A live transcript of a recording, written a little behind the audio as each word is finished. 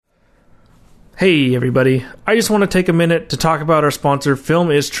Hey everybody, I just want to take a minute to talk about our sponsor,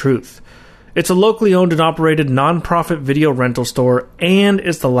 Film is Truth. It's a locally owned and operated non-profit video rental store, and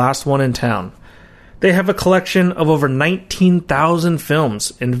it's the last one in town. They have a collection of over 19,000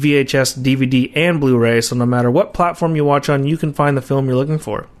 films in VHS, DVD, and Blu-ray, so no matter what platform you watch on, you can find the film you're looking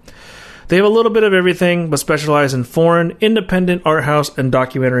for. They have a little bit of everything, but specialize in foreign, independent, art house, and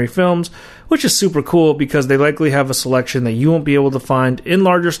documentary films, which is super cool because they likely have a selection that you won't be able to find in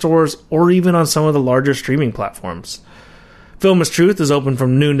larger stores or even on some of the larger streaming platforms. Film is Truth is open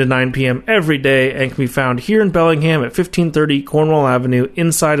from noon to 9 p.m. every day and can be found here in Bellingham at 1530 Cornwall Avenue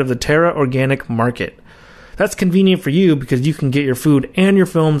inside of the Terra Organic Market. That's convenient for you because you can get your food and your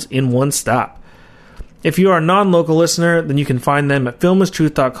films in one stop. If you are a non-local listener, then you can find them at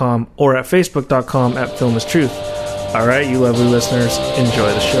filmistruth.com or at facebook.com at filmistruth. All right, you lovely listeners,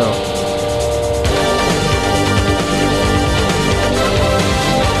 enjoy the show.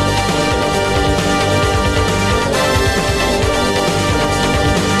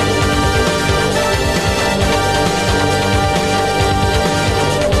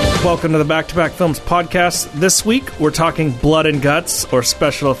 Welcome to the Back-to-Back Films podcast. This week, we're talking blood and guts, or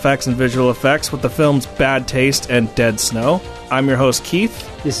special effects and visual effects, with the films Bad Taste and Dead Snow. I'm your host,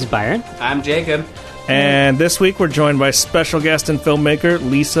 Keith. This is Byron. I'm Jacob. And this week, we're joined by special guest and filmmaker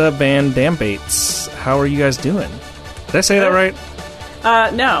Lisa Van Dambates. How are you guys doing? Did I say that right?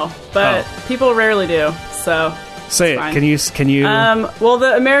 No, but people rarely do, so... Say it. Fine. Can you... Well,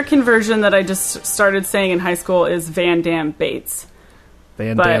 the American version that I just started saying in high school is Van Dam Bates.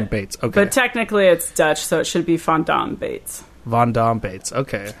 Van Dam Bates, okay. But technically it's Dutch, so it should be Van Dam Bates. Van Dam Bates,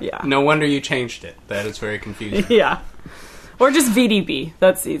 okay. Yeah. No wonder you changed it. That is very confusing. Yeah. Or just VDB.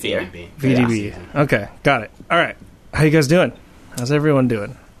 That's easier. VDB. Yeah. Okay, got it. All right. How you guys doing? How's everyone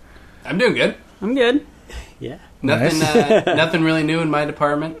doing? I'm doing good. I'm good. Yeah. Nothing Nice. nothing really new in my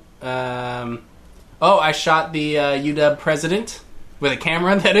department. I shot the UW president with a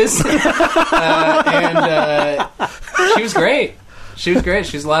camera, that is. And she was great. She was great.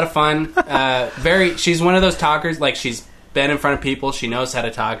 She's a lot of fun. She's one of those talkers, like, she's been in front of people. She knows how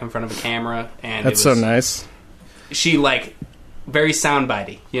to talk in front of a camera. And That's so nice. She, like, very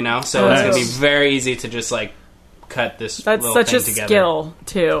soundbitey, you know? So it's going to be very easy to just, like, cut this That's little such thing a together. skill,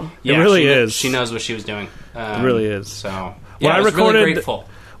 too. Yeah, It really she is. She knows what she was doing. It really is. So, When I was really grateful.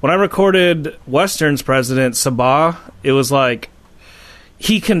 When I recorded Western's president, Sabah, it was like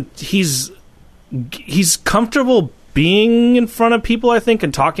he's comfortable being in front of people, I think,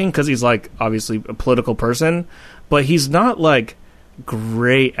 and talking because he's, like, obviously a political person, but he's not, like,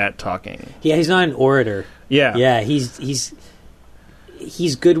 great at talking. Yeah, he's not an orator. Yeah. Yeah, he's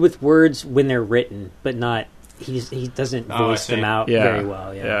good with words when they're written, but not he doesn't voice them out very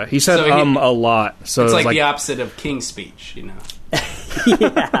well. Yeah. He said So a lot. So It's it was like the opposite of King's Speech, you know?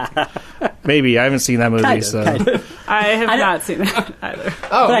 Maybe. I haven't seen that movie, Kind so... of. I have not seen that either.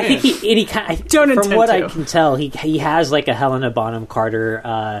 Oh, But man. I think he kind of, Don't from intend what to. I can tell, he has like a Helena Bonham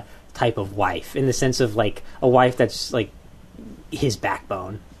Carter type of wife, in the sense of like a wife that's like his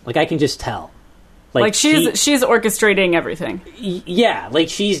backbone. Like, I can just tell. Like she's orchestrating everything. Yeah, like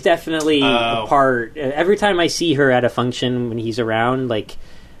she's definitely a part. Every time I see her at a function when he's around, like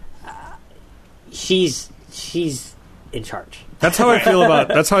she's in charge. That's how I feel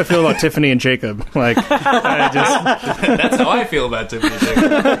about Tiffany and Jacob. Like, That's how I feel about Tiffany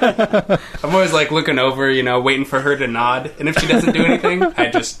Jacob. I'm always, like, looking over, you know, waiting for her to nod. And if she doesn't do anything,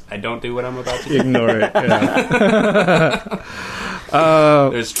 I don't do what I'm about to do. ignore it. Yeah.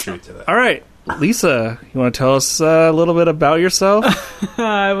 There's truth to that. All right. Lisa, you want to tell us a little bit about yourself?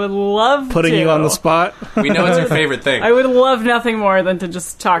 I would love Putting to. you on the spot. We know it's your favorite thing. I would love nothing more than to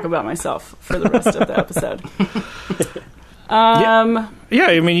just talk about myself for the rest of the episode. Yeah,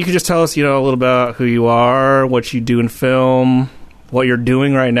 I mean, you could just tell us, a little about who you are, what you do in film, what you're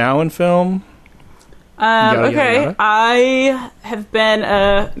doing right now in film. Okay, I have been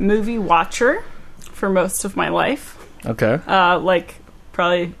a movie watcher for most of my life. Okay. Like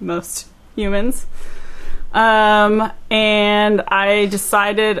probably most humans. And I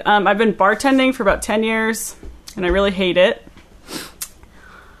decided, I've been bartending for about 10 years, and I really hate it.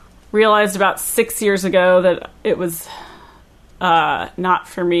 Realized about 6 years ago that it was not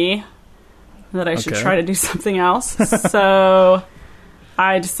for me, that I should try to do something else. So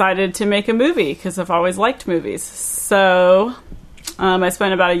I decided to make a movie because I've always liked movies. So I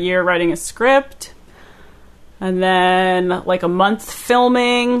spent about a year writing a script, and then like a month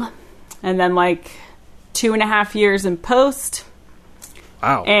filming, and then like 2.5 years in post.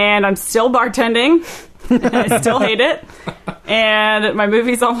 Wow. And I'm still bartending. I still hate it. And my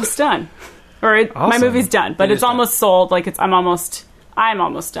movie's almost done. My movie's done, but it's almost sold. Like I'm almost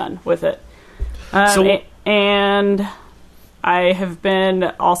done with it. And I have been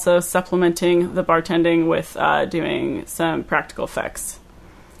also supplementing the bartending with doing some practical effects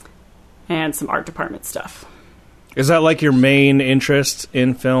and some art department stuff. Is that like your main interest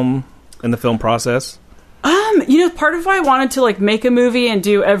in film, in the film process? Part of why I wanted to like make a movie and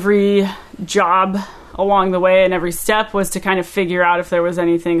do every job along the way and every step was to kind of figure out if there was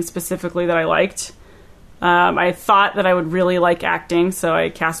anything specifically that I liked. I thought that I would really like acting, so I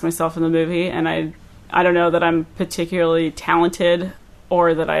cast myself in the movie, and I don't know that I'm particularly talented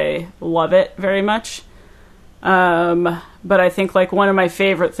or that I love it very much. But I think like one of my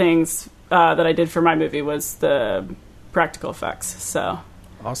favorite things that I did for my movie was the practical effects. So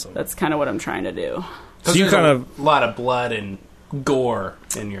awesome. That's kind of what I'm trying to do. So you kind of a lot of blood and gore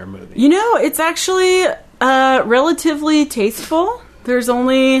in your movie. It's actually relatively tasteful. There's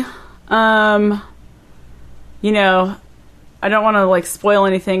only, I don't want to like spoil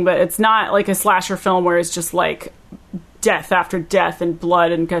anything, but it's not like a slasher film where it's just like death after death and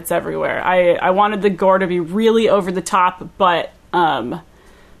blood and guts everywhere. I wanted the gore to be really over the top, but like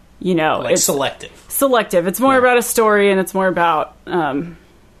it's selective. It's more about a story, and it's more about the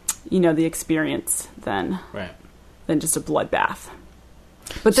experience than just a bloodbath.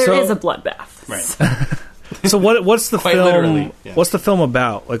 But there is a bloodbath. Right. So what's the Quite film? literally, yeah. What's the film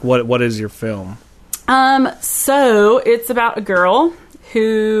about? Like what is your film? So it's about a girl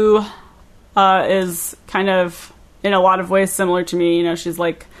who is kind of in a lot of ways similar to me. She's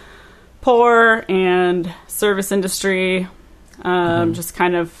like poor and service industry, just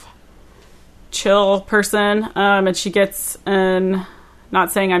kind of chill person. And she gets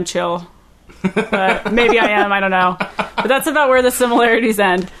not saying I'm chill, but maybe I am, I don't know. But that's about where the similarities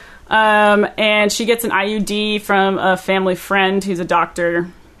end. And she gets an IUD from a family friend who's a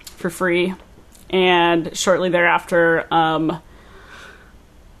doctor for free. And shortly thereafter,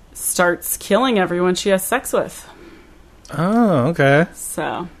 starts killing everyone she has sex with. Oh, okay.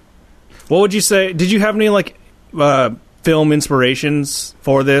 So, what would you say? Did you have any like film inspirations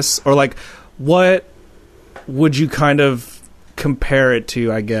for this, or like what would you kind of compare it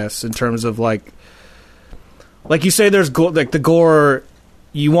to? I guess in terms of like you say, there's like the gore.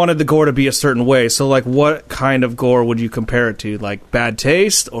 You wanted the gore to be a certain way, so like what kind of gore would you compare it to? Like Bad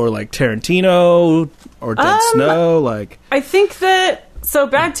Taste, or like Tarantino, or Dead Snow? Like I think that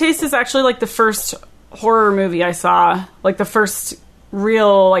Bad Taste is actually like the first horror movie I saw, like the first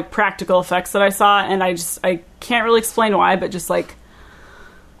real like practical effects that I saw, and I can't really explain why, but just like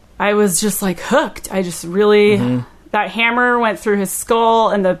I was just like hooked. I just really that hammer went through his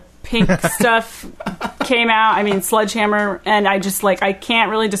skull, and the pink stuff came out. I mean, sledgehammer, and I just like I can't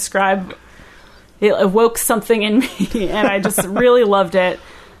really describe. It awoke something in me, and I just really loved it.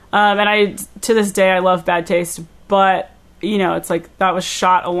 And to this day I love Bad Taste, but it's like that was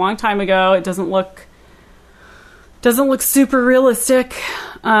shot a long time ago. It doesn't look super realistic.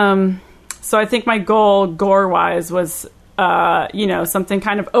 So I think my goal gore wise was something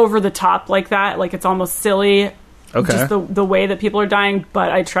kind of over the top like that, like it's almost silly. Okay. Just the way that people are dying,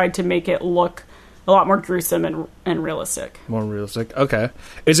 but I tried to make it look a lot more gruesome and realistic. More realistic. Okay.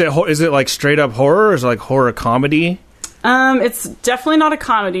 Is it like straight up horror, or is it like horror comedy? It's definitely not a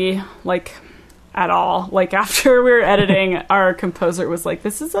comedy, like at all. Like after we were editing, our composer was like,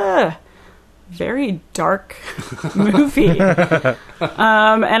 "This is a very dark movie," and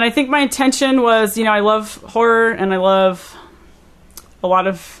I think my intention was, I love horror and I love a lot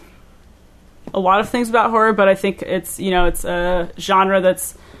of things about horror, but I think it's a genre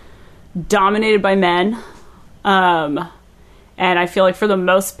that's dominated by men. And I feel like for the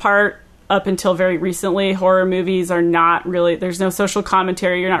most part, up until very recently, horror movies are not really, there's no social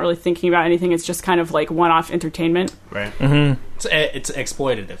commentary. You're not really thinking about anything. It's just kind of like one-off entertainment. Right. Mm-hmm. It's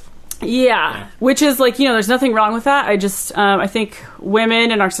exploitative. Yeah. Which is like, there's nothing wrong with that. I think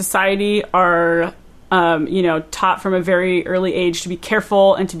women in our society are taught from a very early age to be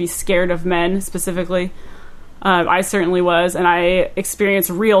careful and to be scared of men specifically. I certainly was, and I experience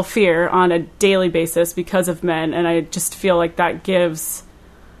real fear on a daily basis because of men, and I just feel like that gives,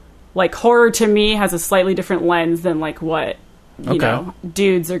 like, horror to me has a slightly different lens than like what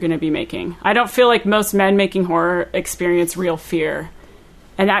dudes are going to be making. I don't feel like most men making horror experience real fear,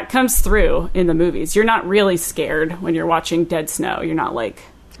 and that comes through in the movies. You're not really scared when you're watching Dead Snow. You're not like,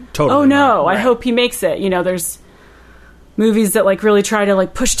 totally oh no, right. I hope he makes it. There's movies that like really try to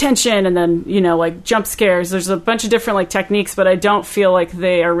like push tension and then, like jump scares. There's a bunch of different like techniques, but I don't feel like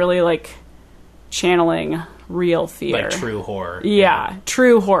they are really like channeling real fear. Like true horror. Yeah,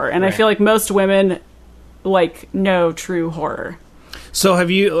 true horror. And right. I feel like most women like know true horror. So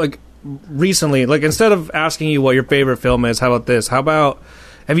have you like recently, like instead of asking you what your favorite film is, how about this? How about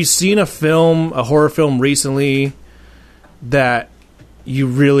Have you seen a horror film recently that you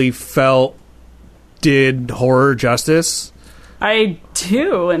really felt did horror justice? I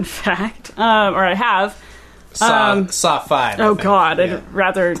do, in fact, or I have. Saw 5. Oh God, I'd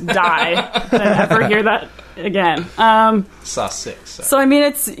rather die than ever hear that again. Saw 6. So I mean,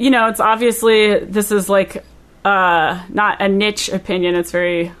 it's it's obviously, this is like not a niche opinion. It's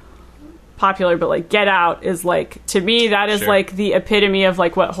very popular, but like Get Out is like, to me, that is like the epitome of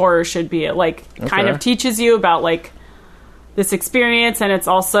like what horror should be. It like kind of teaches you about like this experience, and it's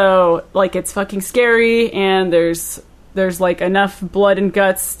also like it's fucking scary, and there's like enough blood and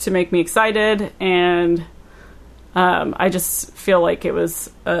guts to make me excited, and I just feel like it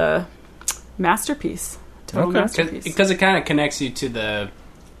was a masterpiece. Total masterpiece. Because it kind of connects you to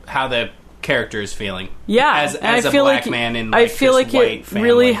how the character is feeling. Yeah, as a black man in like, I feel this like white it family.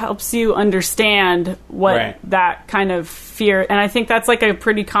 really helps you understand what that kind of fear, and I think that's like a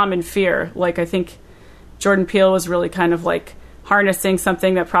pretty common fear. Like I think Jordan Peele was really kind of like harnessing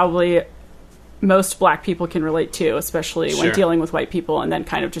something that probably most black people can relate to, especially when dealing with white people, and then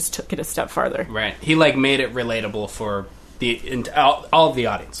kind of just took it a step farther. Right. He like made it relatable for all of the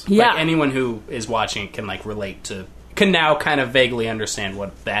audience. Yeah. Like, anyone who is watching it can like relate to, can now kind of vaguely understand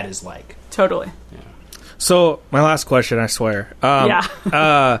what that is like. Totally. Yeah. So my last question, I swear.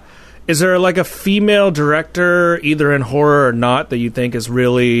 Yeah. Is there like a female director, either in horror or not, that you think is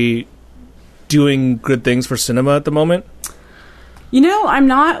really doing good things for cinema at the moment? I'm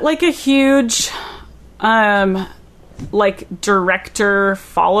not like a huge like director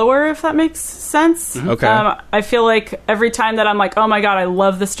follower, if that makes sense. Okay. I feel like every time that I'm like, oh my God, I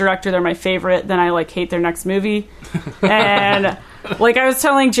love this director, they're my favorite, then I like hate their next movie. And like I was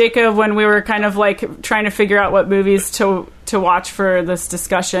telling Jacob when we were kind of like trying to figure out what movies to watch for this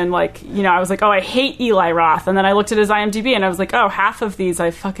discussion, like, I was like, oh, I hate Eli Roth, and then I looked at his IMDb and I was like, oh, half of these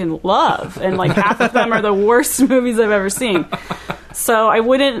I fucking love, and like half of them are the worst movies I've ever seen. So I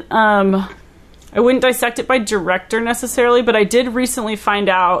wouldn't dissect it by director necessarily, but I did recently find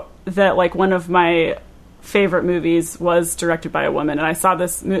out that like one of my favorite movies was directed by a woman, and I saw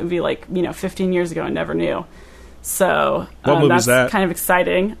this movie like 15 years ago and never knew. So what movie that's is that? Kind of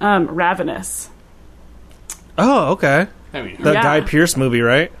exciting. Ravenous. Oh, okay. That Guy Pearce movie,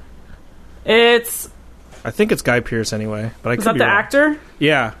 right? I think it's Guy Pearce anyway, but I could that be the wrong. actor?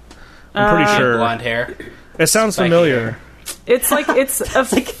 Yeah, I'm pretty sure. Blonde hair. It sounds Spiky familiar. hair. It's like it's a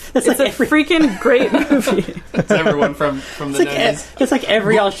freaking great movie. It's everyone from the 90s. It's like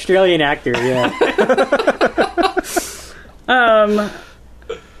every Australian actor, yeah.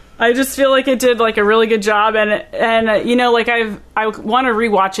 I just feel like it did like a really good job, and like I want to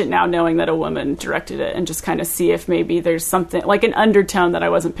rewatch it now, knowing that a woman directed it, and just kind of see if maybe there's something like an undertone that I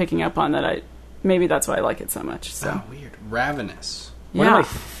wasn't picking up on, that maybe that's why I like it so much. So weird. Ravenous. One of my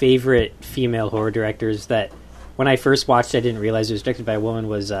favorite female horror directors that when I first watched, I didn't realize it was directed by a woman,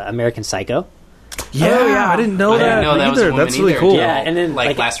 was American Psycho. Yeah, I didn't know that was a either. woman That's really either. cool. Yeah, and then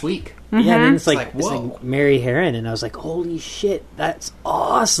like last week. Yeah, and then it's like, whoa. it's like Mary Herron, and I was like, holy shit, that's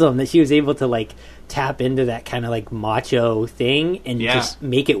awesome that she was able to like tap into that kind of like macho thing and just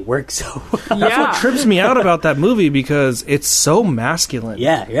make it work so well. That's what trips me out about that movie, because it's so masculine.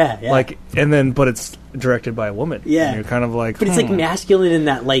 Yeah. Like, but it's directed by a woman. Yeah. And you're kind of like, but it's like masculine in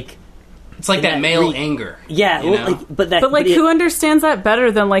that like. It's like that male anger. Yeah, but who understands that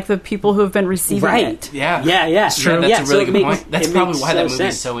better than like the people who have been receiving it? Yeah. It's true. That's a really good point. That's probably why that movie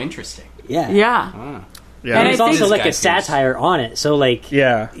sense. is so interesting. Yeah. And it's also like a satire on it. So like,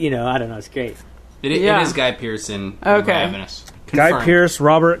 I don't know, it's great. It is Guy Pearce in Ravenous. Guy Pearce,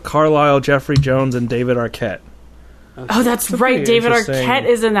 Robert Carlyle, Jeffrey Jones, and David Arquette. Oh, that's right. David Arquette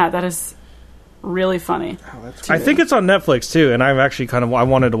is in that. That is really funny. I think it's on Netflix too, and I've actually I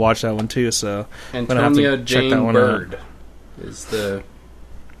wanted to watch that one too. So Antonia Jane Bird is the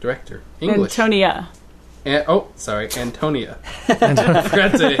director. English. Antonia. Antonia. I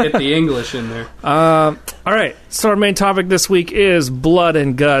forgot to hit the English in there. All right. So our main topic this week is blood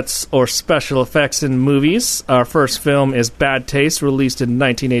and guts, or special effects in movies. Our first film is Bad Taste, released in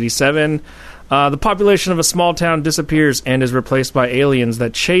 1987. The population of a small town disappears and is replaced by aliens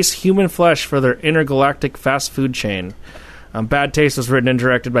that chase human flesh for their intergalactic fast food chain. Bad Taste was written and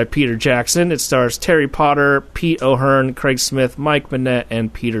directed by Peter Jackson. It stars Terry Potter, Pete O'Hearn, Craig Smith, Mike Minette,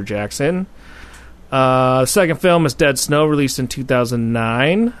 and Peter Jackson. The second film is Dead Snow, released in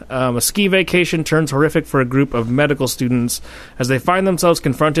 2009. A ski vacation turns horrific for a group of medical students as they find themselves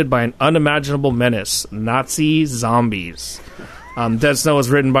confronted by an unimaginable menace, Nazi zombies. Dead Snow was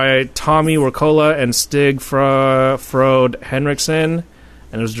written by Tommy Wirkola and Stig Frode Henriksen,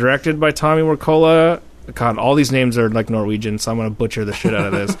 and it was directed by Tommy Wirkola, God, all these names are like Norwegian, so I'm going to butcher the shit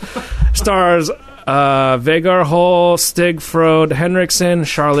out of this. Stars Vegard Hol, Stig Frode Henriksen,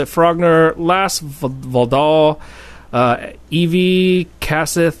 Charlotte Frogner, Lasse Voldal, Evie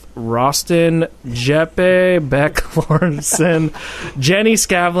Kassith Rostin, Jeppe Beck Lorentzen, Jenny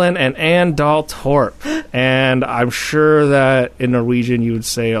Skavlan, and Anne Dahl Torp. And I'm sure that in Norwegian you would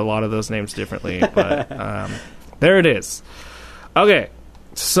say a lot of those names differently, but there it is. Okay,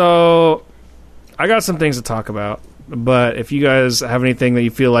 so I got some things to talk about, but if you guys have anything that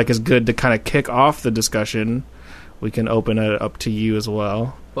you feel like is good to kind of kick off the discussion, we can open it up to you as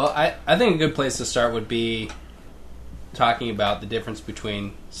well. Well, I think a good place to start would be talking about the difference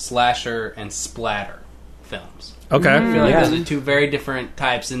between slasher and splatter films. Okay. I feel like those are two very different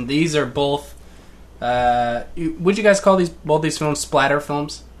types, and these are both. Would you guys call both these films splatter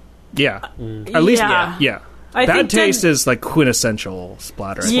films? Yeah, at least Yeah. I Bad think Taste is like quintessential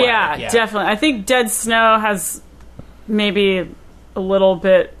splatter. Yeah, definitely. I think Dead Snow has maybe a little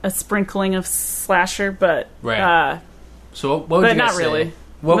bit a sprinkling of slasher, but Right. So what would but you guys not say? really.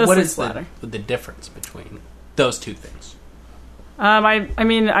 What Mostly is splatter. the difference between those two things? I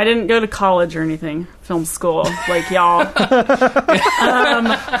mean, I didn't go to college or anything, film school, like y'all.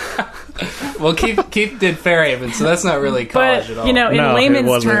 Well, Keith did Fairhaven, so that's not really college But, at all. you know, in No, it layman's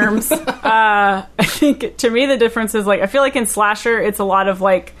wasn't. terms, I think to me the difference is like, I feel like in slasher, it's a lot of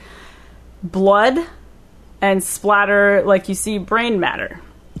like blood and splatter, like you see brain matter.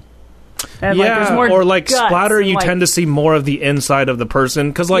 And like, there's more or like guts splatter, and, you like, tend to see more of the inside of the person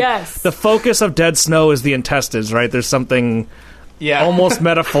because, like, Yes. the focus of Dead Snow is the intestines, right? There's something yeah, almost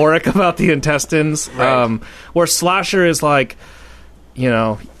metaphoric about the intestines. Right. Where slasher is like, you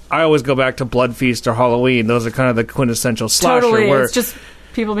know, I always go back to Blood Feast or Halloween. Those are kind of the quintessential slasher. Totally, where it's just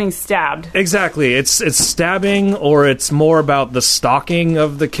people being stabbed. exactly, it's stabbing, or it's more about the stalking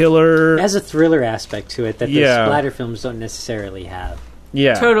of the killer. It has a thriller aspect to it that the Yeah. splatter films don't necessarily have.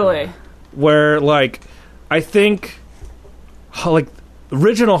 Yeah, Totally. where like I think like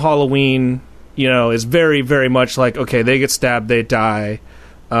original Halloween, you know, is very very much like, okay, they get stabbed, they die,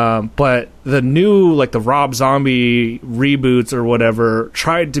 but the new, like the Rob Zombie reboots or whatever,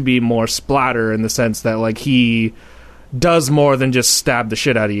 tried to be more splatter in the sense that like he does more than just stab the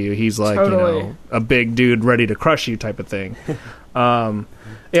shit out of you. He's like, Totally. you know, a big dude ready to crush you type of thing.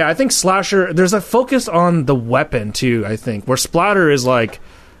 Yeah, I think slasher, there's a focus on the weapon too, I think, where splatter is like,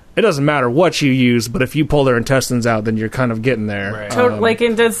 it doesn't matter what you use, but if you pull their intestines out, then you're kind of getting there. Right. Like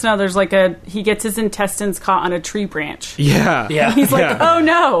in Dead Snow, there's like he gets his intestines caught on a tree branch. Yeah. Yeah. He's like, Yeah. oh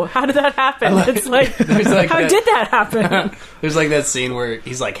no, how did that happen? It's like, There's like how that- did that happen? There's like that scene where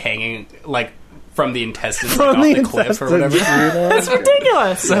he's like hanging like from the intestines From like, the off the cliff or whatever. It's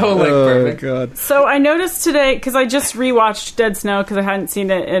ridiculous. So like perfect. God. So I noticed today, because I just rewatched Dead Snow because I hadn't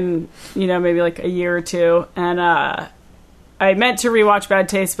seen it in, you know, maybe like a year or two, and I meant to rewatch Bad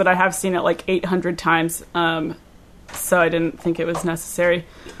Taste, but I have seen it like 800 times, so I didn't think it was necessary.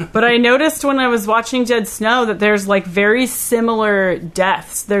 But I noticed when I was watching Dead Snow that there's like very similar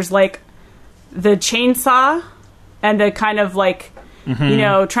deaths. There's like the chainsaw and the kind of like, you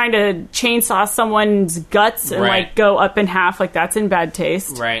know, trying to chainsaw someone's guts and Right. like go up in half, like that's in Bad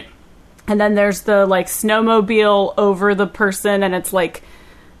Taste. Right. And then there's the like snowmobile over the person, and it's like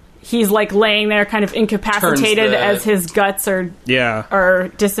he's like laying there kind of incapacitated as his guts Yeah. are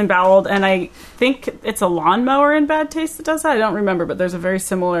disemboweled. And I think it's a lawnmower in Bad Taste that does that. I don't remember, but there's a very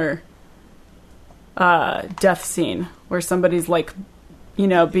similar death scene where somebody's like, you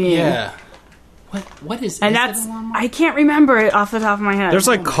know, being Yeah. What is? and is that's it a lawnmower? I can't remember it off the top of my head. There's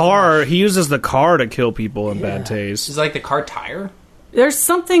like he uses the car to kill people in Bad Taste. Is it like the car tire? There's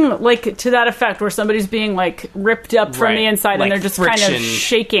something like to that effect where somebody's being like ripped up from Right. the inside Like and they're just kind friction. of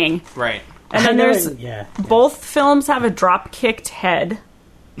shaking. Right. And then there's yeah. both films have a drop kicked head.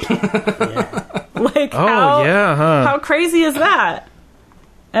 Yeah. Like Oh, yeah, huh? how crazy is that?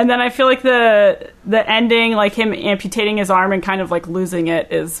 And then I feel like the ending, like him amputating his arm and kind of like losing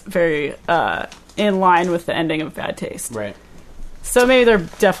it, is very in line with the ending of Bad Taste. Right. So maybe they're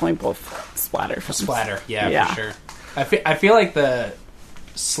definitely both splatter films. Splatter. Yeah, Yeah. for sure. I feel like the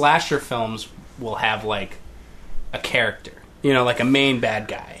slasher films will have like a character, you know, like a main bad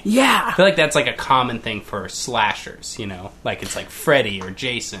guy. Yeah. I feel like that's like a common thing for slashers, you know, like it's like Freddy or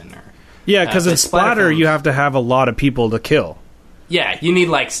Jason or Yeah, because in but splatter splatter, films- you have to have a lot of people to kill. yeah, you need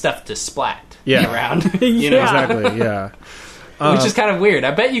like stuff to splat Yeah. around, you know, Yeah. Exactly, yeah. which is kind of weird.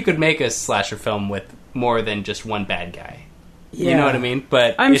 I bet you could make a slasher film with more than just one bad guy. You Yeah. know what I mean?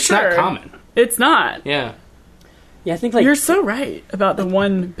 But I'm it's sure. not common. It's not. Yeah, Yeah, I think like You're so right about the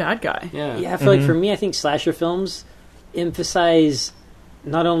one bad guy. yeah, Yeah, I feel like for me, I think slasher films emphasize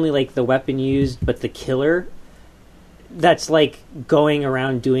not only like the weapon used, but the killer that's like going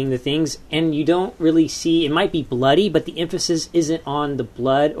around doing the things, and you don't really see. It might be bloody, but the emphasis isn't on the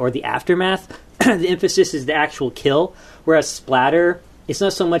blood or the aftermath. The emphasis is the actual kill. Whereas splatter, it's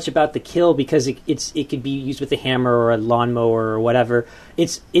not so much about the kill because it could be used with a hammer or a lawnmower or whatever.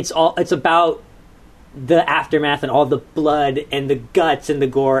 It's about the aftermath and all the blood and the guts and the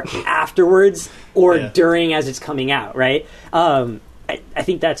gore afterwards or during as it's coming out, right? I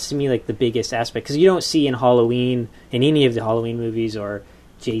think that's, to me, like the biggest aspect, because you don't see in Halloween, in any of the Halloween movies or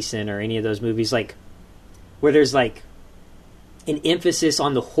Jason or any of those movies, like where there's like an emphasis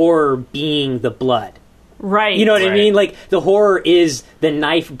on the horror being the blood. Right. You know what I mean? Like the horror is the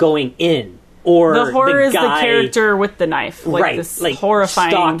knife going in. Or the horror is guy, the character with the knife, like right? this like horrifying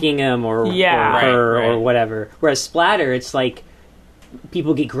stalking him or her or whatever. Whereas splatter, it's like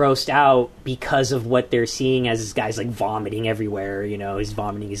people get grossed out because of what they're seeing as this guy's like vomiting everywhere. You know, he's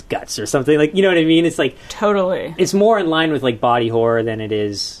vomiting his guts or something. Like, you know what I mean? It's like totally. It's more in line with like body horror than it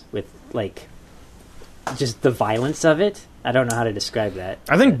is with like just the violence of it. I don't know how to describe that.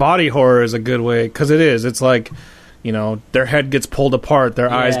 I think body horror is a good way, because it is. It's like, you know, their head gets pulled apart, their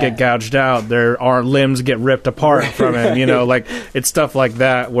eyes get gouged out, their limbs get ripped apart from it, you know, like, it's stuff like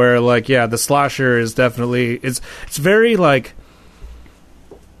that where, like, yeah, the slasher is definitely, it's very, like,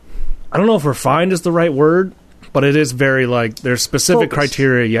 I don't know if refined is the right word, but it is very, like, there's specific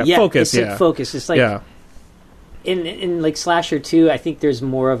criteria. Focus, it's like focus. It's like, in like slasher too, I think there's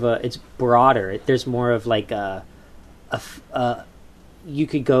more of it's broader. There's more of like you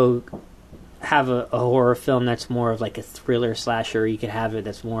could go have a horror film that's more of like a thriller slasher. You could have it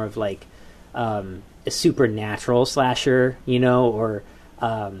that's more of like a supernatural slasher, you know, or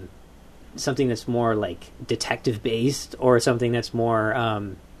something that's more like detective based, or something that's more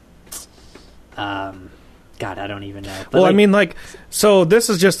God, I don't even know. But well, like, I mean, like, so this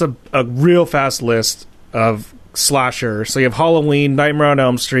is just a real fast list of slasher. So you have Halloween, Nightmare on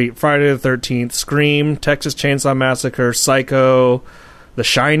Elm Street, Friday the 13th, Scream, Texas Chainsaw Massacre, Psycho, The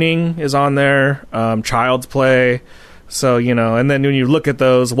Shining is on there, Child's Play. So, you know, and then when you look at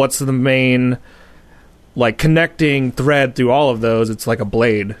those, what's the main, like, connecting thread through all of those? It's like a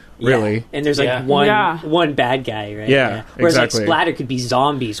blade, really. Yeah. And there's like one bad guy, right? Yeah, Whereas exactly. like splatter could be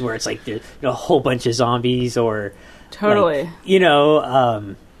zombies, where it's like there's a whole bunch of zombies, or totally. Like, you know,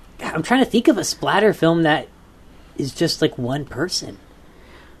 I'm trying to think of a splatter film that is just like one person.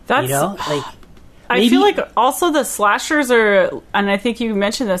 That's, you know, like I feel like also the slashers are, and I think you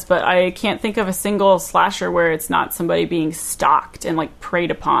mentioned this, but I can't think of a single slasher where it's not somebody being stalked and like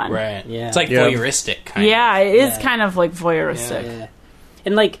preyed upon. Right. Yeah. It's like voyeuristic kind of. Yeah, it is kind of like voyeuristic. Yeah.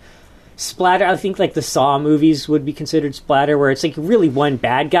 And like splatter, I think like the Saw movies would be considered splatter, where it's like really one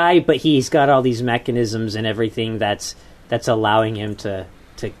bad guy, but he's got all these mechanisms and everything that's allowing him to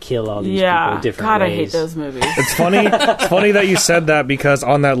kill all these people different God, ways. I hate those movies. It's funny. It's funny that you said that, because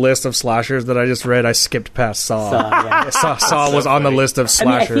on that list of slashers that I just read, I skipped past Saw. Saw was on the list of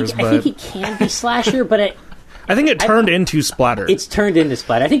slashers, I think it can be slasher, but I think it turned into splatter. It's turned into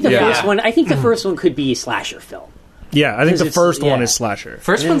splatter. I think the first one. I think the first one could be a slasher film. Yeah, I think the first one is slasher.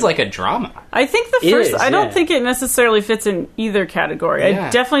 First one's like a drama. I think the first... I don't think it necessarily fits in either category. Yeah.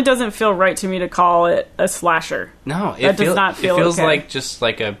 It definitely doesn't feel right to me to call it a slasher. No, that does not feel it feels okay. like just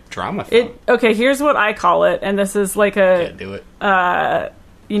like a drama film. Okay, here's what I call it, and this is like a... Can't do it.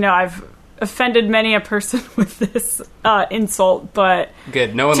 You know, I've offended many a person with this insult, but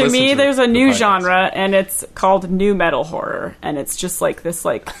good. No one to listens me, to there's a the new podcast. genre, and it's called new metal horror, and it's just like this,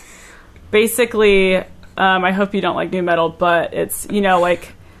 like, basically... I hope you don't like new metal, but it's, you know,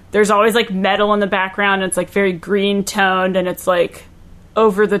 like, there's always, like, metal in the background, and it's, like, very green-toned, and it's, like,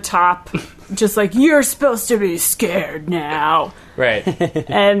 over the top, just like, you're supposed to be scared now. Right.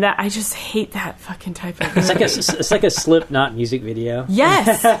 And I just hate that fucking type of movie. It's like a Slipknot music video.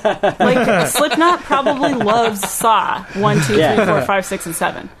 Yes! Like, Slipknot probably loves Saw 1, 2, 3, 4, 5, 6, and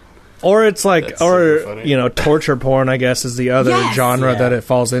 7. Or it's like, That's super funny. you know, torture porn, I guess, is the other genre that it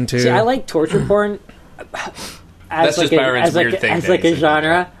falls into. See, I like torture porn. That's just Byron's weird thing. As like a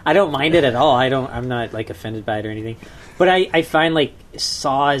genre, I don't mind it at all. I'm not like offended by it or anything. But I find like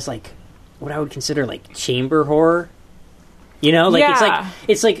Saw is like what I would consider like chamber horror. You know, like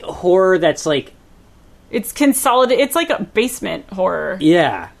it's like horror that's like it's consolidated. It's like a basement horror.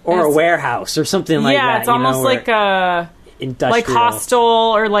 Yeah, or a warehouse or something like that. Yeah, it's almost like a industrial, like Hostel,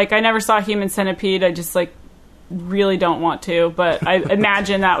 or like I never saw Human Centipede. I just like really don't want to, but I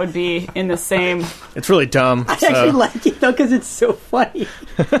imagine that would be in the same. It's really dumb. I actually like it though because it's so funny.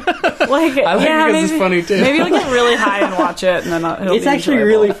 Like, I like it because it's funny too. Maybe I'll get really high and watch it, and then it'll It's be actually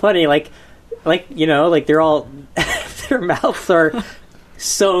enjoyable. really funny. Like you know, like they're all their mouths are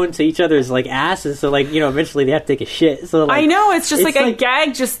sewn to each other's like asses. So like eventually they have to take a shit. So like, I know it's just like a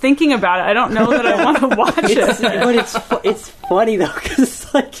gag just thinking about it. I don't know that I want to watch it. But it's funny though because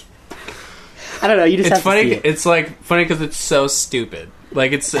it's like I don't know. You just it's have funny. to see it. It's like funny because it's so stupid.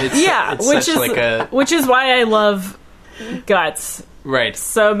 Like it's which is why I love Guts. Right.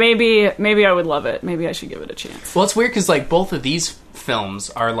 So maybe I would love it. Maybe I should give it a chance. Well, it's weird because like both of these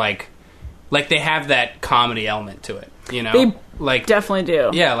films are like they have that comedy element to it. They like definitely do.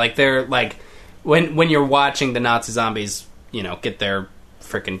 Yeah, like they're like when you're watching the Nazi zombies, get their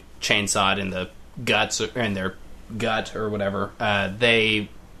freaking chainsawed in the guts or in their gut or whatever.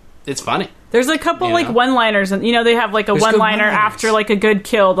 It's funny. There's a couple like one-liners, and they have like a one-liner after like a good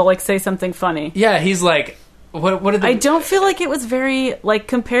kill. They'll like say something funny. Yeah, he's like, what did they... I don't feel like it was very like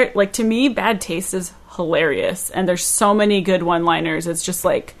compared. Like to me, Bad Taste is hilarious, and there's so many good one-liners. It's just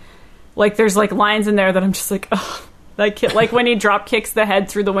like there's like lines in there that I'm just like, oh. Like when he drop kicks the head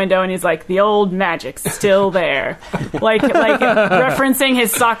through the window and he's like, the old magic's still there. like referencing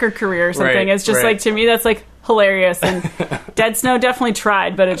his soccer career or something. It's just like, to me, that's like hilarious. And Dead Snow definitely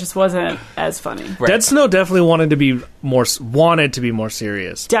tried, but it just wasn't as funny. Right. Dead Snow definitely wanted to be more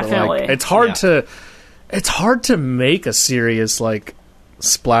serious. Definitely. Like, it's hard to make a serious like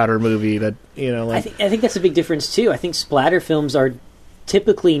splatter movie that, like... I think that's a big difference too. I think splatter films are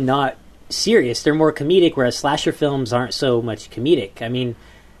typically not serious. They're more comedic, whereas slasher films aren't so much comedic. I mean,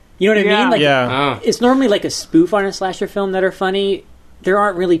 you know what I mean? Like, it's normally like a spoof on a slasher film that are funny. There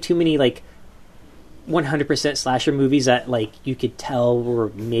aren't really too many like 100% slasher movies that like you could tell were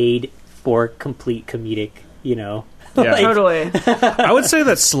made for complete comedic, Yeah, totally. I would say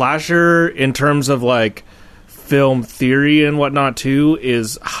that slasher, in terms of like film theory and whatnot too,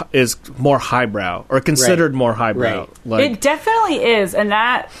 is more highbrow, or considered more highbrow. Right. Like, it definitely is, and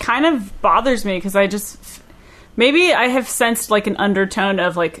that kind of bothers me because maybe I have sensed like an undertone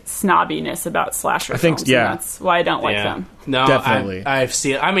of like snobbiness about slasher films. And that's why I don't like them. No, definitely. I've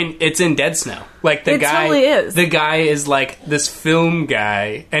seen it. I mean, it's in Dead Snow. Like It totally is. The guy is like this film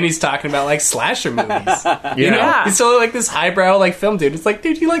guy, and he's talking about like slasher movies. Yeah. He's totally like this highbrow like film dude. It's like,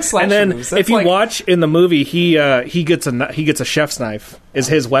 dude, you like slasher and then movies. if you watch in the movie, he gets a chef's knife is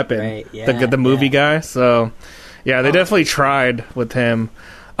his weapon. Right, yeah, the movie guy. So yeah, they definitely tried with him.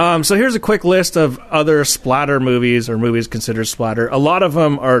 So here's a quick list of other splatter movies, or movies considered splatter. A lot of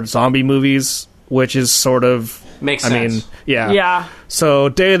them are zombie movies, which is sort of... Makes sense. I mean, yeah. Yeah. So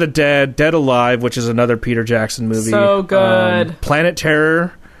Day of the Dead, Dead Alive, which is another Peter Jackson movie. So good. Planet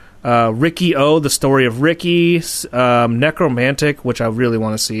Terror, Ricky O, The Story of Ricky, Necromantic, which I really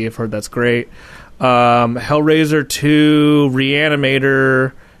want to see. I've heard that's great. Hellraiser 2,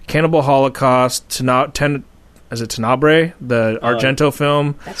 Reanimator, Cannibal Holocaust, is it Tenebrae, the Argento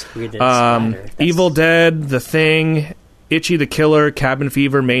film? That's weird. That's Evil Dead, The Thing, Itchy the Killer, Cabin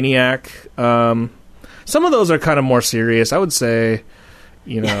Fever, Maniac. Some of those are kind of more serious, I would say.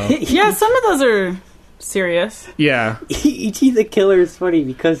 Yeah, some of those are serious. Yeah. Itchy the Killer is funny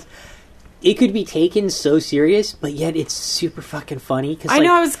because it could be taken so serious, but yet it's super fucking funny. I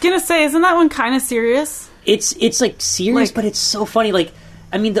know. I was gonna say, isn't that one kind of serious? It's like serious, but it's so funny. Like,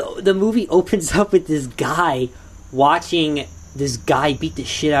 I mean, the movie opens up with this guy watching this guy beat the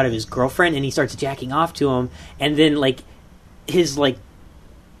shit out of his girlfriend, and he starts jacking off to him, and then like his like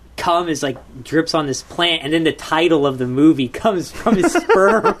cum is like drips on this plant, and then the title of the movie comes from his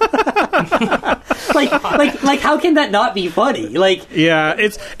sperm. like how can that not be funny? Like, yeah,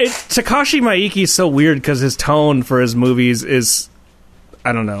 it's Takashi Mieke's so weird because his tone for his movies is,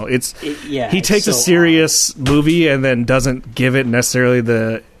 I don't know. He takes a serious movie and then doesn't give it necessarily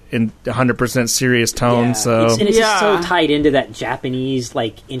the 100% serious tone. Yeah, so it's just so tied into that Japanese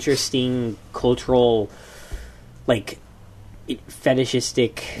like interesting cultural like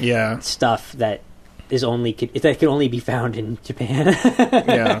fetishistic stuff that is that can only be found in Japan.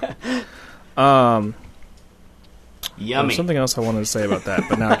 Yummy. Something else I wanted to say about that,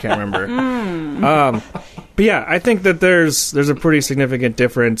 but now I can't remember. But yeah, I think that there's a pretty significant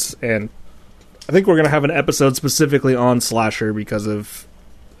difference, and I think we're going to have an episode specifically on slasher because of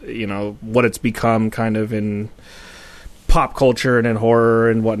what it's become kind of in pop culture and in horror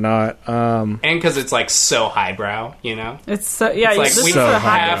and whatnot, and because it's like so highbrow, it's so it's like we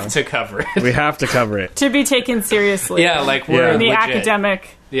have to cover it. We have to cover it to be taken seriously. Yeah, like we're in the legit. Academic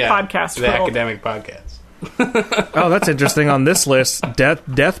podcast. The academic podcast. Oh, that's interesting. On this list,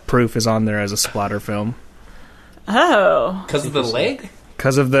 Death Proof is on there as a splatter film. Oh, because of the leg.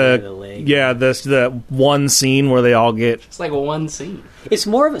 because of the the leg. the one scene where they all get. It's like one scene. It's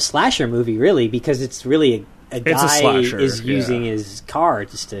more of a slasher movie, really, because it's really a It's a guy slasher, is yeah. using his car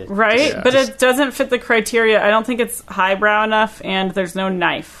just to... Right? Yeah. But it doesn't fit the criteria. I don't think it's highbrow enough, and there's no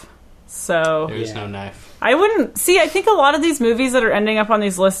knife. So There's Yeah. no knife. I wouldn't... See, I think a lot of these movies that are ending up on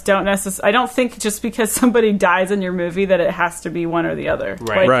these lists don't necessarily... I don't think just because somebody dies in your movie that it has to be one or the other.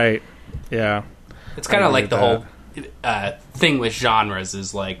 Right. Like, Right. Yeah. It's kind I of agree like the with whole thing with genres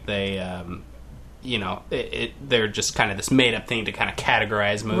is like they, they're just kind of this made up thing to kind of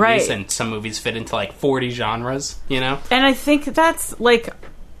categorize movies, Right. and some movies fit into like 40 genres. You know, And I think that's like...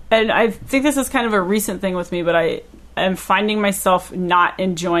 And I think this is kind of a recent thing with me, but I am finding myself not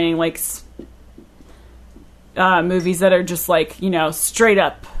enjoying like movies that are just like, straight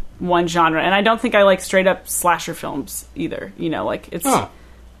up one genre. And I don't think I like straight up slasher films either. Like it's...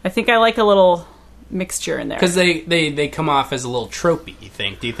 I think I like a little mixture in there. because they come off as a little tropey. You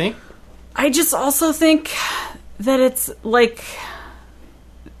think? Do you think? I just also think that it's like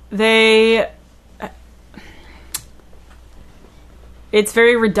it's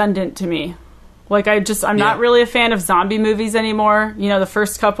very redundant to me. Like I'm not really a fan of zombie movies anymore. The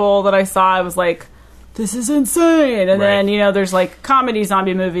first couple that I saw, I was like, this is insane. And Right. then, there's like comedy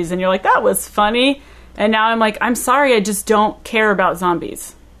zombie movies and you're like, that was funny. And now I'm like, I'm sorry, I just don't care about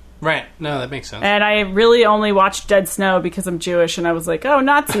zombies. Right. No, that makes sense. And I really only watched Dead Snow because I'm Jewish, and I was like, oh,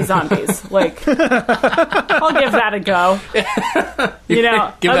 Nazi zombies. Like, I'll give that a go. Give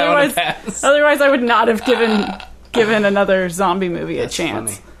that one a otherwise, pass. otherwise I would not have given another zombie movie a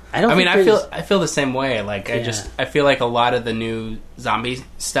chance. Funny. I don't. I mean, think I feel the same way. Like, I feel like a lot of the new zombie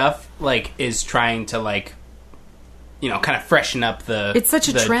stuff, like, is trying to, like, kind of freshen up the... It's such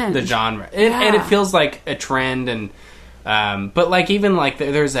a trend. The genre. And it feels like a trend, and... but, like, even, like,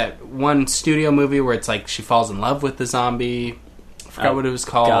 there's that one studio movie where it's, like, she falls in love with the zombie. I forgot what it was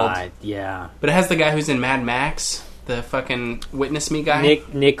called. God, yeah. But it has the guy who's in Mad Max, the fucking Witness Me guy.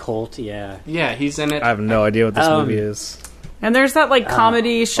 Nick Holt, yeah. Yeah, he's in it. I have no idea what this movie is. And there's that, like,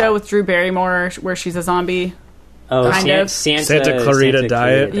 comedy show with Drew Barrymore where she's a zombie. Oh, Kind of. Santa Clarita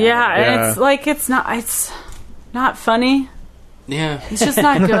Diet. Yeah, and Yeah. it's, like, it's not funny. Yeah. It's just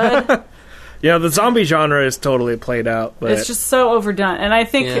not good. Yeah, the zombie genre is totally played out. But It's just so overdone. And I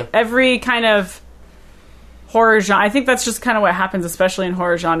think Yeah. every kind of horror genre, I think that's just kind of what happens, especially in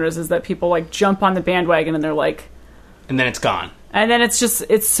horror genres, is that people like jump on the bandwagon and they're like, And then it's gone. and then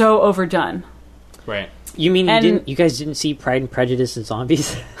it's so overdone. Right. You mean And- you guys didn't see Pride and Prejudice and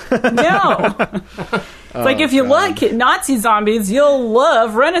Zombies? No. It's like if you like Nazi zombies, you'll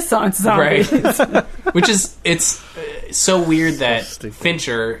love Renaissance zombies. Right. Which is, it's so weird that stupid.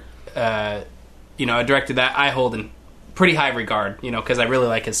 Fincher, directed that. I hold in pretty high regard, because I really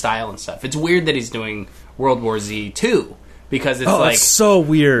like his style and stuff. It's weird that he's doing World War Z 2, because it's like, it's so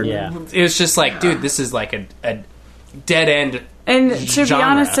weird. Yeah. it's just like, dude, this is like a dead end. And to be Genre.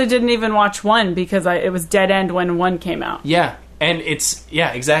 honest, I didn't even watch one because it was dead end when one came out. Yeah. And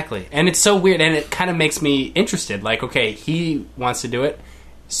exactly. And it's so weird, and it kind of makes me interested. Like, okay, he wants to do it,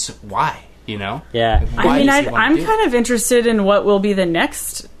 so why? Yeah. Why I mean, does he wanna I'm do it? kind of interested in what will be the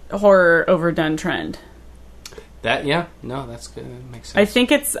next horror overdone trend. That's good. That makes sense. I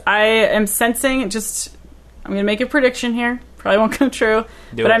think I am sensing I'm going to make a prediction here. Probably won't come true.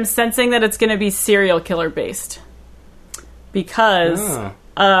 Do but it. I'm sensing that it's going to be serial killer based. Because Oh.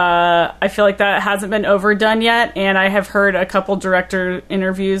 I feel like that hasn't been overdone yet. And I have heard a couple director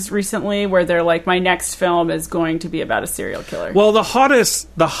interviews recently where they're like, my next film is going to be about a serial killer. Well, the hottest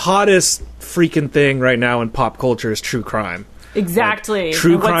freaking thing right now in pop culture is true crime. Exactly.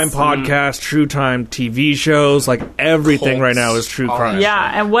 True And crime what's- podcasts, true crime TV shows, like everything Cults, right now is true all crime. that.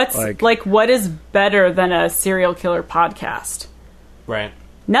 Yeah, and what's Like- what is better than a serial killer podcast? Right.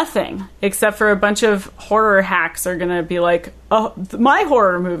 Nothing, except for a bunch of horror hacks are going to be like, oh, my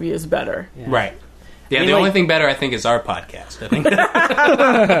horror movie is better. Right. Yeah, I mean, the only like- thing better, I think, is our podcast. I think.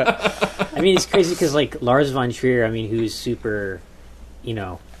 I mean, it's crazy because, like, Lars von Trier, who's super,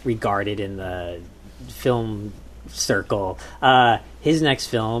 regarded in the film circle, his next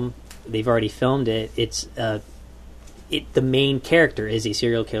film, they've already filmed it. It's the main character is a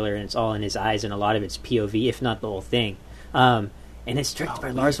serial killer, and it's all in his eyes, and a lot of it's POV, if not the whole thing. And it's directed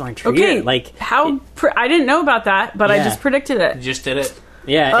by Lars von Trier. Okay, Like, I didn't know about that, but I Yeah. just predicted You it. just did it.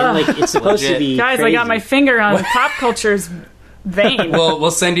 yeah, and like it's supposed to Legit. be Guys, crazy. I got my finger on pop culture's vein.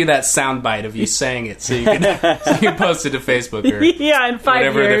 We'll send you that soundbite of you saying it, so you can post it to Facebook or Yeah, in 5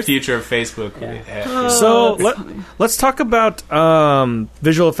 whatever years. the future of Facebook. is. So let's talk about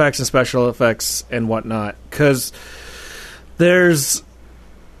visual effects and special effects and whatnot, because there's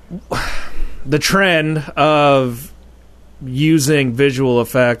the trend of using visual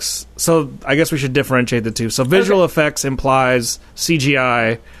effects. So I guess we should differentiate the two. So visual effects implies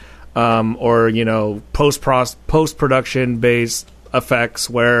CGI, or post-production based effects,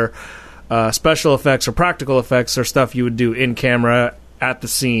 where special effects or practical effects are stuff you would do in camera at the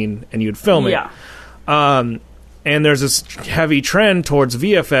scene and you'd film it. Yeah. And there's this heavy trend towards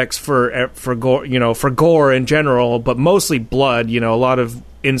VFX for gore, for gore in general, but mostly blood. A lot of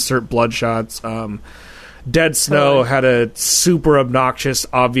insert blood shots. Dead Snow had a super obnoxious,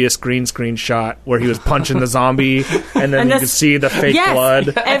 obvious green screen shot where he was punching the zombie, and then you could see the fake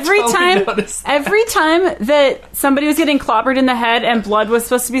blood. Every time that somebody was getting clobbered in the head and blood was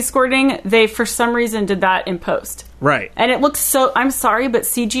supposed to be squirting, they for some reason did that in post. Right. And it looks so... I'm sorry, but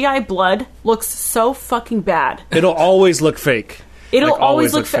CGI blood looks so fucking bad. It'll always look fake. It'll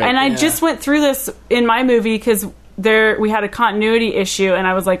always look fake. And I just went through this in my movie because we had a continuity issue, and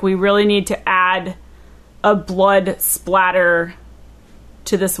I was like, we really need to add a blood splatter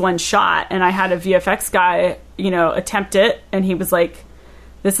to this one shot. And I had a VFX guy, attempt it, and he was like,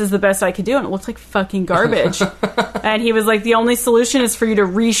 this is the best I could do, and it looks like fucking garbage. And he was like, the only solution is for you to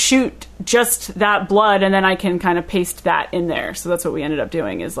reshoot just that blood, and then I can kind of paste that in there. So that's what we ended up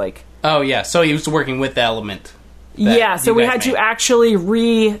doing, is like... Oh, yeah, so he was working with the element. Yeah, so we had to actually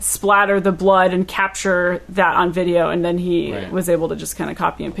re-splatter the blood and capture that on video, and then he was able to just kind of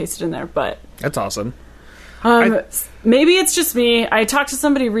copy and paste it in there, but... That's awesome. Maybe it's just me. I talked to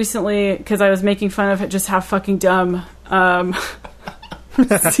somebody recently, because I was making fun of it, just how fucking dumb...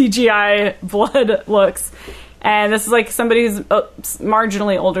 CGI blood looks, and this is like somebody who's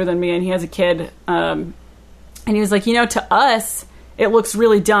marginally older than me, and he has a kid, and he was like, to us it looks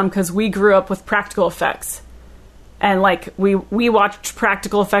really dumb because we grew up with practical effects, and like we watched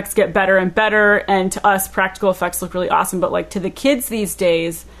practical effects get better and better, and to us practical effects look really awesome, but like to the kids these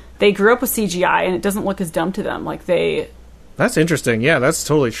days, they grew up with CGI and it doesn't look as dumb to them. Like that's interesting. Yeah, that's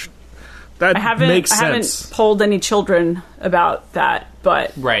totally that makes sense. I haven't polled any children about that,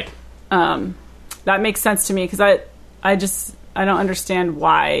 but that makes sense to me, because I don't understand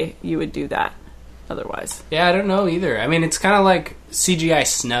why you would do that otherwise. Yeah, I don't know either. I mean, it's kind of like CGI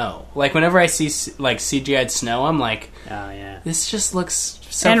snow. Like whenever I see like CGI'd snow, I'm like, oh yeah, this just looks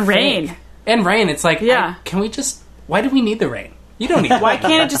so and fake. Rain. It's like, can we just? Why do we need the rain? You don't need. Why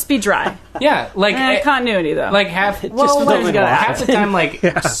can't it just be dry? Yeah, like continuity though. Like half the time, like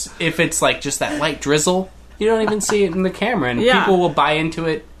if it's like just that light drizzle, you don't even see it in the camera, and people will buy into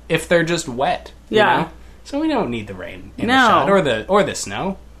it if they're just wet. You know? So we don't need the rain in the shot or the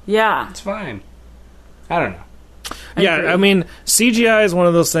snow. Yeah, it's fine. I don't know. I mean, CGI is one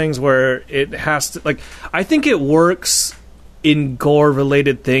of those things where it has to, like, I think it works in gore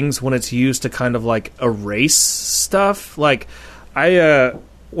related things when it's used to kind of like erase stuff. Like when I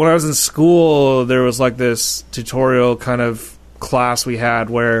was in school, there was like this tutorial kind of class we had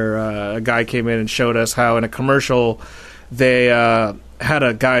where a guy came in and showed us how in a commercial they had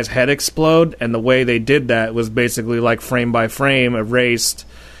a guy's head explode, and the way they did that was basically like frame by frame erased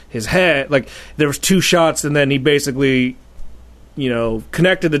his head. Like there was two shots, and then he basically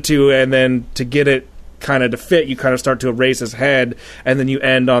connected the two, and then to get it kind of to fit, you kind of start to erase his head, and then you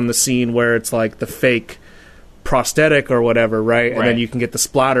end on the scene where it's like the fake prosthetic or whatever, right? And then you can get the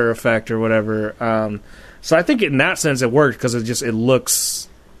splatter effect or whatever. So I think in that sense it worked because it looks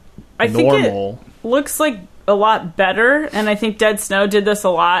normal. Think it looks like a lot better, and I think Dead Snow did this a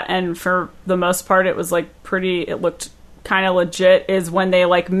lot, and for the most part it was like it looked kind of legit, is when they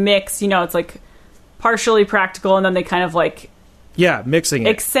like mix, it's like partially practical, and then they kind of like mixing it,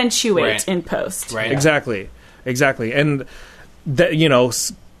 accentuate in post. Right. Exactly. And that,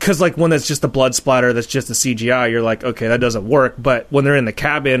 because like when it's just a blood splatter that's just a CGI, you're like, okay, that doesn't work. But when they're in the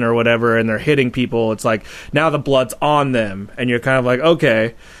cabin or whatever and they're hitting people, it's like now the blood's on them, and you're kind of like,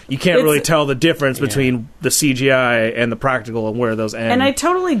 okay, you can't really tell the difference between the CGI and the practical and where those end. And I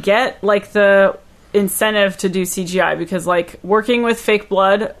totally get like the incentive to do CGI, because like working with fake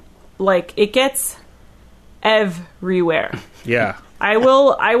blood, like it gets everywhere. Yeah. I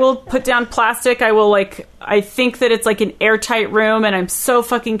will put down plastic. I think that it's like an airtight room, and I'm so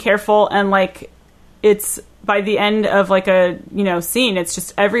fucking careful, and like it's by the end of like a scene, it's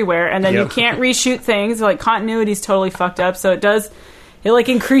just everywhere, and then you can't reshoot things. Like continuity is totally fucked up, so it like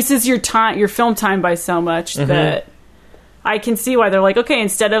increases your film time by so much that I can see why they're like, okay,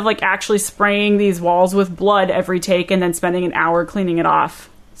 instead of like actually spraying these walls with blood every take and then spending an hour cleaning it off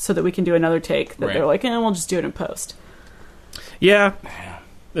so that we can do another take, that they're like, we'll just do it in post. Yeah.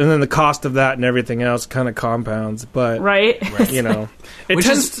 And then the cost of that and everything else kind of compounds, but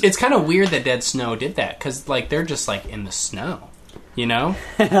it's kind of weird that Dead Snow did that, because like they're just like in the snow,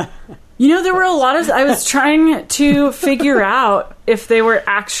 There were a lot of... I was trying to figure out if they were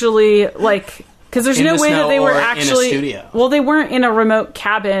actually, like... Because there's no way that they were actually... in a studio. Well, they weren't in a remote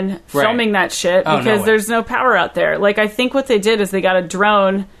cabin filming that shit because there's no power out there. Like, I think what they did is they got a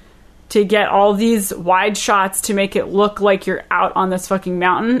drone to get all these wide shots to make it look like you're out on this fucking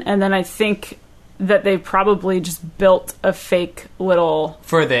mountain. And then I think that they probably just built a fake little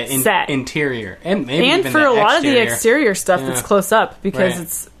for the set. Interior. And maybe and even for the a lot exterior. of the exterior stuff that's close up because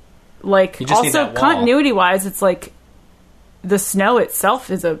it's like... You just need Also, that wall. continuity-wise, it's like the snow itself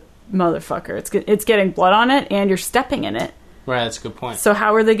is a motherfucker. It's getting blood on it and you're stepping in it. Right, that's a good point. So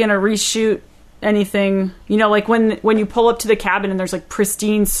how are they going to reshoot anything? Like when you pull up to the cabin and there's like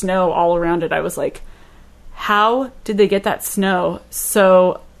pristine snow all around it, I was like, how did they get that snow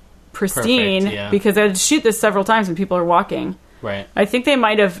so pristine? Perfect, yeah. Because I had to shoot this several times when people are walking. Right. I think they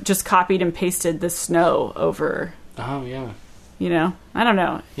might have just copied and pasted the snow over. Oh, yeah. I don't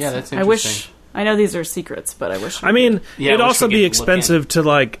know. Yeah, that's I interesting. know these are secrets, but I wish. I mean, Yeah, it'd I wish also we be could look expensive to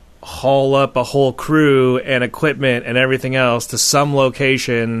like haul up a whole crew and equipment and everything else to some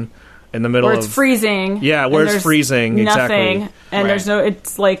location in the middle where of it's freezing. Yeah, where and it's there's freezing, nothing, exactly. and there's no.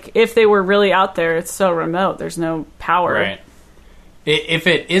 It's like if they were really out there, it's so remote. There's no power. Right. If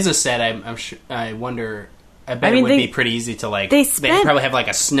it is a set, I'm sure. I wonder. I bet I mean, it would be pretty easy to like. they They probably have like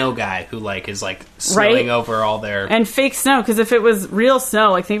a snow guy who like is like snowing over all their And fake snow, because if it was real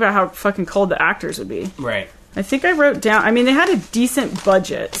snow, like think about how fucking cold the actors would be. right. I think I wrote down. I mean, they had a decent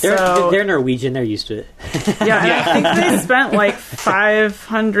budget. They're Norwegian. They're used to it. Yeah, and I think they spent like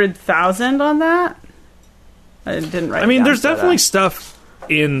 $500,000 on that. I didn't write. I mean, it down there's for definitely that. stuff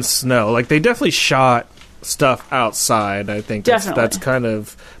in snow. Like they definitely shot stuff outside. I think that's kind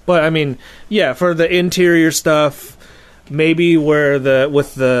of. But I mean, yeah, for the interior stuff, maybe where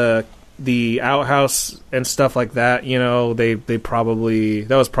with the outhouse and stuff like that, they probably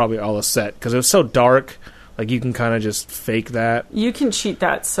that was probably all a set because it was so dark. Like you can kind of just fake that. You can cheat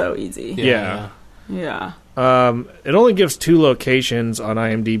that so easy. Yeah. Yeah. It only gives 2 locations on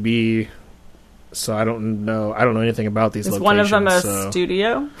IMDb. So I don't know anything about these Is locations. one of them a so.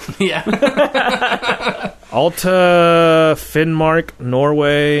 studio? Yeah. Alta, Finnmark,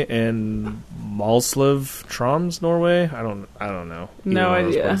 Norway, and Malslev, Troms, Norway. I don't know. No Either of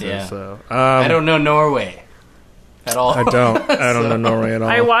those idea. places, Yeah. So, I don't know Norway at all. I don't know Norway at all.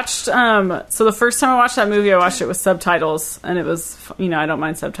 I watched, so the first time I watched that movie, I watched it with subtitles, and it was, I don't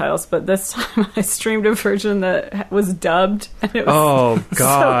mind subtitles, but this time I streamed a version that was dubbed, and it was Oh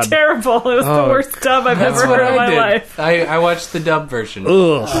God! so terrible. It was the worst dub I've ever heard in my life. I watched the dub version.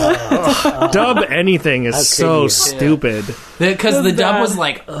 Ugh. Dub anything is so you? stupid. Because the was dub bad. was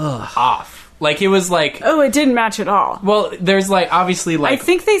like off. Like it was like Oh, it didn't match at all. well, there's like obviously I like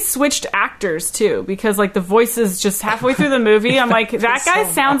think they switched actors too, because like the voices just halfway through the movie, I'm like, that guy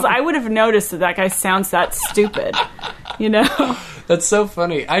sounds. I would have noticed that guy sounds that stupid, that's so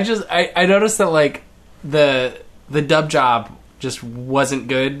funny. I noticed that like the dub job just wasn't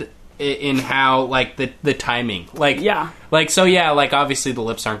good in how like the timing like like obviously the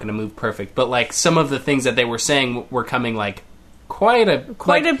lips aren't going to move perfect, but like some of the things that they were saying were coming like quite a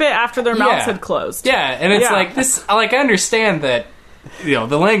bit after their mouths had closed. Yeah, and it's Yeah. like this. Like I understand that the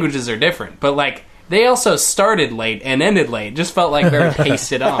languages are different, but like they also started late and ended late. Just felt like very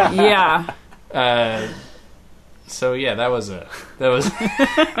pasted on. Yeah. So yeah, that was I That was a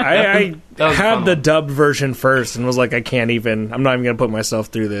had fun the one. dubbed version first and was like, I'm not even going to put myself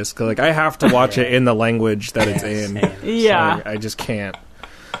through this because like I have to watch it in the language that it's in. Yeah. So I just can't.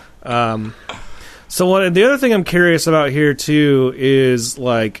 So the other thing I'm curious about here too is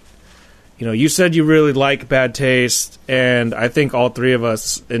like, you said you really like Bad Taste, and I think all 3 of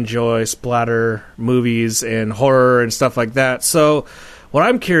us enjoy splatter movies and horror and stuff like that. So what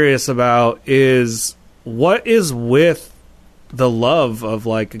I'm curious about is what is with the love of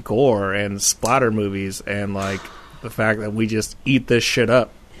like gore and splatter movies and like the fact that we just eat this shit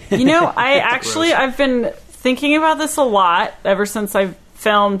up. I've been thinking about this a lot ever since I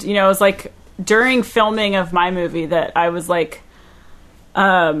filmed. It was like during filming of my movie that I was like,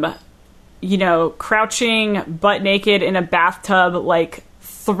 crouching butt naked in a bathtub, like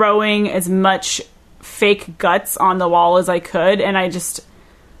throwing as much fake guts on the wall as I could. And I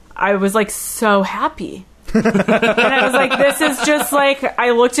was like so happy. And I was like, this is just like,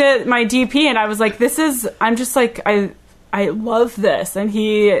 I looked at my DP and I was like, I'm just like, I love this. And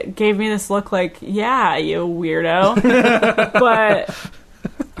he gave me this look like, yeah, you weirdo. But,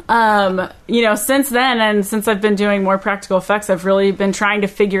 since then, and since I've been doing more practical effects, I've really been trying to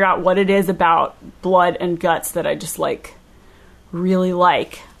figure out what it is about blood and guts that I just like, really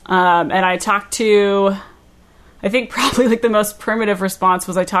like. And I I think probably like the most primitive response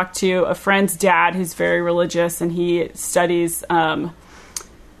was I talked to a friend's dad who's very religious, and he studies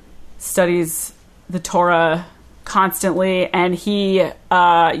the Torah constantly, and he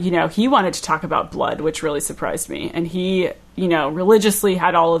he wanted to talk about blood, which really surprised me. And he religiously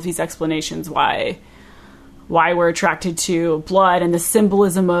had all of these explanations why we're attracted to blood and the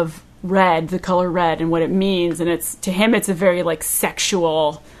symbolism of red, the color red, and what it means. And it's, to him, it's a very like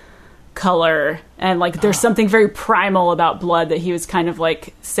sexual color, and like there's something very primal about blood that he was kind of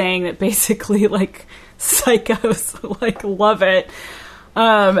like saying that basically like psychos like love it.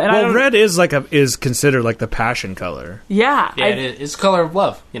 Red is considered like the passion color. Yeah, it's the color of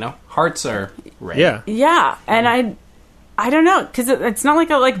love. Hearts are red. Yeah, and I don't know, because it's not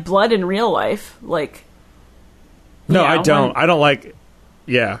like I like blood in real life. Like, no, I don't. I don't like.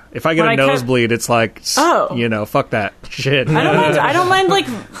 Yeah, if I get a nosebleed, it's like, fuck that shit. I don't mind like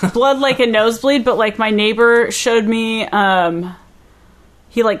blood like a nosebleed, but like my neighbor showed me,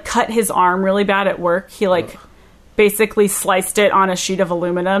 he like cut his arm really bad at work. He like basically sliced it on a sheet of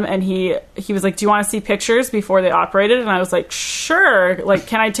aluminum, and he was like, "Do you want to see pictures before they operated?" And I was like, "Sure. Like,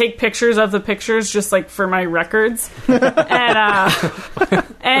 can I take pictures of the pictures just like for my records?"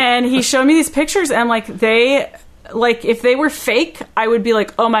 and he showed me these pictures, and like if they were fake, I would be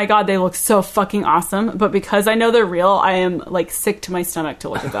like, "Oh my god, they look so fucking awesome." But because I know they're real, I am like sick to my stomach to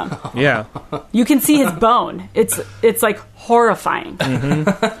look at them. Yeah, you can see his bone. It's like horrifying.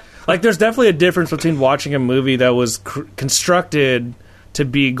 Mm-hmm. Like, there's definitely a difference between watching a movie that was constructed to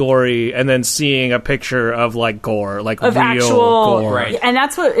be gory and then seeing a picture of like gore, like of real actual gore. Right. And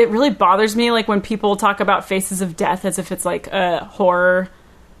that's what it really bothers me. Like when people talk about Faces of Death as if it's like a horror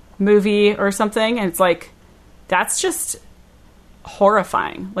movie or something, and it's like, that's just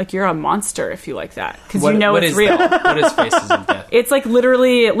horrifying. Like, you're a monster if you like that, because it's real. What is Faces of Death? It's like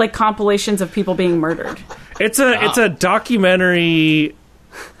literally like compilations of people being murdered. It's a documentary,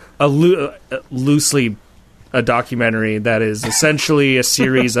 loosely a documentary that is essentially a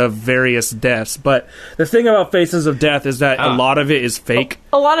series of various deaths. But the thing about Faces of Death is that a lot of it is fake.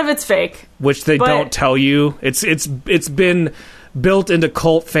 A lot of it's fake, which they don't tell you. It's been built into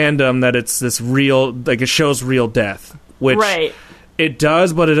cult fandom that it's this real, like, it shows real death, which it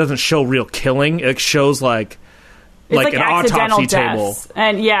does, but it doesn't show real killing. It shows like an autopsy table,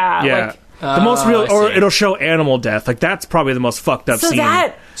 and like, the most real, or it'll show animal death. Like, that's probably the most fucked up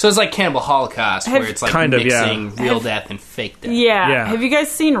scene. So it's like Cannibal Holocaust, where it's like mixing real death and fake death. Yeah. Have you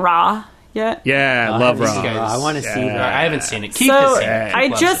guys seen Raw yet? Yeah, love Raw. I want to see that. I haven't seen it. Keith so has seen it. I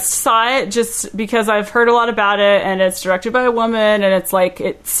just saw it just because I've heard a lot about it, and it's directed by a woman, and it's like,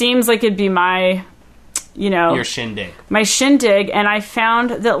 it seems like it'd be my, your shindig. My shindig, and I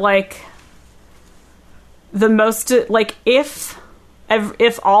found that like the most, like, if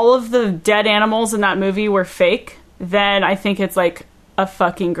all of the dead animals in that movie were fake, then I think it's like a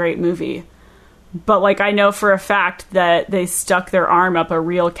fucking great movie. But like, I know for a fact that they stuck their arm up a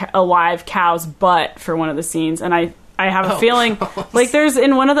real alive cow's butt for one of the scenes, and I have a feeling like there's,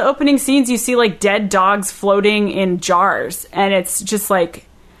 in one of the opening scenes, you see like dead dogs floating in jars, and it's just like,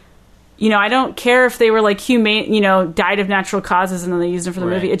 I don't care if they were like humane, died of natural causes and then they used them for the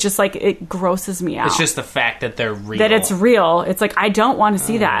movie. It's just like, it grosses me out. It's just the fact that they're real. That it's real. It's like, I don't want to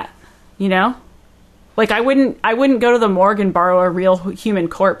see that, Like, I wouldn't go to the morgue and borrow a real human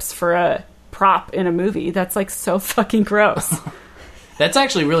corpse for a prop in a movie. That's like so fucking gross. That's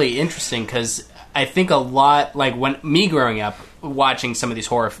actually really interesting, because I think a lot, like when me growing up watching some of these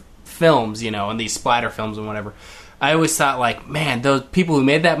horror films, and these splatter films and whatever, I always thought, like, man, those people who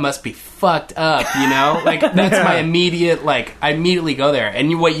made that must be fucked up, Like, that's my immediate, like, I immediately go there.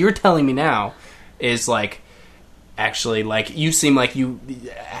 And what you're telling me now is, like, actually, like, you seem like you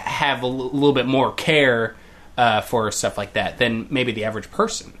have a little bit more care for stuff like that than maybe the average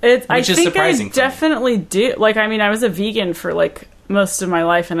person. I think I definitely do. Like, I mean, I was a vegan for, like, most of my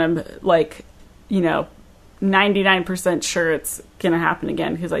life, and I'm, like, 99% sure it's gonna happen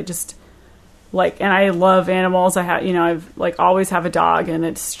again, because I just... like, and I love animals. I have, I've like always have a dog, and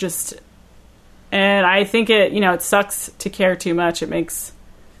it's just, and I think it, it sucks to care too much. It makes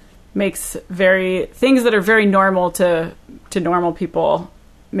things that are very normal to normal people,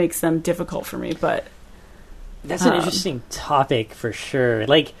 makes them difficult for me. But that's an interesting topic for sure.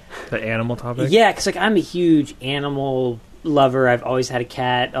 Like the animal topic. Yeah, because like I'm a huge animal lover. I've always had a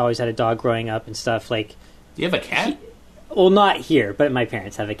cat, always had a dog growing up and stuff. Like, do you have a cat? Well, not here, but my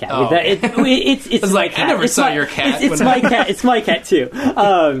parents have a cat. Oh, it's it's my like, cat. I never saw your cat. It's my cat. It's my cat too.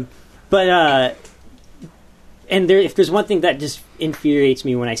 And if there's one thing that just infuriates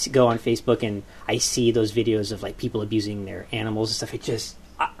me when I go on Facebook and I see those videos of like people abusing their animals and stuff, it just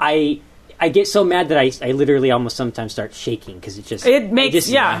I I get so mad that I literally almost sometimes start shaking because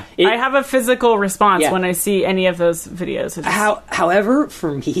I have a physical response when I see any of those videos. However,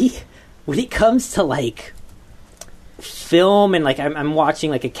 for me, when it comes to like film and like I'm watching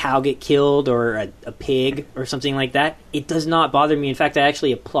like a cow get killed or a pig or something like that, it does not bother me. In fact, I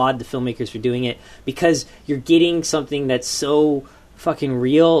actually applaud the filmmakers for doing it, because you're getting something that's so fucking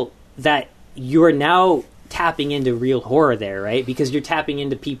real that you're now tapping into real horror there, right? Because you're tapping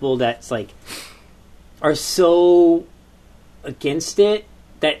into people that's like are so against it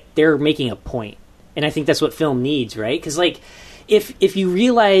that they're making a point. And I think that's what film needs, right? Because like if you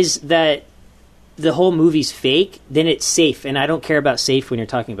realize that the whole movie's fake, then it's safe, and I don't care about safe when you're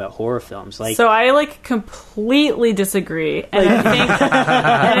talking about horror films. Like, so I like completely disagree, and I think,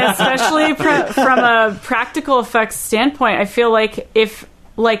 and especially from a practical effects standpoint, I feel like if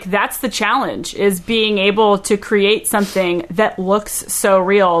like that's the challenge, is being able to create something that looks so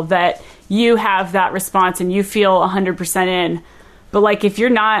real that you have that response and you feel 100% in. But like if you're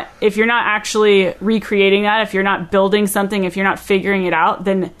not actually recreating that, if you're not building something, if you're not figuring it out,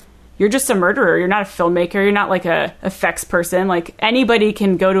 then you're just a murderer. You're not a filmmaker. You're not like a effects person. Like anybody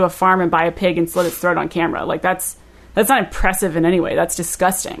can go to a farm and buy a pig and slit its throat on camera. Like that's not impressive in any way. That's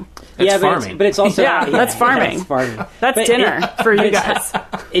disgusting. That's farming. But it's also that's farming. That's farming. That's dinner for you guys.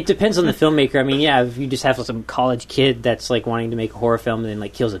 It depends on the filmmaker. I mean, if you just have some college kid that's like wanting to make a horror film and then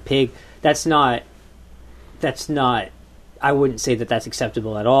like kills a pig, that's not. I wouldn't say that that's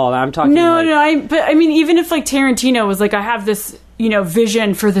acceptable at all. I'm talking. But I mean, even if like Tarantino was like, I have this,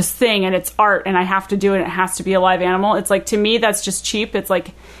 vision for this thing and it's art and I have to do it and it has to be a live animal. It's like, to me, that's just cheap. It's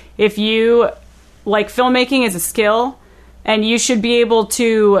like, if you like, filmmaking is a skill and you should be able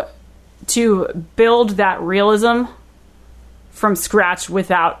to build that realism from scratch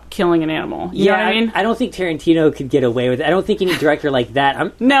without killing an animal. You know what I mean? I don't think Tarantino could get away with it. I don't think any director like that.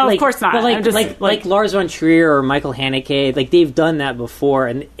 Of course not. But like Lars von Trier or Michael Haneke, like they've done that before,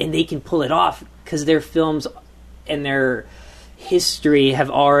 and they can pull it off because their films and their history they've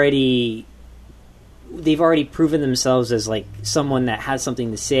already proven themselves as like someone that has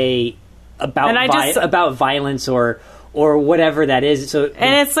something to say about violence or whatever that is. So,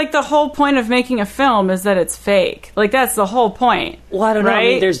 and it's like the whole point of making a film is that it's fake. Like that's the whole point. Well, I don't know. I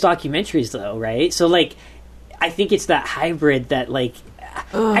mean, there's documentaries though, right? So like, I think it's that hybrid that like,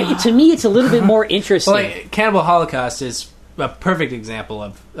 to me, it's a little bit more interesting. Well, like, Cannibal Holocaust is a perfect example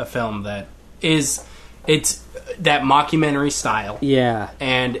of a film that it's that mockumentary style. Yeah.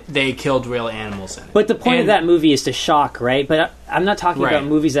 And they killed real animals in it. But the point of that movie is to shock, right? But I'm not talking about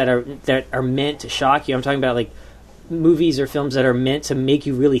movies that are meant to shock you. I'm talking about like movies or films that are meant to make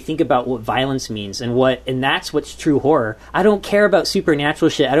you really think about what violence means and that's what's true horror. I don't care about supernatural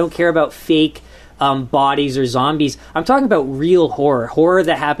shit. I don't care about fake bodies or zombies. I'm talking about real horror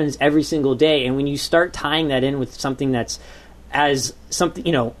that happens every single day. And when you start tying that in with something that's as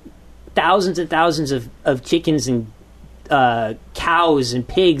something, thousands and thousands of chickens and cows and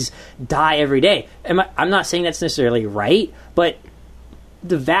pigs die every day. I'm not saying that's necessarily right, but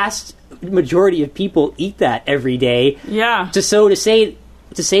the vast majority of people eat that every day. Yeah. To say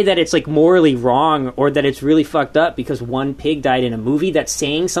that it's like morally wrong or that it's really fucked up because one pig died in a movie, that's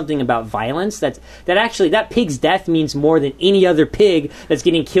saying something about violence. That pig's death means more than any other pig that's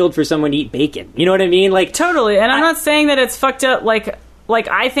getting killed for someone to eat bacon. You know what I mean? Like totally. And I'm not saying that it's fucked up. Like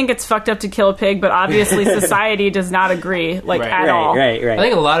I think it's fucked up to kill a pig, but obviously society does not agree at all. Right. I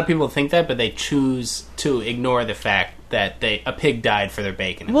think a lot of people think that, but they choose to ignore the fact that a pig died for their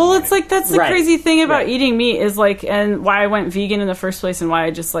bacon. Well, it's like that's the crazy thing about eating meat is like, and why I went vegan in the first place, and why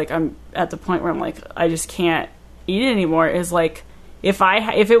I just like I'm at the point where I'm like I just can't eat it anymore. Is like if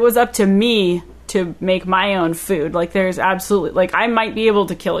it was up to me to make my own food, like there's absolutely like I might be able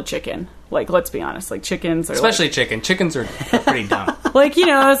to kill a chicken. Like, let's be honest, like chickens are especially chicken. Chickens are pretty dumb. Like,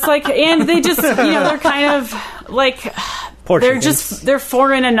 it's like, and they just, they're kind of like, they're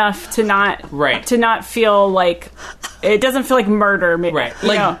foreign enough to not feel like, it doesn't feel like murder. Right.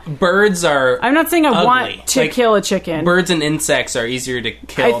 Like, birds are I'm not saying I ugly. want to kill a chicken. Birds and insects are easier to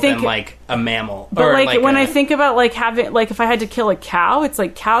kill than, like, a mammal. But, or like when I think about, like, having, like, if I had to kill a cow, it's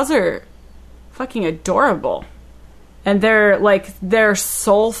like, cows are fucking adorable. And they're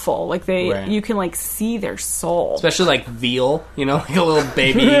soulful. Like you can like see their soul. Especially like veal, like a little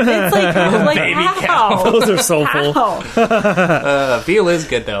baby. It's like baby cow. Those are soulful. Veal is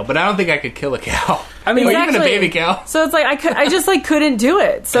good though, but I don't think I could kill a cow. I mean, or even a baby cow. So it's like I just like couldn't do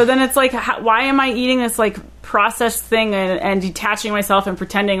it. So then it's like, why am I eating this like processed thing and detaching myself and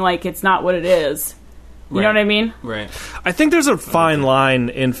pretending like it's not what it is? You know what I mean? Right. I think there's a fine line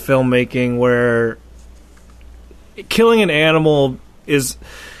in filmmaking where killing an animal is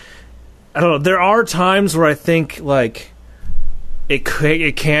I don't know. There are times where I think like it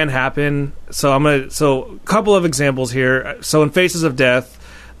can happen. So a couple of examples here. So in Faces of Death,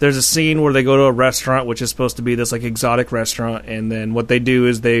 there's a scene where they go to a restaurant, which is supposed to be this like exotic restaurant, and then what they do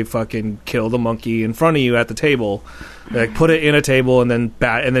is they fucking kill the monkey in front of you at the table. They like put it in a table and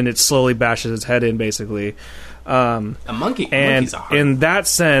then it slowly bashes its head in, basically. A monkey. And monkeys are hard. in that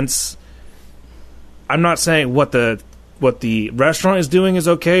sense, I'm not saying what the restaurant is doing is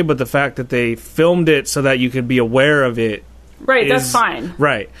okay, but the fact that they filmed it so that you could be aware of it, right? That's fine,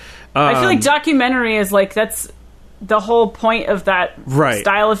 right? I feel like documentary is like that's the whole point of that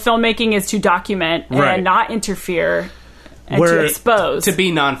style of filmmaking is to document and not interfere and to expose, to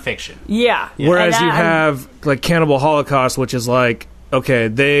be nonfiction. Yeah. Whereas you have like Cannibal Holocaust, which is like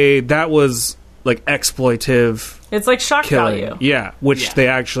that was like exploitive. It's like shock killing. value. Yeah, which they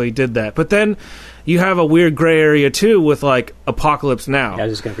actually did that. But then you have a weird gray area too with like Apocalypse Now. I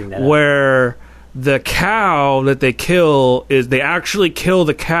was just going to bring that up. Where the cow that they kill is they actually kill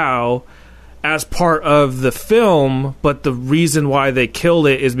the cow as part of the film, but the reason why they killed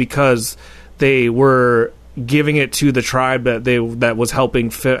it is because they were giving it to the tribe that was helping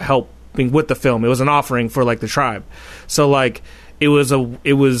with the film. It was an offering for like the tribe. So like it was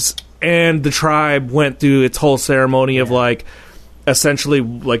and the tribe went through its whole ceremony of like essentially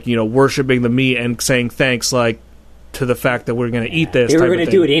like, you know, worshiping the meat and saying thanks like to the fact that we're going to eat this. They were going to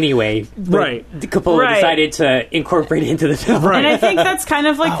do it anyway. Right. Coppola decided to incorporate it into the film. Right. And I think that's kind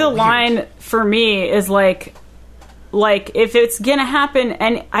of like the line for me is like if it's going to happen,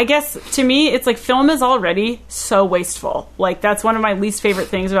 and I guess to me it's like film is already so wasteful. Like that's one of my least favorite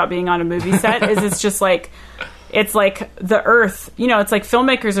things about being on a movie set is it's just like it's like the earth, you know, it's like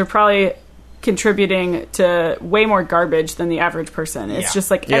filmmakers are probably contributing to way more garbage than the average person. It's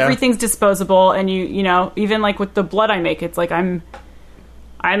just like everything's disposable, and you know, even like with the blood I make, it's like I'm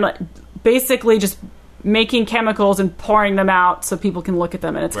basically just making chemicals and pouring them out so people can look at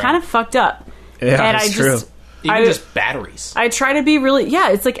them, and it's kind of fucked up. Yeah, and that's true. Even just batteries. I try to be really,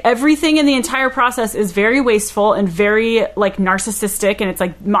 it's like everything in the entire process is very wasteful and very like narcissistic, and it's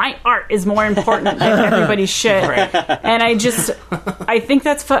like my art is more important than everybody's shit. Right. And I think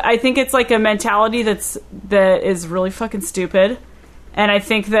I think it's like a mentality that is really fucking stupid. And I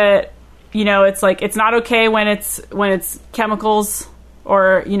think that, you know, it's like it's not okay when it's chemicals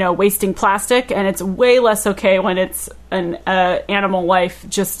or, you know, wasting plastic, and it's way less okay when it's an animal life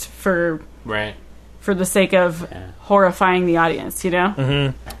just for the sake of horrifying the audience, you know?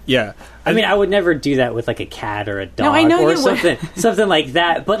 Mm-hmm. Yeah. I mean, I would never do that with like a cat or a dog I know or you something like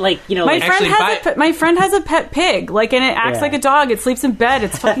that. But like, you know, my friend has a pet pig, like, and it acts like a dog. It sleeps in bed.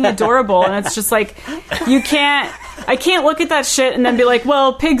 It's fucking adorable, and it's just like I can't look at that shit and then be like,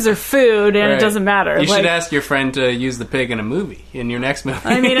 well, pigs are food, and it doesn't matter. You should ask your friend to use the pig in a movie, in your next movie.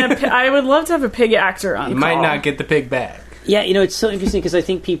 I mean, I would love to have a pig actor on. You might not get the pig back. Yeah, you know, it's so interesting because I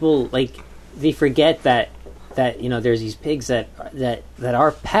think people like they forget that you know there's these pigs that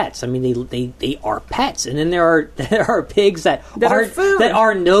are pets. I mean, they are pets, and then there are pigs that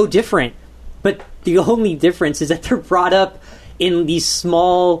are no different. But the only difference is that they're brought up in these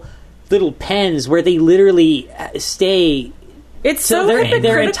small little pens where they literally stay. It's so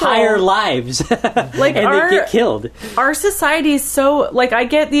their entire lives, like, and they get killed. Our society is so like I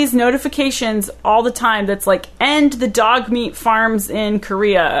get these notifications all the time that's like end the dog meat farms in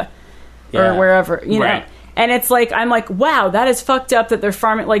Korea or wherever, you know. And it's like, I'm like, wow, that is fucked up that they're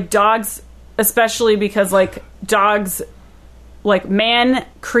farming, like, dogs, especially because, like, dogs, like, man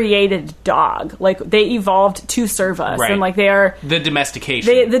created dog. Like, they evolved to serve us. Right. And, like, they are... The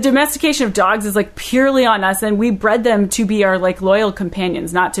domestication. The domestication of dogs is, like, purely on us, and we bred them to be our, like, loyal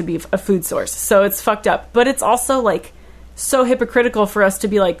companions, not to be a food source. So it's fucked up. But it's also, like, so hypocritical for us to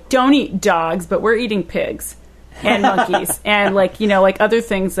be like, don't eat dogs, but we're eating pigs. And monkeys and like, you know, like other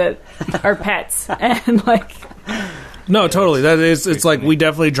things that are pets and like no, totally. That is, it's like we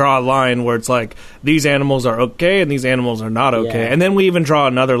definitely draw a line where it's like these animals are okay and these animals are not okay, and then we even draw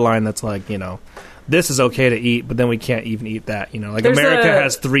another line that's like, you know, this is okay to eat, but then we can't even eat that. You know, like America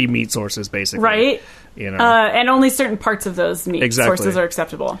has 3 meat sources basically, right? You know, and only certain parts of those meat sources are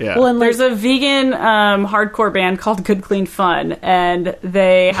acceptable. Yeah. Well, and there's a vegan hardcore band called Good Clean Fun, and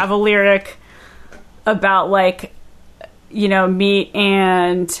they have a lyric about like, you know, meat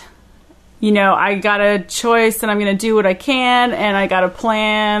and, you know, I got a choice and I'm going to do what I can and I got a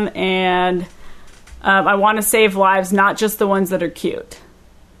plan and I want to save lives, not just the ones that are cute.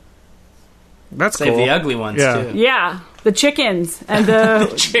 That's save cool. the ugly ones too. Yeah, the chickens and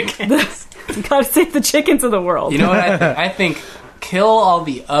the chickens. You gotta save the chickens of the world. You know what I think? I think kill all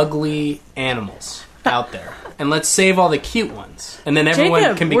the ugly animals out there. and let's save all the cute ones, and then everyone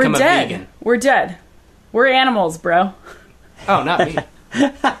Jacob, can become we're a dead. vegan. We're dead. We're animals, bro. Oh, not me.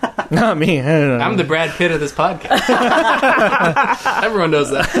 Not me. I don't know. I'm the Brad Pitt of this podcast. Everyone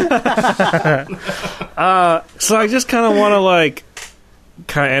knows that. So I just kind of want to like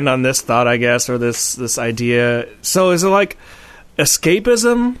kind of end on this thought, I guess, or this idea. So is it like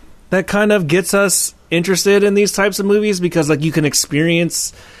escapism that kind of gets us interested in these types of movies, because like you can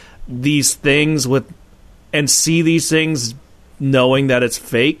experience these things with and see these things knowing that it's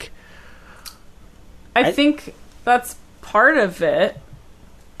fake? I think that's part of it.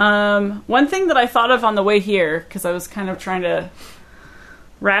 One thing that I thought of on the way here, because I was kind of trying to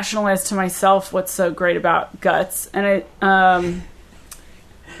rationalize to myself what's so great about Guts, and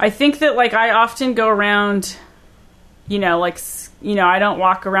I think that like I often go around, I don't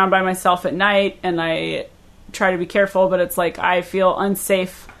walk around by myself at night, and I try to be careful, but it's like I feel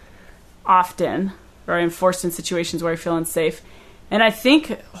unsafe often, or I'm forced in situations where I feel unsafe. And I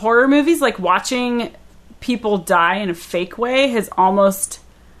think horror movies, like watching people die in a fake way, has almost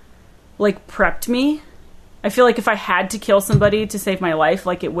like prepped me. I feel like if I had to kill somebody to save my life,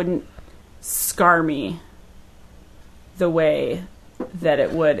 like it wouldn't scar me the way that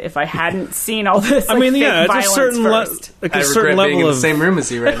it would if I hadn't seen all this. Like, fake it's a certain first. Like I a regret certain being level in of the same room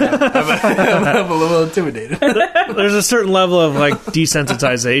as you right now. I'm a little intimidated. there's a certain level of like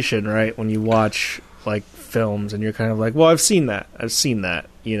desensitization, right? When you watch like films and you're kind of like, well, I've seen that,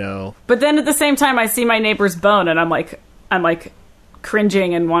 But then at the same time, I see my neighbor's bone, and I'm like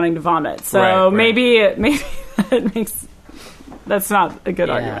cringing and wanting to vomit. So Right. maybe that makes that's not a good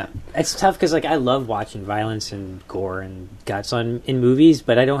argument. It's tough because like I love watching violence and gore and guts in movies,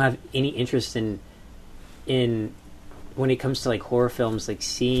 but I don't have any interest in when it comes to like horror films, like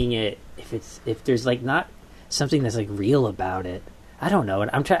seeing it if there's like not something that's like real about it. I don't know.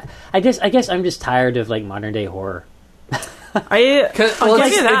 I guess I'm just tired of like modern day horror. It's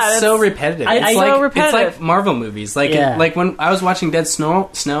so repetitive. It's so repetitive. It's like Marvel movies. Like when I was watching Dead Snow,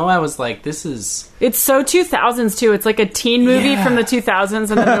 I was like, this is... It's so 2000s too. It's like a teen movie from the 2000s, and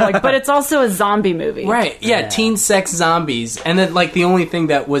then they're like, but it's also a zombie movie. Right, yeah, teen sex zombies. And then like the only thing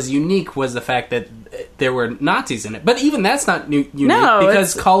that was unique was the fact that there were Nazis in it. But even that's not unique,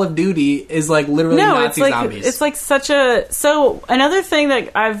 because Call of Duty is like literally Nazi zombies. It's like such a... So another thing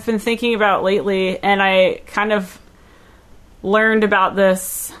that I've been thinking about lately, and I kind of learned about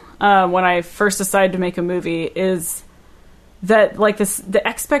this when I first decided to make a movie, is that like the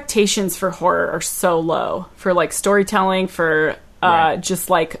expectations for horror are so low for like storytelling, for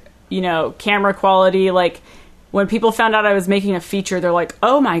just like camera quality. Like when people found out I was making a feature, they're like,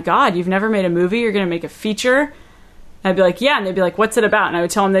 oh my god, you've never made a movie, you're gonna make a feature? And I'd be like, yeah, and they'd be like, what's it about? And I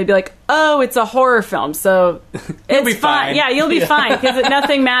would tell them, they'd be like, oh, it's a horror film, so it's be fine. Yeah, you'll be fine, because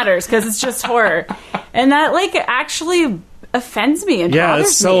nothing matters, because it's just horror. And that like actually offends me and bothers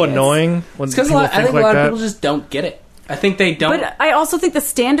it's so me. annoying when because people I think think like a lot that. of people just don't get it. I think they don't. But I also think the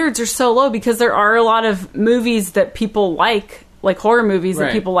standards are so low, because there are a lot of movies that people like horror movies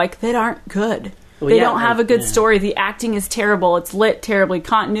that people like, that aren't good. They don't have a good story. The acting is terrible. It's lit terribly.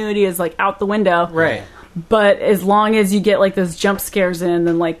 Continuity is like out the window. Right. But as long as you get like those jump scares in,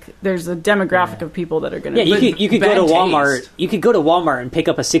 then like there's a demographic of people that are going to. Yeah, you could go to bad Walmart. taste. You could go to Walmart and pick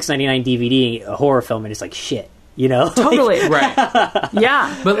up a $6.99 DVD, a horror film, and it's like shit. Totally. Right.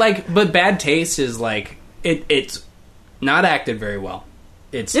 Yeah. But bad taste is like it's not acted very well.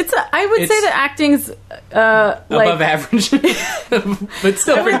 I would say the acting's above average, but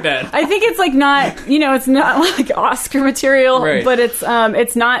still pretty bad. I think it's like not, it's not like Oscar material, Right. but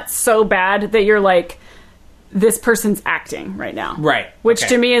it's not so bad that you're like, this person's acting right now, Right? Which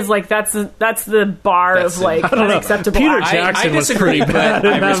okay. to me is like that's the bar That's of like unacceptable. Peter acting. Jackson was disagree, pretty bad but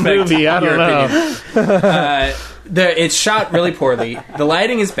in I that respect movie. I your don't know. opinion. It's shot really poorly. The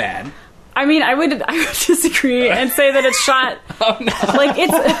lighting is bad. I mean, I would disagree and say that it's shot like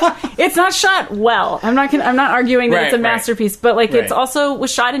it's not shot well. I'm not arguing that it's a masterpiece, but like it's also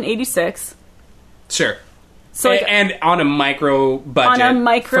was shot in '86. Sure. So like, and on a micro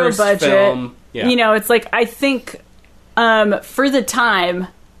budget. First film. Yeah. It's like I think for the time,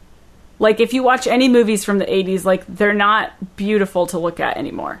 like if you watch any movies from the '80s, like they're not beautiful to look at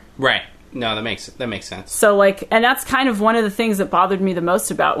anymore. Right. No, that makes sense. So like, and that's kind of one of the things that bothered me the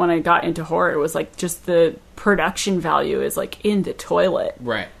most about when I got into horror, was like just the production value is like in the toilet.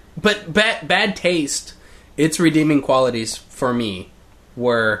 Right. But bad taste, its redeeming qualities for me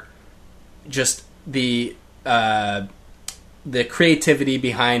were just the creativity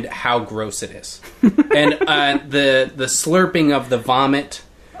behind how gross it is. And the slurping of the vomit,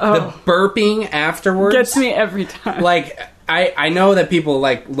 the burping afterwards Gets me every time. Like I know that people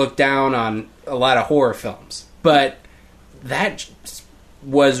like look down on a lot of horror films, but that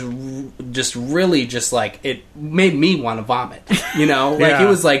was just really just like, it made me want to vomit, you know? Like, it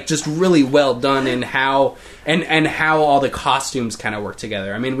was like just really well done in how and how all the costumes kind of work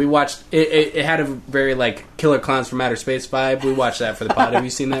together. I mean, we watched it had a very like Killer Clowns from Outer Space vibe. We watched that for the pod. Have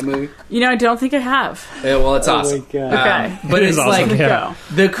you seen that movie? You know, I don't think I have. Well, it's awesome. Okay. But it's awesome. like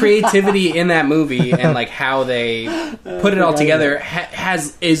the creativity in that movie and like how they put it all together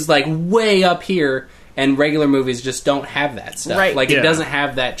is like way up here. And regular movies just don't have that stuff. Right. Like, it doesn't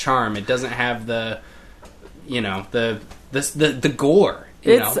have that charm. It doesn't have the, you know, the gore.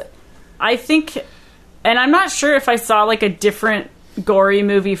 You know? I think, and I'm not sure if I saw, like, a different gory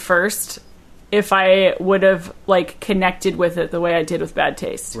movie first, if I would have, like, connected with it the way I did with Bad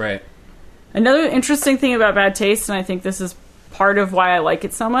Taste. Right. Another interesting thing about Bad Taste, and I think this is part of why I like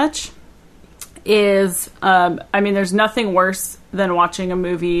it so much, is, I mean, there's nothing worse than watching a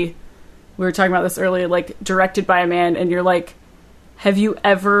movie. We were talking about this earlier, like, directed by a man, and you're like, have you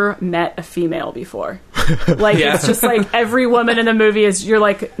ever met a female before? Like, it's just like every woman in the movie is, you're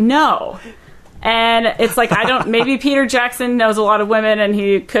like, no. And it's like, maybe Peter Jackson knows a lot of women and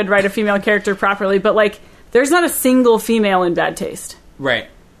he could write a female character properly, but like, there's not a single female in Bad Taste. Right.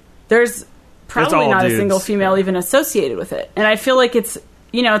 There's probably not dudes. a single female even associated with it. And I feel like it's,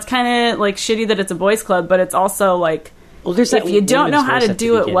 you know, it's kind of like shitty that it's a boys club, but it's also like, well, there's if you don't know how to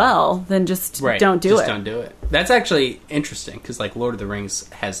do it well, then just don't do it. Just don't do it. That's actually interesting because, like, Lord of the Rings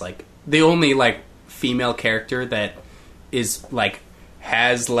has like the only like female character that is like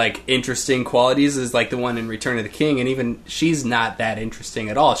has like interesting qualities is like the one in Return of the King, and even she's not that interesting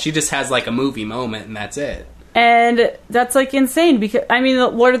at all. She just has like a movie moment, and that's it. And that's like insane because I mean, the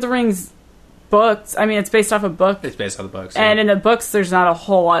Lord of the Rings books. I mean, it's based off a book. It's based off the books, and in the books, there's not a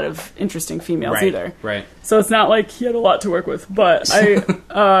whole lot of interesting females either. Right. So it's not like he had a lot to work with. But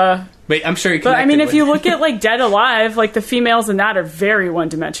But I'm sure. But I mean, if you look at like Dead Alive, like the females in that are very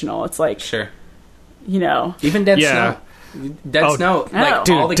one-dimensional. It's like you know, even Dead Snow. Dead Snow, like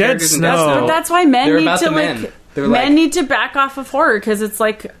dude, all the Dead characters in Snow. Dead Snow. But that's why men they're need about to the like. men. They're Men need to back off of horror because it's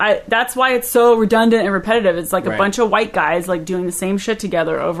like that's why it's so redundant and repetitive. It's like a bunch of white guys like doing the same shit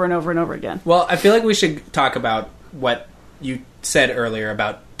together over and over and over again. Well, I feel like we should talk about what you said earlier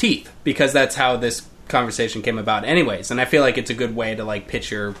about teeth because that's how this conversation came about, anyways. And I feel like it's a good way to like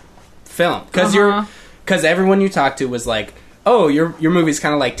pitch your film because everyone you talked to was like, "Oh, your movie's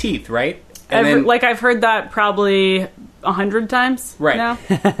kind of like Teeth, right?" And then, like I've heard that probably 100 times now.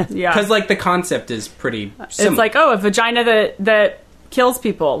 Yeah, because like the concept is pretty similar. It's like, oh, a vagina that kills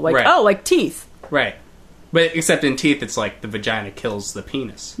people, like oh, like Teeth, right? But except in Teeth, it's like the vagina kills the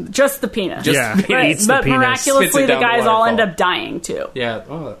penis, just the penis. Just it eats the but penis. miraculously, the guys all end up dying too. Yeah.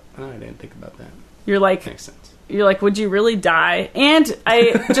 Oh, I didn't think about that. You're like, makes sense. You're like, would you really die? And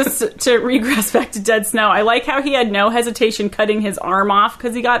I just to regress back to Dead Snow, I like how he had no hesitation cutting his arm off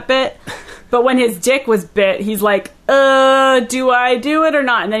because he got bit. But when his dick was bit, he's like, do I do it or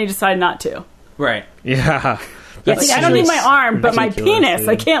not? And then he decided not to. Right. Yeah. I don't need my arm, but my penis,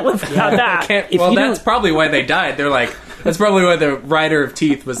 I can't live without that. Well, that's probably why they died. They're like, that's probably why the writer of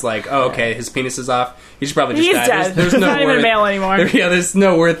Teeth was like, oh, okay, his penis is off. He should probably just die. Dead. There's no not even a male anymore. There's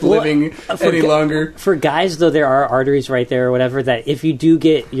no worth living any longer. For guys, though, there are arteries right there or whatever that if you do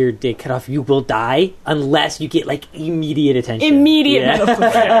get your dick cut off, you will die unless you get like immediate attention. Immediate medical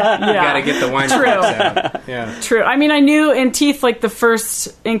care. Yeah. You gotta get the wine drops out. Yeah. True. I mean, I knew in Teeth, like the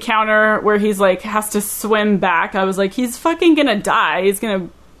first encounter where he's like has to swim back, I was like, he's fucking gonna die. He's gonna.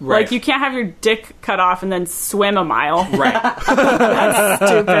 Right. Like, you can't have your dick cut off and then swim a mile. Right. That's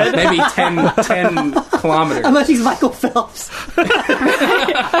stupid. Maybe 10 kilometers. Unless he's Michael Phelps.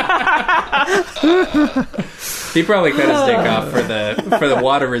 He probably cut his dick off for the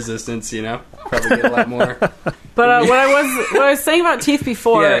water resistance, you know? Probably get a lot more. But what I was saying about Teeth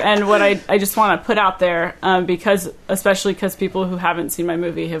before, and what I just want to put out there, especially because people who haven't seen my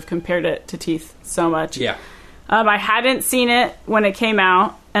movie have compared it to Teeth so much. Yeah. I hadn't seen it when it came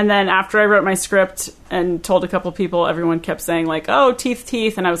out, and then after I wrote my script and told a couple people, everyone kept saying, like, oh,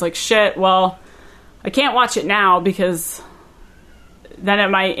 Teeth, and I was like, shit, well, I can't watch it now because then it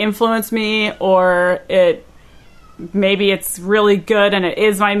might influence me, or maybe it's really good and it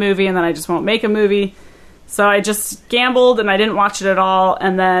is my movie, and then I just won't make a movie. So I just gambled, and I didn't watch it at all,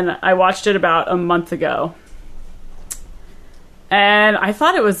 and then I watched it about a month ago. And I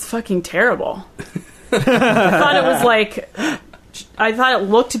thought it was fucking terrible. I thought it was like, I thought it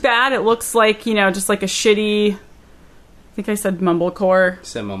looked bad. It looks like, you know, just like a shitty, I think I said mumblecore. You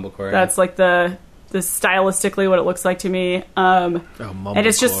said mumblecore. That's like the stylistically what it looks like to me. And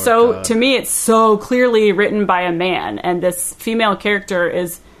it's just so, to me, it's so clearly written by a man. And this female character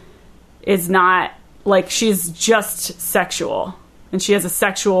is not like she's just sexual, and she has a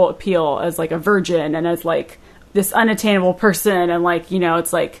sexual appeal as like a virgin and as like this unattainable person, and like, you know,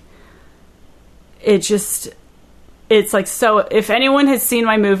 it's like it's like, so if anyone has seen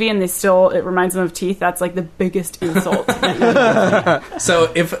my movie and it reminds them of teeth, that's like the biggest insult.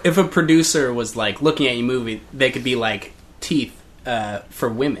 So if a producer was like looking at your movie, they could be like teeth for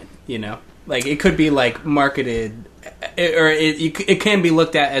women, you know, like it could be like marketed, or it can be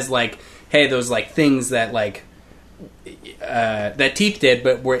looked at as like, hey, those like things that like that teeth did,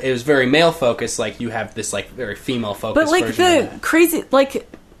 but where it was very male focused. Like you have this like very female focused. But like the crazy, like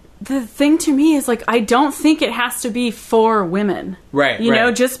the thing to me is like, I don't think it has to be for women, right? You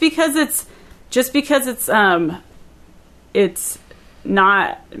know, just because it's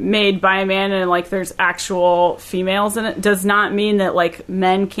not made by a man and like there's actual females in it does not mean that like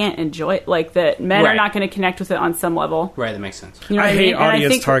men can't enjoy it, like that men are not going to connect with it on some level. Right, that makes sense. You know, I hate and I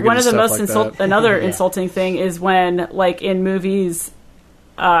think targeted one of the stuff most like that. another insulting thing is when like in movies,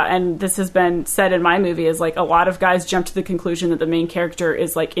 and this has been said in my movie, is like a lot of guys jump to the conclusion that the main character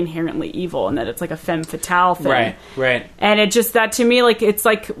is like inherently evil and that it's like a femme fatale thing. Right. And it just, that to me, like, it's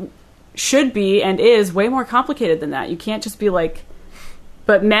like should be and is way more complicated than that. You can't just be like,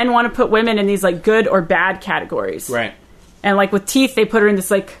 but men want to put women in these like good or bad categories. Right. And like with teeth, they put her in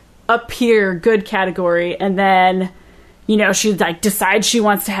this like up here good category, and then, you know, she like decides she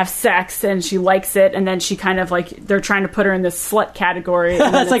wants to have sex and she likes it, and then she kind of like, they're trying to put her in this slut category,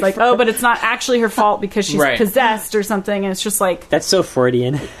 and then it's like, oh, but it's not actually her fault because she's possessed or something, and it's just like, that's so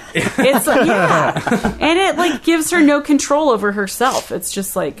Freudian. It's like, yeah, and it like gives her no control over herself. It's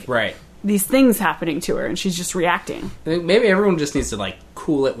just like these things happening to her, and she's just reacting. Maybe everyone just needs to like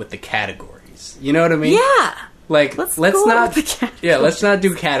cool it with the categories. You know what I mean? Yeah. Like let's not let's not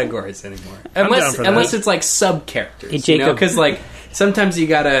do categories anymore. Unless it's like sub characters. Hey, you know, because like sometimes you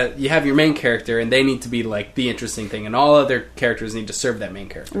have your main character and they need to be like the interesting thing, and all other characters need to serve that main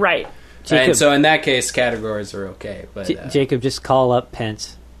character. Right. Jacob, and so in that case, categories are okay. But Jacob, just call up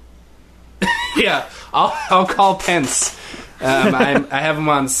Pence. Yeah, I'll call Pence. I have him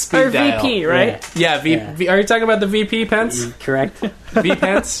on speed dial. VP, right? Yeah, VP. Are you talking about the VP Pence? Correct. V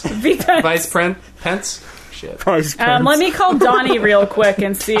Pence? V Pence. Vice Pence? Shit. Let me call Donnie real quick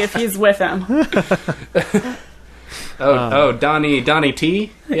and see if he's with him. Donnie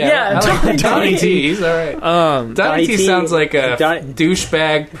T? Yeah, Donnie T. He's all right. Donnie T sounds like a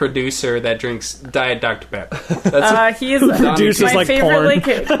douchebag producer that drinks Diet Dr. Pepper. He is produces like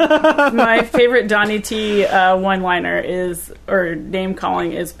porn. My favorite Donnie T one-liner is, or name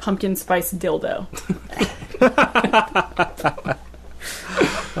calling, is pumpkin spice dildo.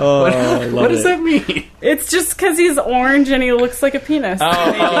 What does that mean? It's just because he's orange and he looks like a penis.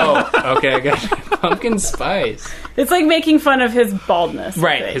 Okay, I got you. Pumpkin spice. It's like making fun of his baldness.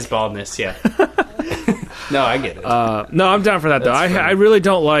 Right, his baldness, yeah. No, I get it. No, I'm down for that, though. I really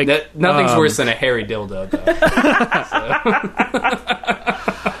don't like... Nothing's worse than a hairy dildo, though.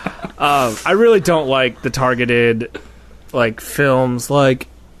 I really don't like the targeted, like, films. Like,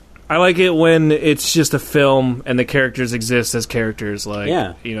 I like it when it's just a film and the characters exist as characters.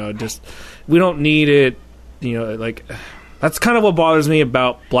 Like, you know, just... We don't need it, you know, like... That's kind of what bothers me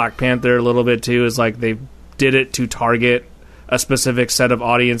about Black Panther a little bit, too, is, like, they did it to target a specific set of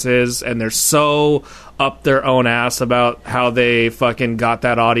audiences, and they're so up their own ass about how they fucking got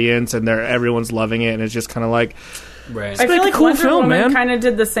that audience, and everyone's loving it, and it's just kind of like... Right. I feel like cool Wonder film, Woman man. kind of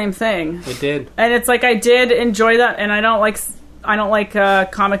did the same thing. It did. And it's like, I did enjoy that, and I don't like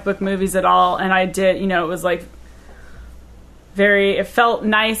comic book movies at all, and I did, you know, it was like it felt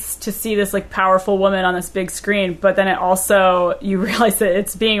nice to see this like powerful woman on this big screen, but then it also, you realize that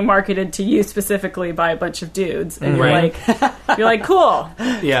it's being marketed to you specifically by a bunch of dudes, and you're like, cool.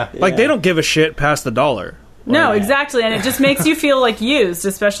 Yeah. Like, they don't give a shit past the dollar. No, exactly, and it just makes you feel like used,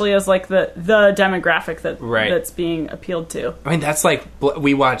 especially as like the demographic that's being appealed to. I mean, that's like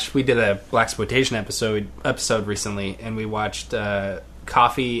we did a blaxploitation episode recently, and we watched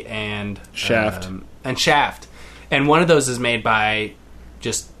Coffee and Shaft, and one of those is made by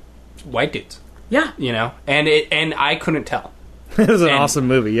just white dudes. Yeah, you know, and I couldn't tell. It was an awesome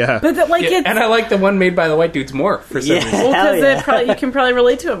movie, yeah. But and I like the one made by the white dudes more for some reason. Well, because you can probably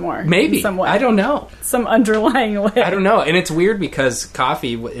relate to it more. Maybe. In some way. I don't know. Some underlying way. I don't know. And it's weird because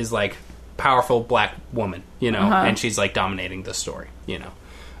Coffee is like powerful black woman, you know, and she's like dominating the story, you know.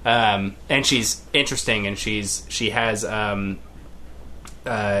 And she's interesting, and she has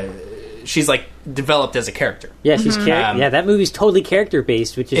she's like developed as a character. Yeah, she's that movie's totally character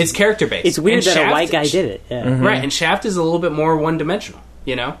based, which is it's character based. It's weird that a white guy did it. Yeah. Right, and Shaft is a little bit more one dimensional,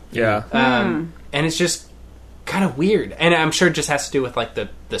 you know. Yeah. And it's just kind of weird, and I'm sure it just has to do with like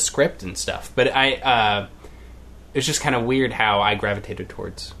the script and stuff. But it's just kind of weird how I gravitated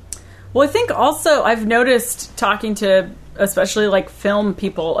towards. Well, I think also I've noticed talking to especially like film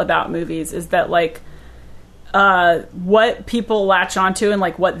people about movies is that like what people latch onto and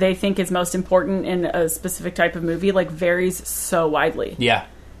like what they think is most important in a specific type of movie like varies so widely. Yeah.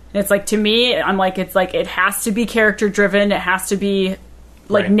 And it's like, to me, I'm like, it's like it has to be character driven. It has to be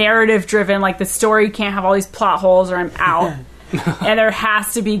like narrative driven. Like the story can't have all these plot holes or I'm out. And there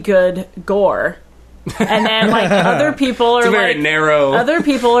has to be good gore. And then like other people are very like narrow. Other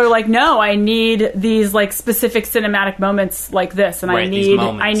people are like, no, I need these like specific cinematic moments like this, and I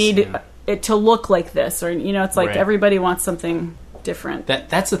need it to look like this, or you know, it's like everybody wants something different.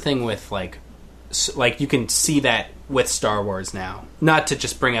 That's the thing with like you can see that with Star Wars now. Not to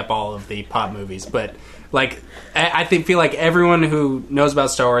just bring up all of the pop movies, but like I feel like everyone who knows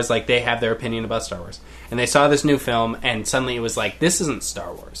about Star Wars, like they have their opinion about Star Wars, and they saw this new film, and suddenly it was like, this isn't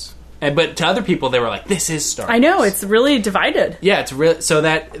Star Wars. But to other people, they were like, "This is Star Wars." I know, it's really divided. Yeah, it's real. So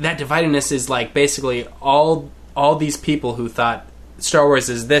that dividedness is like basically all these people who thought Star Wars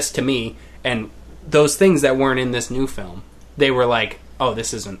is this to me, and those things that weren't in this new film, they were like, "Oh,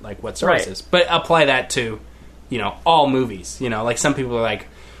 this isn't like what Star Wars is." But apply that to, you know, all movies. You know, like some people are like,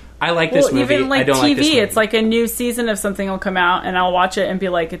 "I like this movie." Even like I don't TV, like this movie. It's like a new season of something will come out, and I'll watch it and be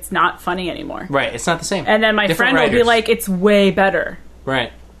like, "It's not funny anymore." Right, it's not the same. And then my Different friend will be like, "It's way better."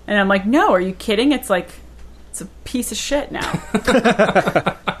 Right. And I'm like, no, are you kidding? It's like, it's a piece of shit now.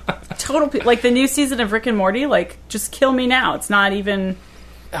 Like the new season of Rick and Morty, like, just kill me now. It's not even...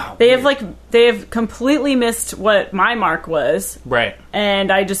 They have completely missed what my mark was. Right. And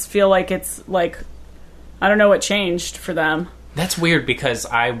I just feel like it's like, I don't know what changed for them. That's weird because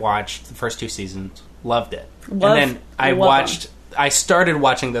I watched the first 2 seasons, loved it. And then I started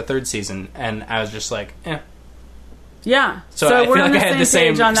watching the 3rd season, and I was just like, eh. Yeah, so I we're feel on like I had the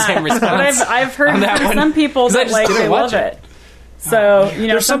same response. But I've heard from some people that like they love it. So you know,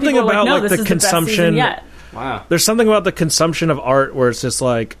 there's something about like the consumption. Yet. Wow, there's something about the consumption of art where it's just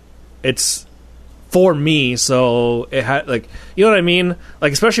like it's for me. So it had like, you know what I mean?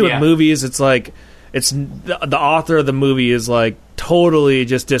 Like especially with movies, it's like it's the author of the movie is like totally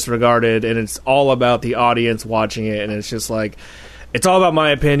just disregarded, and it's all about the audience watching it, and it's just like. It's all about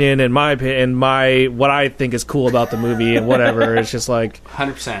my opinion and my what I think is cool about the movie and whatever. It's just like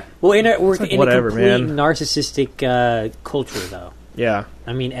 100%. Well, we're in whatever, a complete man. narcissistic culture, though. Yeah,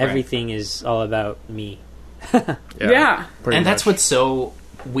 I mean, everything is all about me. Yeah. And that's what's so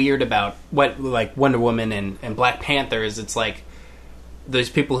weird about what like Wonder Woman and Black Panther is. It's like those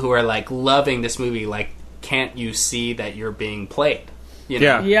people who are like loving this movie. Like, can't you see that you're being played? You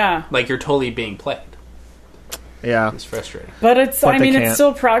know? Yeah. Like you're totally being played. Yeah, it's frustrating. But it's it's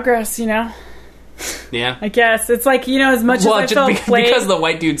still progress, you know. Yeah, I guess it's like, you know, as much as I felt played because the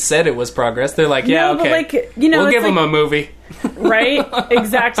white dude said it was progress. They're like, yeah, okay, but like, you know, we'll give him a movie, right?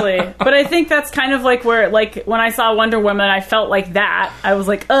 Exactly. But I think that's kind of like where, like, when I saw Wonder Woman, I felt like that. I was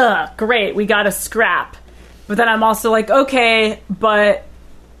like, great, we got a scrap. But then I'm also like, okay, but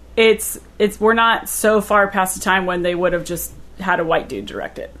it's we're not so far past the time when they would have just had a white dude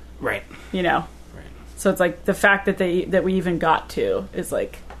direct it, right? You know. So it's like the fact that we even got to is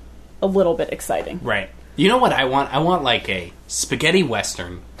like a little bit exciting. Right. You know what I want? I want like a spaghetti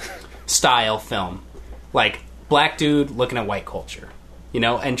western style film. Like black dude looking at white culture, you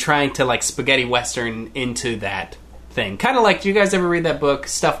know, and trying to like spaghetti western into that thing. Kind of like, do you guys ever read that book,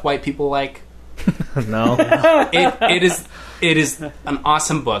 Stuff White People Like? No. It is an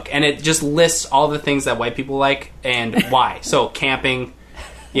awesome book, and it just lists all the things that white people like and why. So camping,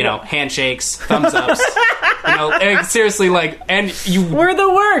 you know, handshakes, thumbs ups, you know, seriously, like, and we're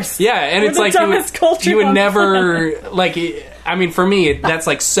the worst. Yeah, and we're it's the like dumbest culture you would on never like. I mean, for me, that's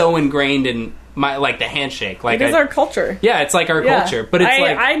like so ingrained in my like the handshake. Like, it is our culture. Yeah, it's like our culture, but it's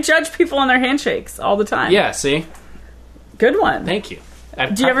I judge people on their handshakes all the time. Yeah, see, good one. Thank you.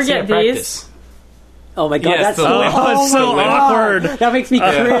 Do you ever get these? Oh my god, yes, that's so awkward. That makes me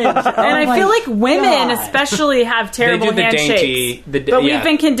cringe. And I feel like women especially have terrible handshakes. But we've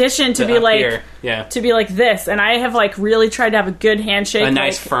been conditioned to be like to be like this, and I have like really tried to have a good handshake, a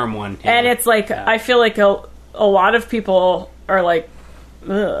nice firm one. Yeah. And it's like I feel like a lot of people are like,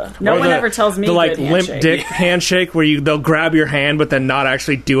 ugh. No one ever tells me the like good limp handshake. dick handshake where they'll grab your hand but then not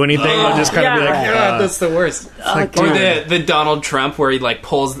actually do anything. They'll just kind of be like, that's the worst. Like, or the Donald Trump where he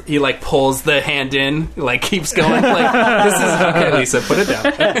pulls the hand in, like keeps going. Like, this is okay, Lisa, put it down.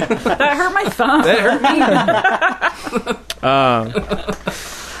 That hurt my thumb. That hurt me.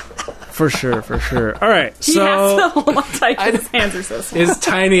 For sure. All right, he has to hold on tight because his hands are so small. His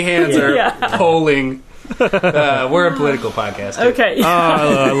tiny hands are pulling. We're a political podcast. Too. Okay.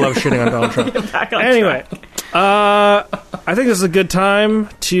 I love shitting on Donald Trump. Get back on Anyway, I think this is a good time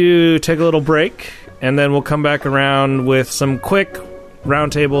to take a little break, and then we'll come back around with some quick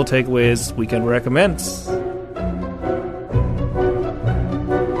roundtable takeaways weekend recommends.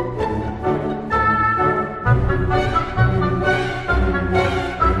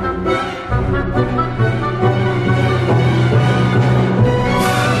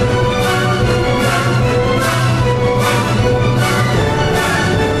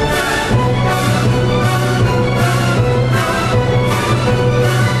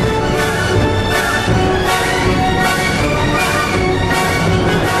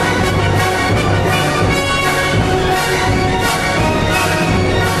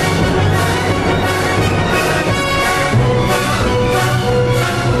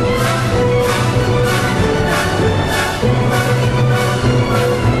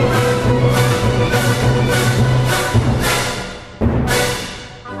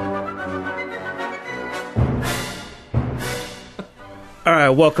 All right,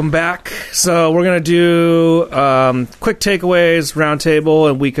 welcome back. So we're going to do quick takeaways, roundtable,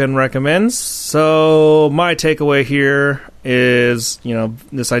 and weekend recommends. So my takeaway here is,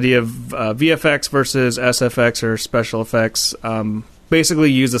 this idea of VFX versus SFX or special effects.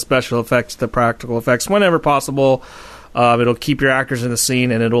 Basically use the special effects, the practical effects whenever possible. It'll keep your actors in the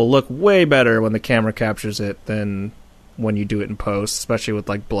scene, and it'll look way better when the camera captures it than when you do it in post, especially with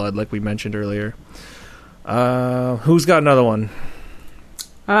like blood, like we mentioned earlier. Who's got another one?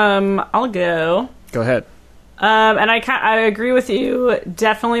 I'll go. Go ahead. And I agree with you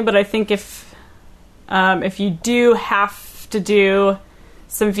definitely, but I think if you do have to do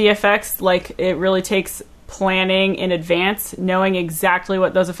some VFX, like it really takes planning in advance, knowing exactly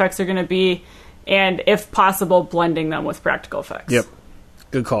what those effects are going to be, and if possible, blending them with practical effects. Yep.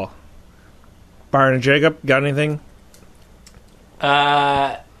 Good call. Byron and Jacob, got anything?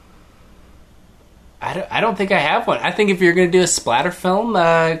 I don't think I have one. I think if you're going to do a splatter film,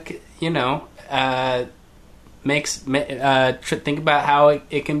 think about how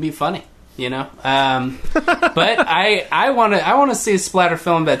it can be funny. But I want to see a splatter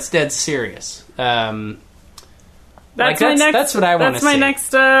film that's dead serious. That's what I want to see. That's my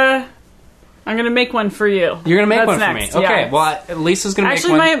next. I'm going to make one for you. You're going to make one next, for me. Okay. Yeah. Well, Lisa's going to make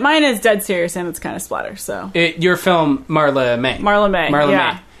one. Actually, mine is dead serious and it's kind of splatter. So your film, Marla May. Marla May.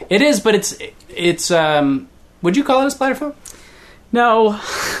 Yeah. It is, but it's would you call it a splatter film? No.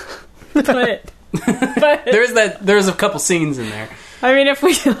 but there's a couple scenes in there. I mean, if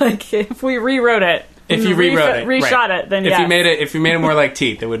we rewrote it, if you rewrote it, reshot it, then if you made it more like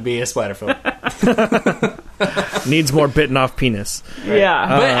Teeth, it would be a splatter film. Needs more bitten off penis. Yeah,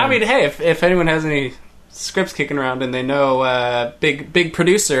 but I mean, hey, if anyone has any scripts kicking around and they know big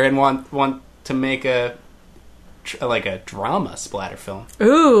producer and want to make a drama splatter film.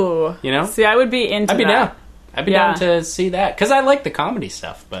 Ooh. See, I would be into that. I'd be down to see that. Because I like the comedy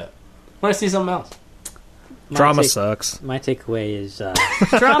stuff, but I want to see something else. Drama sucks. My takeaway is...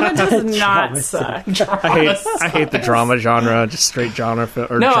 drama does not suck. I hate the drama genre, just straight genre.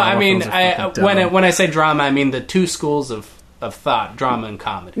 No, I mean, when I say drama, I mean the two schools of thought, drama and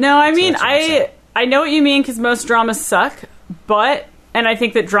comedy. No, I mean, I know what you mean, because most dramas suck, and I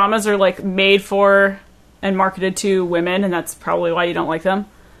think that dramas are like made for... and marketed to women, and that's probably why you don't like them.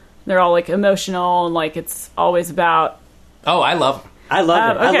 They're all like emotional, and like it's always about. Oh, I love them. I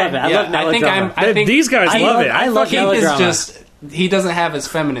love it. Okay. I love it. I love melodrama. I think these guys love it. I love Keith melodrama. he doesn't have his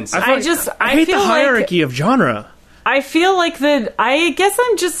feminine side. I hate the hierarchy of genre. I feel like I guess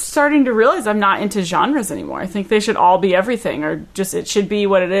I'm just starting to realize I'm not into genres anymore. I think they should all be everything, or just it should be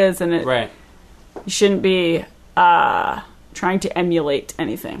what it is, and right. You shouldn't be trying to emulate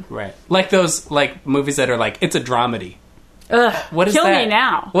anything. Right. Like those movies that are like, it's a dramedy. Ugh, what is kill that? me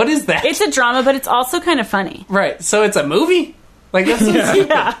now. What is that? It's a drama, but it's also kind of funny. Right. So it's a movie? Like, that's so stupid.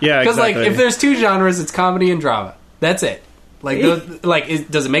 Yeah, because exactly. if there's two genres, it's comedy and drama. That's it.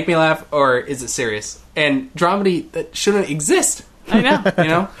 Does it make me laugh, or is it serious? And dramedy, that shouldn't exist. I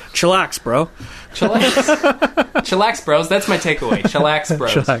know. Chillax, bro. Chillax, bros. That's my takeaway. Chillax,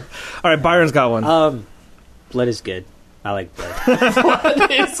 bros. Chillax. All right, Byron's got one. Blood is good. I like blood.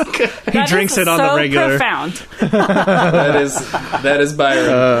 Blood is good. He drinks it on the regular. Profound. that is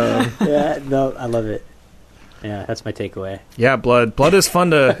Byron. No, I love it. Yeah, that's my takeaway. Yeah, blood. Blood is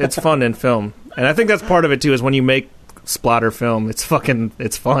fun it's fun in film. And I think that's part of it too, is when you make splatter film, it's fun.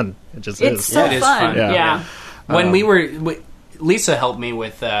 It just is. It's so it is fun. fun. Yeah. When Lisa helped me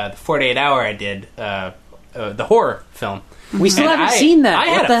with the 48 Hour I did, the horror film. We still haven't seen that. I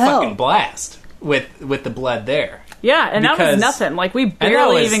what had the a hell? fucking blast with the blood there. Yeah, and that was nothing. Like, we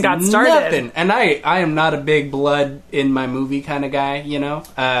barely even got started. Nothing. And I am not a big blood in my movie kind of guy, you know?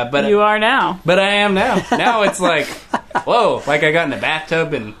 But you are now. But I am now. Now it's like, whoa, like I got in the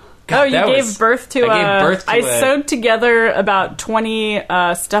bathtub and... God, you gave birth to I sewed together about 20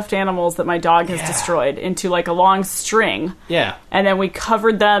 stuffed animals that my dog has destroyed into, like, a long string. Yeah. And then we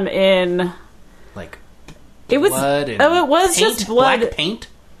covered them in... Like, blood and it was paint? just blood. Black paint?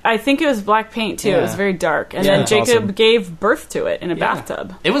 I think it was black paint, too. Yeah. It was very dark. And then Jacob awesome. gave birth to it in a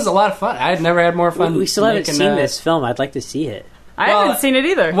bathtub. It was a lot of fun. I had never had more fun. We still haven't making, seen this film. I'd like to see it. I haven't seen it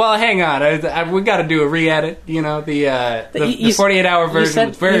either. Well, hang on. We got to do a re-edit. You know, the 48-hour version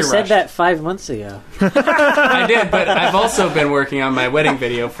was very rushed. You said that 5 months ago. I did, but I've also been working on my wedding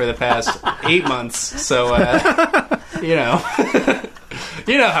video for the past 8 months. So, you know.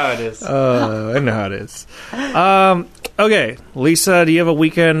 You know how it is. I know how it is. Okay, Lisa, do you have a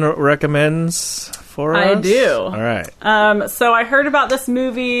weekend recommends for us? I do. All right. So I heard about this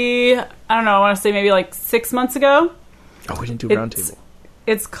movie, I don't know, I want to say maybe like 6 months ago. Oh, we didn't do Roundtable.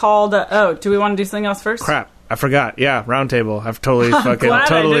 It's called, do we want to do something else first? Crap. I forgot. Yeah, Roundtable. I've totally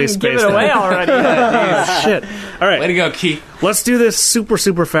totally spaced give it away already. Shit. All right. Way to go, Keith. Let's do this super,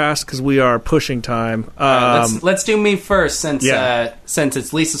 super fast because we are pushing time. Let's do me first since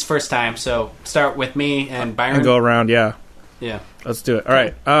it's Lisa's first time. So start with me and Byron. And go around, yeah. Yeah. Let's do it. All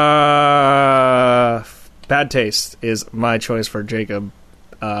right. Bad Taste is my choice for Jacob.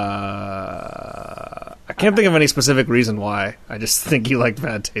 I can't think of any specific reason why. I just think you like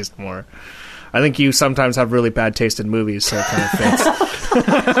Bad Taste more. I think you sometimes have really bad taste in movies, so it kind of fits.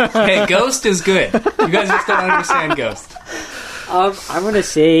 Hey, Ghost is good. You guys just don't understand Ghost. I'm going to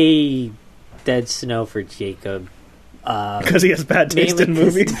say Dead Snow for Jacob. Because he has bad taste in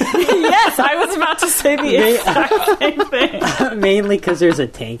movies? Yes, I was about to say the exact same thing. Mainly because there's a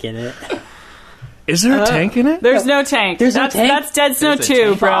tank in it. Is there a tank in it? There's no tank. There's no tank? That's Dead Snow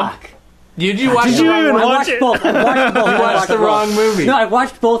 2, bro. Did you watch Did the you wrong even one? watch it? I watched both. You watched the wrong movie. No, I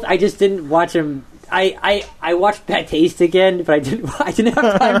watched both. I just didn't watch them. I watched Bad Taste again, but I didn't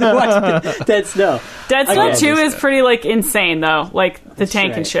have time to watch Dead Snow. Dead Snow 2 is pretty, like, insane, though. Like, the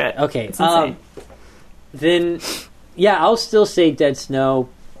tank and shit. Okay. It's insane. Then, yeah, I'll still say Dead Snow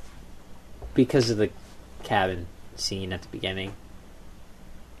because of the cabin scene at the beginning.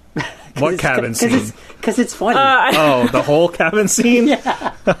 What cabin scene? Because it's funny. The whole cabin scene?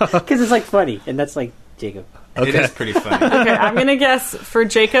 Yeah. Because it's, like, funny. And that's, like, Jacob. Okay. It is pretty funny. Okay, I'm going to guess, for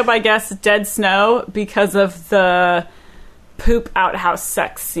Jacob, I guess Dead Snow because of the poop outhouse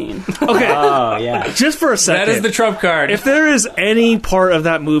sex scene. Okay. Oh, yeah. Just for a second. That is the trump card. If there is any part of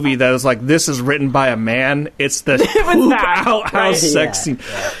that movie that is like, this is written by a man, it's the poop outhouse sex scene.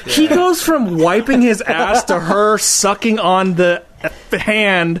 Yeah. He goes from wiping his ass to her sucking on the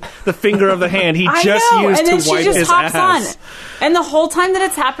finger of the hand he just used to wipe his ass. On. And the whole time that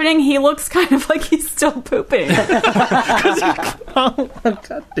it's happening, he looks kind of like he's still pooping. God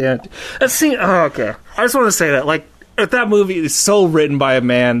damn it. That scene, okay. I just want to say that, like, that movie is so written by a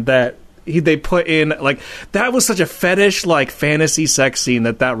man that they put in, like, that was such a fetish, like, fantasy sex scene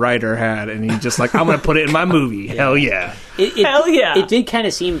that writer had, and he just, like, I'm going to put it in my movie. Yeah. Hell yeah. Hell yeah. It did kind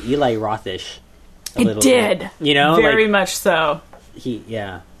of seem Eli Roth-ish. It did. Bit, you know? Very much so.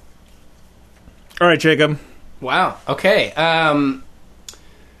 Yeah. All right, Jacob. Wow. Okay.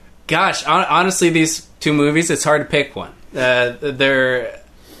 Gosh, honestly, these two movies, it's hard to pick one. I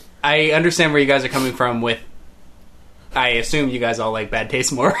understand where you guys are coming from with. I assume you guys all like Bad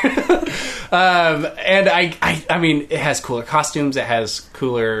Taste more. And I mean, it has cooler costumes. It has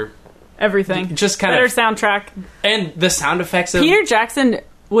cooler everything. Just kind better of soundtrack. And the sound effects of Peter Jackson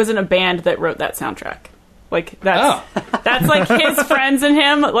was in a band that wrote that soundtrack. Like, that's like his friends and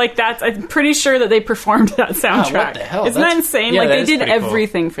him. Like, I'm pretty sure that they performed that soundtrack. Oh, what the hell? Isn't that insane? Yeah, like, that they is did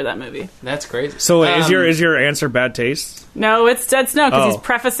everything for that movie. That's crazy. So is your answer Bad Taste? No, it's Dead Snow, because he's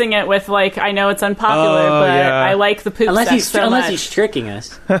prefacing it with, like, I know it's unpopular, but I like the poop sex so much. Unless he's tricking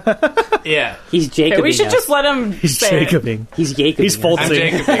us. Yeah. He's Jacobing we should just let him He's say Jacobing. He's Jacobing. He's Foltzing. I'm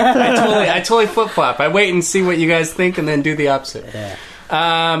Jacobing. I totally flip-flop. I wait and see what you guys think and then do the opposite. Yeah.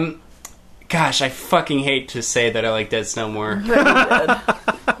 Gosh, I fucking hate to say that I like Dead Snow more.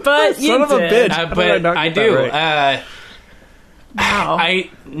 But you Son of a did. bitch. But I do. Right. Wow. I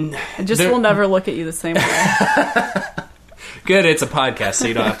just will never look at you the same way. Good, it's a podcast, so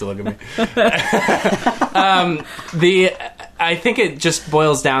you don't have to look at me. I think it just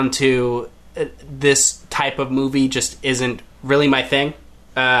boils down to this type of movie just isn't really my thing.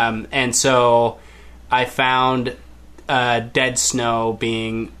 And so I found Dead Snow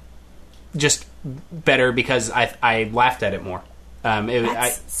being just better because I laughed at it more.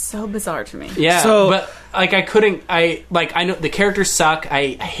 That's so bizarre to me. Yeah, So- but like I know the characters suck. I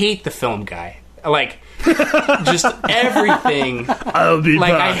hate the film guy. Like just everything. I'll be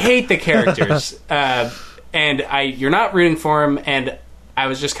Like back. I hate the characters, and you're not rooting for him. And I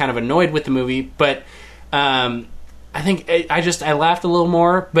was just kind of annoyed with the movie, but I think I laughed a little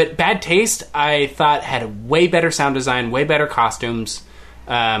more. But Bad Taste, I thought had a way better sound design, way better costumes,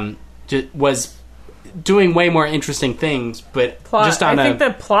 was doing way more interesting things. But Plot. just on I think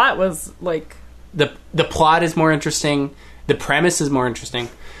the plot was like the plot is more interesting. The premise is more interesting.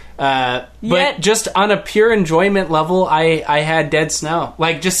 But Yet- just on a pure enjoyment level, I had Dead Snow.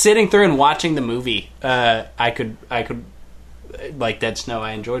 Like just sitting through and watching the movie, I could like Dead Snow.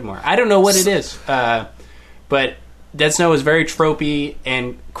 I enjoyed more. I don't know what it is, but Dead Snow is very tropey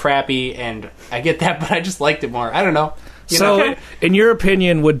and crappy, and I get that, but I just liked it more. I don't know. You So, know? in your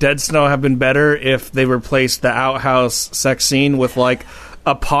opinion, would Dead Snow have been better if they replaced the outhouse sex scene with like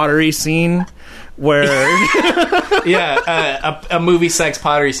a pottery scene where Yeah, a movie sex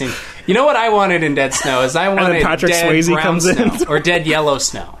pottery scene. You know what I wanted in Dead Snow is I wanted Patrick dead Swayze brown comes in. snow or dead yellow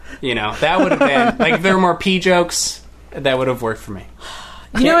snow. You know, that would have been like if there were more pee jokes, that would have worked for me.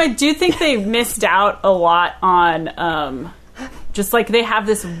 You know, I do think they missed out a lot on just like they have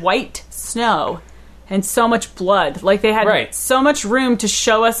this white snow and so much blood. Like they had Right. so much room to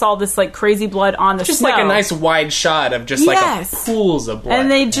show us all this like crazy blood on the Just snow. like a nice wide shot of just Yes. like a pools of blood. And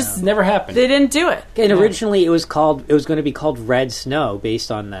they just never happened. they didn't do it. And originally it was going to be called Red Snow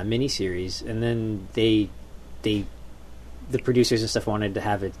based on the miniseries, and then the producers and stuff wanted to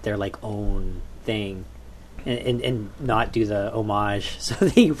have it their like own thing, and not do the homage, so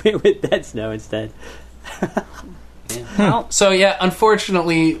they went with Dead Snow instead. Well, So yeah,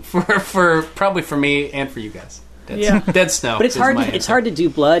 unfortunately for probably for me and for you guys, Dead Snow. But it's is hard. my It's answer. hard to do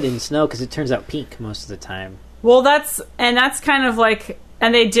blood in snow because it turns out pink most of the time. well, that's kind of like,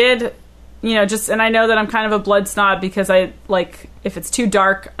 and they did, you know, just, and I know that I'm kind of a blood snob because I like if it's too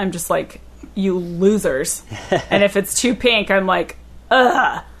dark, I'm just like, you losers, and if it's too pink, I'm like,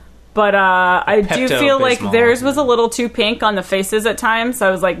 ugh. But I do feel like Pepto-Bismol. theirs was a little too pink on the faces at times.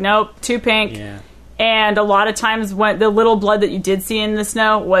 I was like, nope, too pink. Yeah. And a lot of times when the little blood that you did see in the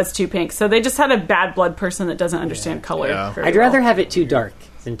snow was too pink. So they just had a bad blood person that doesn't understand color. Yeah. very I'd well. rather have it too dark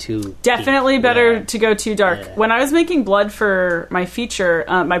than too Definitely pink. better Yeah. to go too dark. Yeah. When I was making blood for my feature,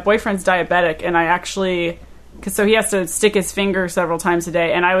 my boyfriend's diabetic, and I actually, so he has to stick his finger several times a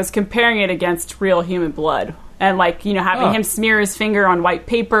day, and I was comparing it against real human blood. And, like, you know, having him smear his finger on white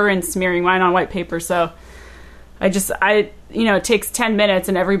paper and smearing mine on white paper. So you know, it takes 10 minutes,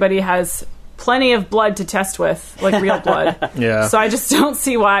 and everybody has plenty of blood to test with, like real blood. Yeah. So I just don't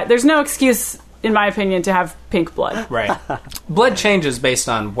see why. There's no excuse, in my opinion, to have pink blood. Right. Blood changes based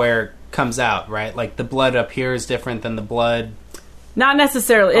on where it comes out, right? Like the blood up here is different than the blood. Not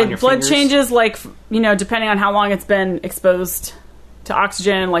necessarily. On your Blood fingers? changes, like, you know, depending on how long it's been exposed to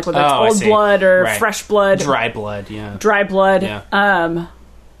oxygen, like whether it's Oh, I old see. blood or Right. fresh blood, Dry blood, yeah. dry blood. Yeah.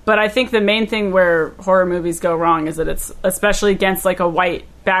 But I think the main thing where horror movies go wrong is that it's, especially against like a white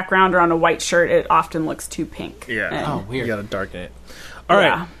background or on a white shirt, it often looks too pink. Yeah. And- Oh, weird. you gotta darken it. All right,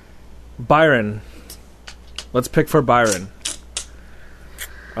 yeah. Byron. Let's pick for Byron.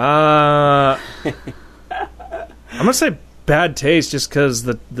 I'm gonna say Bad Taste just because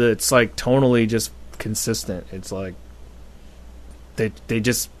the it's like tonally just consistent. It's like they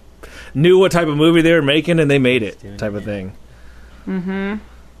just knew what type of movie they were making and they made it type of thing. You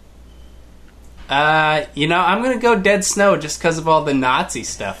know, I'm going to go Dead Snow just because of all the Nazi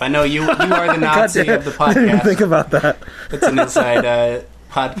stuff. I know you are the Nazi of the I didn't even podcast. think about that. It's an inside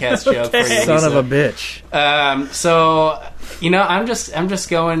podcast joke for you. Son of Lisa. a bitch. So, you know, I'm just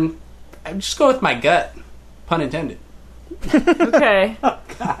going with my gut, pun intended. Okay. Oh,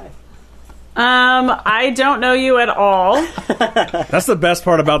 God. I don't know you at all. That's the best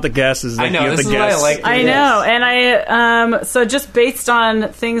part about the guess is that I know, you have this to is what guess. I like. I know, and so just based on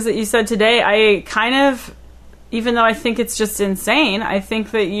things that you said today, I kind of, even though I think it's just insane, I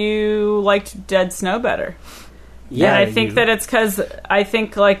think that you liked Dead Snow better. Yeah, And I think that it's because I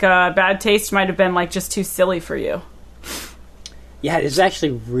think like Bad Taste might have been like just too silly for you. Yeah, it's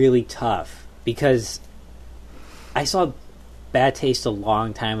actually really tough because I saw Bad Taste a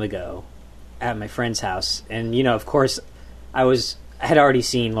long time ago at my friend's house, and you know, of course, I had already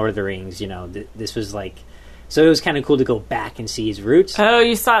seen Lord of the Rings. You know, this was like, so it was kind of cool to go back and see his roots. Oh,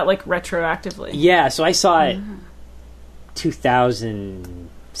 you saw it like retroactively. Yeah, so I saw it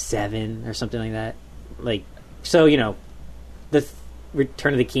 2007 or something like that. Like, so you know, the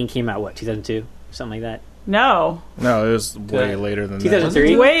Return of the King came out 2002, something like that. No, No, it was way later than that.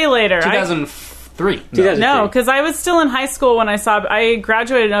 2003. way later. 2003. 2003. 2003. No, because I was still in high school when I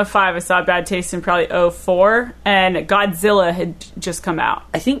graduated in 05. I saw Bad Taste in probably 04, and Godzilla had just come out.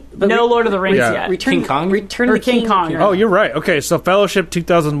 I think No Lord of the Rings Yeah. yet. King Kong? Return Or of the King Kong. Oh, you're right. Okay, so Fellowship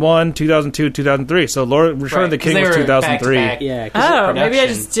 2001, 2002, 2003. So Return of the Right, 'cause King they was were 2003. back-to-back. Yeah. 'cause Oh, maybe I production.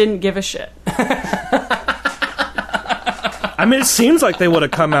 just didn't give a shit. I mean, it seems like they would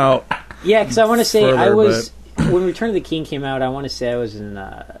have come out. Yeah, because I want to say Further, I was when Return of the King came out. I want to say I was in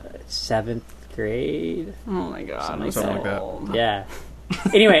 7th grade. Oh my god, Something like that. old. Yeah.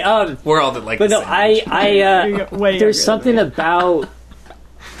 Anyway, We're all like but the no, same age. Way there's younger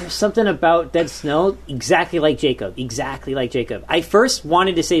something about Dead Snow exactly like Jacob. I first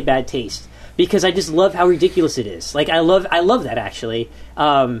wanted to say Bad Taste because I just love how ridiculous it is. Like I love that actually,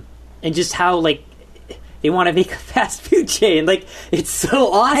 and just how like they want to make a fast food chain. Like it's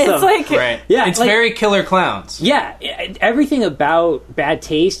so awesome. It's like Right. Yeah, It's like- very Killer Clowns. Yeah, everything about Bad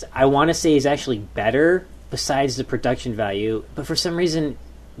Taste, I want to say, is actually better besides the production value. But for some reason,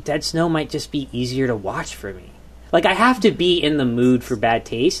 Dead Snow might just be easier to watch for me. Like, I have to be in the mood for Bad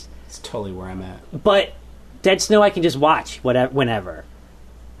Taste, It's totally where I'm at. but Dead Snow I can just watch whenever.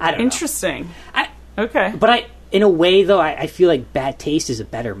 I don't know. interesting. I- Okay. But in a way, though, I feel like Bad Taste is a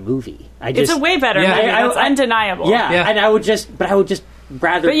better movie. It's a way better Yeah. movie. I- That's undeniable. Yeah, Yeah. and I would just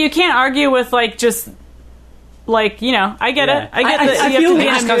rather... But you can't argue with, like, just... Like, you know, I get Yeah. it. I get I that you feel have to be it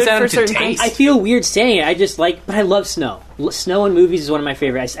in just a comes mood down for to certain taste. things. I feel weird saying it. I just like, but I love snow. Snow in movies is one of my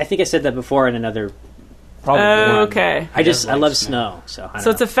favorite. I think I said that before in another. Probably Oh, one. okay. I like love snow. snow. So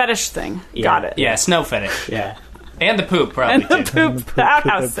So it's a fetish thing. Yeah. Got it. Yeah, snow fetish. yeah, And the poop, And probably, the too. poop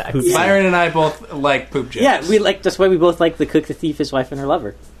outhouse sex. poop. Byron and I both like poop jokes. yeah. We like that's why we both like the Cook, the Thief, His Wife, and Her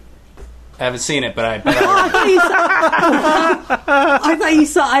Lover. I haven't seen it, but I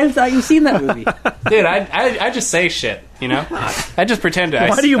I thought you seen that movie. Dude, I just say shit, you know? I just pretend to.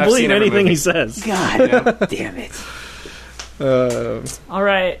 Why do you I've believe seen every anything movie. he says? God damn it! All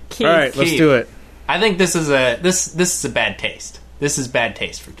right, Keith. All right, let's Keith. do it. I think this is a bad taste. This is bad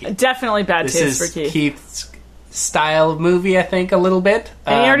taste for Keith. Definitely bad This taste is for Keith. Keith's style of movie, I think, a little bit.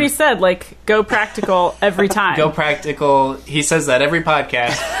 And he already said, like, go practical every time. Go practical. He says that every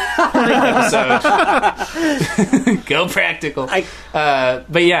podcast, every episode. Go practical.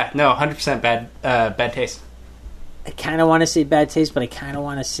 But yeah, no, 100% bad taste. I kind of want to say Bad Taste, but I kind of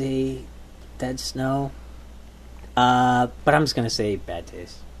want to say Dead Snow. But I'm just gonna say Bad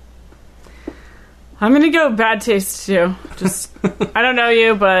Taste. I'm going to go bad taste, too. Just, I don't know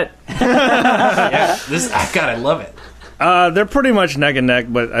you, but Yeah, God, I love it. They're pretty much neck and neck,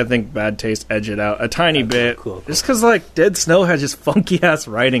 but I think Bad Taste edge it out a tiny bit. cool. Just because, like, Dead Snow has just funky ass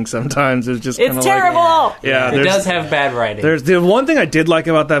writing sometimes. It's just it's kinda terrible. Like, yeah, It does have bad writing. There's the one thing I did like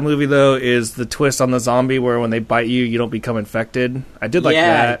about that movie though is the twist on the zombie where when they bite you, you don't become infected. I did like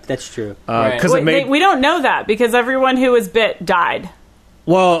that That's true. because Right. it made we don't know that because everyone who was bit died.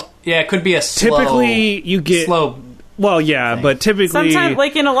 well. Yeah, it could be a slow, Typically, you get slow. well, yeah, but typically Sometimes,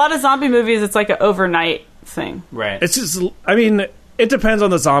 like in a lot of zombie movies, it's like an overnight thing. Right. it's just. I mean, it depends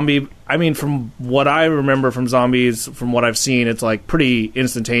on the zombie. I mean, from what I remember from zombies, from what I've seen, it's like pretty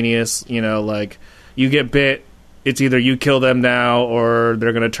instantaneous. You know, like you get bit. It's either you kill them now or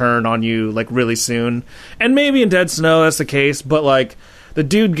they're going to turn on you like really soon. And maybe in Dead Snow that's the case, but like the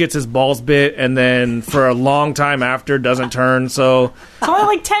dude gets his balls bit and then for a long time after doesn't turn. So It's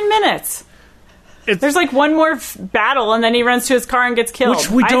only like 10 minutes. There's like one more battle, and then he runs to his car and gets killed. which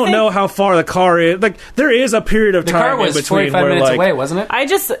we I don't think- know how far the car is. Like there is a period of The time car in was between 45 where minutes like away, wasn't it? I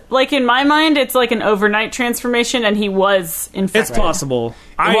just, like in my mind, it's like an overnight transformation, and he was infected. it's possible.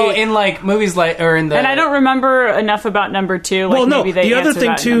 Well, in like movies like or in the And I don't remember enough about number 2. Like Well, no. maybe they The other answer thing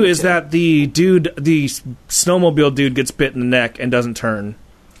that in too number is 2. that the snowmobile dude gets bit in the neck and doesn't turn.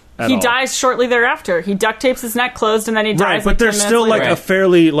 At He all. dies shortly thereafter. He duct tapes his neck closed, and then he dies. Right, like but 10 there's minutes still like later. a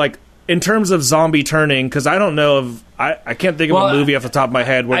fairly like in terms of zombie turning because I don't know of I can't think of Well, a movie off the top of my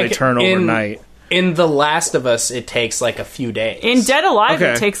head where I they ca- turn in- overnight. In The Last of Us, it takes like a few days. In Dead Alive,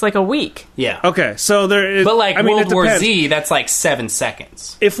 Okay. it takes like a week. yeah. Okay, so there is. But like I mean, World it War depends. Z, that's like 7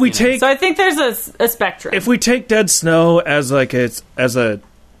 seconds. If we take So I think there's a spectrum. if we take Dead Snow as like it's as a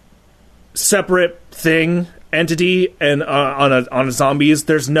separate thing entity and on a zombies,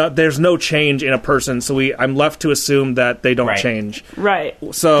 there's no change in a person. So I'm left to assume that they don't Right. change. right.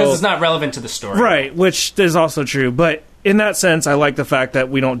 So Because it's not relevant to the story. right, which is also true, but. In that sense, I like the fact that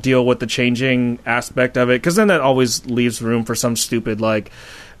we don't deal with the changing aspect of it, because then that always leaves room for some stupid, like,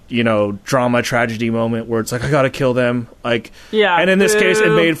 you know, drama, tragedy moment where it's like, I gotta kill them. Like, Yeah, and in this case, it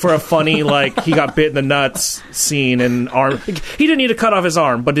boo. made for a funny, like, he got bit in the nuts scene and arm. He didn't need to cut off his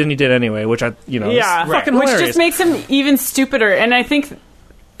arm, but then he did anyway, which I, you know, Yeah, is fucking which hilarious. just makes him even stupider. And I think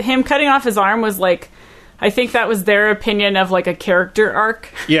him cutting off his arm was like, I think that was their opinion of like a character arc.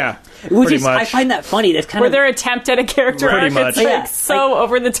 Yeah. Which pretty is, much. I find that funny. That's kind Where of their attempt at a character Pretty arc much. is like Yeah, so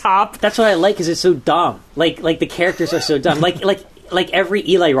over the top. That's what I like, because it's so dumb. Like the characters are so dumb. Like every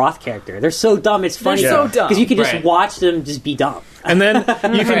Eli Roth character, they're so dumb. It's funny. They're so dumb. because you can just Right. watch them just be dumb. And then you can Right.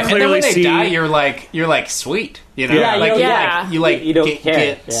 And then clearly when they see. die, you're like sweet, you know, Yeah, like yeah. you don't get, care.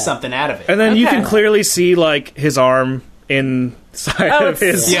 get Yeah. something out of it. And then you can Okay. clearly see like his arm inside Oh, of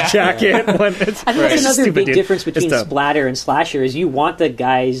his yeah. jacket when it's. I think that's it's another stupid, big dude. difference It's between dumb. splatter and slasher is you want the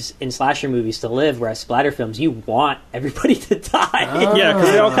guys in slasher movies to live, whereas splatter films you want everybody to die. Yeah,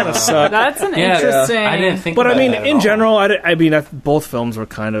 because they all kind of suck. That's an Yeah, interesting. I didn't think. But I about mean, that at in all. general, I mean, both films were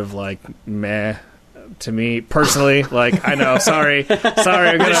kind of like meh to me personally. Like, I know, sorry, I'm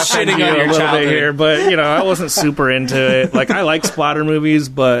gonna Just offend shitting you on a your little childhood. bit here, but you know, I wasn't super into it. Like, I like splatter movies,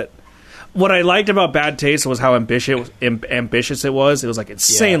 but what I liked about Bad Taste was how ambitious it was. It was like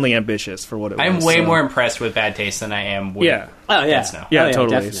insanely ambitious for what it was. I'm way so. more impressed with Bad Taste than I am with Yeah. Oh yeah, Dead Snow. Yeah, Oh, totally.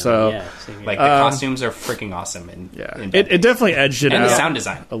 definitely. So, Yeah, same here. Like the costumes are freaking awesome, and Yeah, it definitely edged it and out the sound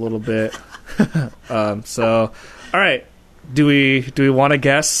design. a little bit. So, all right. Do we want to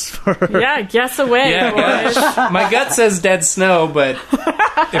guess? For... Yeah, guess away. Yeah, boys. my gut says Dead Snow, but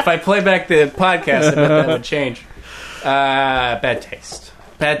if I play back the podcast, I bet that would change. Bad Taste.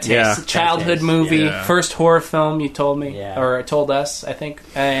 Bad Taste. Yeah. Childhood Bad Taste. movie, Yeah. first horror film. You told me, Yeah. or told us, I think.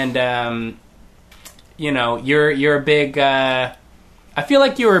 And you know, you're a big. I feel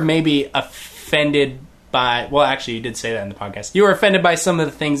like you were maybe offended by. Well, actually, you did say that in the podcast. You were offended by some of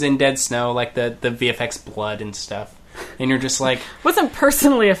the things in Dead Snow, like the VFX blood and stuff. And you're just like, Wasn't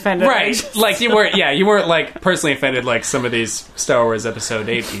personally offended. right? Like you weren't like personally offended like some of these Star Wars Episode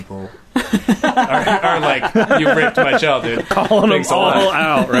 8 people are like, you ripped my childhood. Calling them Thanks a lot. all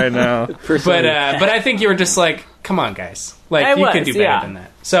out right now. But I think you were just like, come on, guys, like I you was, could do better yeah. than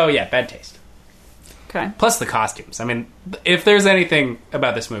that. So yeah, Bad Taste. Okay. Plus the costumes. I mean, if there's anything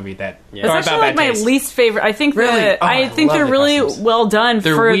about this movie that Yeah. or It's about actually like Bad my Taste, least favorite. I think Really? that Oh, I I think love they're the really costumes. well done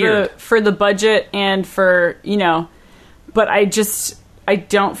They're for weird. the budget and for, you know, but I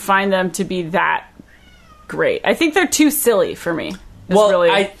don't find them to be that great. I think they're too silly for me. well, really,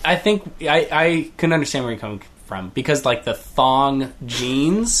 I think I can understand where you're coming from because like the thong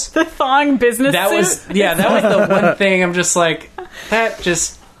jeans. the thong business That suit. was the one thing I'm just like, that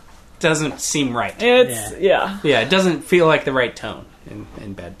just doesn't seem right. It's yeah. Yeah, it doesn't feel like the right tone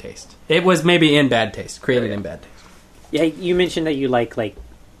in Bad Taste. It was maybe in Bad Taste, created in Bad Taste. Yeah, you mentioned that you like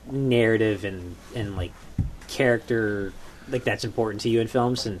narrative and like character, like that's important to you in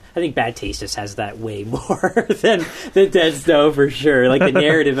films, and I think Bad Taste just has that way more than Dead Snow for sure. Like the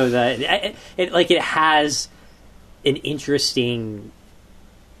narrative of that, it has an interesting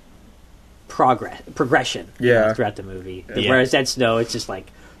progression, you know, Yeah. throughout the movie. Yeah. Whereas Dead Snow, it's just like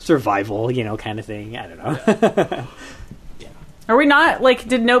survival, you know, kind of thing. I don't know. Are we not like?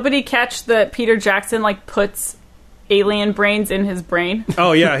 Did nobody catch that Peter Jackson like puts alien brains in his brain?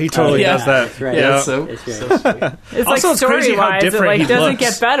 Oh yeah, he totally yeah. does that. That's right. Yeah. Yeah, so It's very sweet. It's Also, like it's crazy story how wise, it different like he doesn't looks.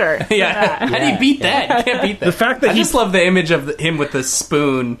 get better. yeah. How do you beat that? You can't beat that. The fact that I just love the image of him with the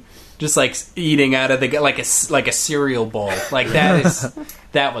spoon, just like eating out of the like a cereal bowl. Like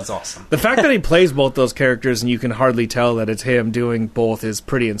that was awesome. the fact that he plays both those characters and you can hardly tell that it's him doing both is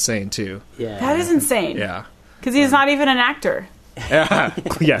pretty insane too. Yeah, That is insane. Yeah. Because he's not even an actor. Yeah,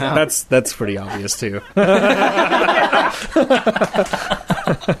 yeah, that's pretty obvious too.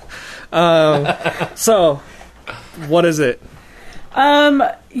 So, what is it?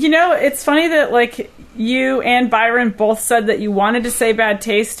 You know, it's funny that like you and Byron both said that you wanted to say Bad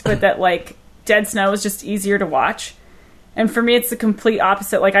Taste, but that like Dead Snow was just easier to watch. And for me, it's the complete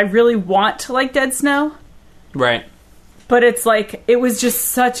opposite. Like I really want to like Dead Snow, Right. but it's like it was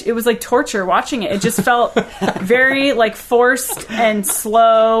like torture watching it. It just felt very like forced and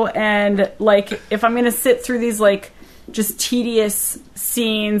slow, and like if I'm gonna sit through these like just tedious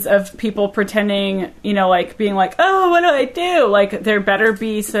scenes of people pretending, you know, like being like, oh, what do I do? Like there better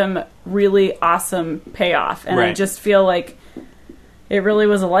be some really awesome payoff, and I Right. just feel like it really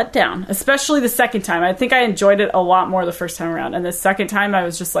was a letdown, especially the second time. I think I enjoyed it a lot more the first time around, and the second time I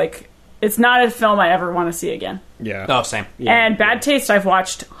was just like, it's not a film I ever want to see again. Yeah. Oh, same. And Bad Taste I've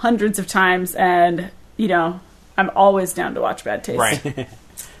watched hundreds of times, and, you know, I'm always down to watch Bad Taste. Right.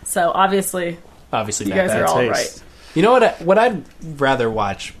 So, obviously, Obviously, you guys Bad are all Taste. right. You know what I'd rather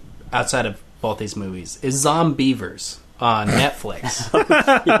watch outside of both these movies is Zombievers on Netflix.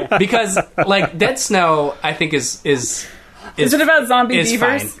 Because like Dead Snow I think is Is it about zombie is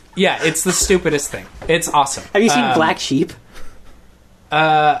beavers? fine. Yeah, it's the stupidest thing. It's awesome. Have you seen Black Sheep?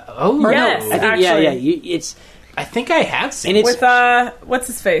 Oh Yes. no. I think, Actually. it's I think I have seen And it. it's With what's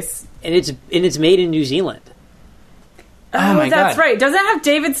his face? and it's made in New Zealand. Oh my that's God. right. Doesn't it have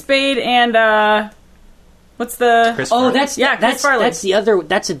David Spade and what's the? Chris Oh, Farley. that's Chris Farley. that's the other.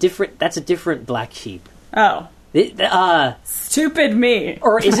 That's a different Black Sheep. Oh, stupid me.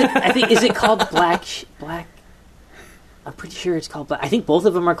 Or is it? I think is it called Black? I'm pretty sure it's called Black. I think both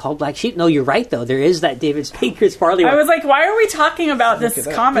of them are called Black Sheep. No, you're right though. There is that David Spade, Chris Farley one. I was like, why are we talking about this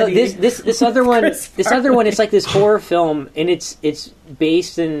No, comedy? this other one. This other one. It's like this horror film, and it's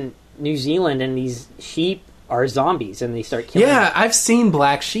based in New Zealand, and these sheep are zombies, and they start killing. Yeah, I've seen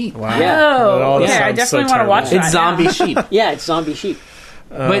Black Sheep. Wow. Yeah. That all okay, I sounds definitely so want to watch terrible. that. It's zombie sheep. Yeah, it's zombie sheep.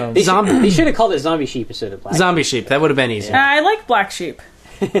 But They should have called it zombie sheep instead of black. zombie sheep. That would have been easier. I like Black Sheep.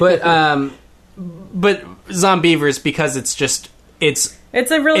 But Zombievers, because it's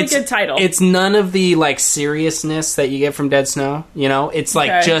It's a really good title. It's none of the like seriousness that you get from Dead Snow. You know, it's like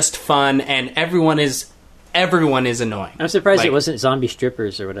Okay. just fun, and everyone is annoying. I'm surprised Like, it wasn't zombie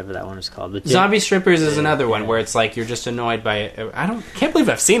strippers or whatever that one was called. But Zombie Strippers is another one where it's like you're just annoyed by it. Can't believe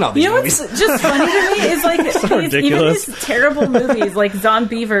I've seen all these You know movies. what's just funny to me is like even ridiculous. these terrible movies like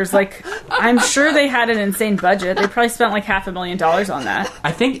Zombievers. Like I'm sure they had an insane budget. They probably spent like $500,000 on that.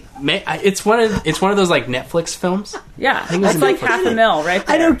 I think it's one of those like Netflix films. Yeah, it was that's like Netflix. $500,000 right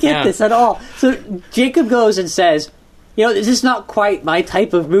there. I don't get Yeah. this at all. So Jacob goes and says, "You know, this is not quite my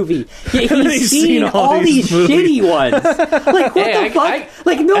type of movie." Yeah, he's seen all these movies. shitty ones. Like what Hey, the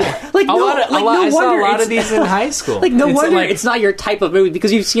fuck? no I saw a wonder lot it's of these in high school. like no It's wonder like- it's not your type of movie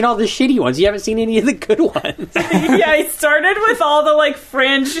because you've seen all the shitty ones. You haven't seen any of the good ones. Yeah, he started with all the like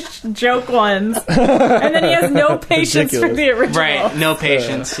fringe joke ones, and then he has no patience for the original. Right, no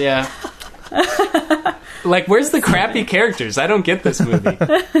patience. Yeah. Like, where's the crappy characters? I don't get this movie.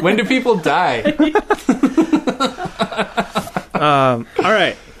 When do people die? All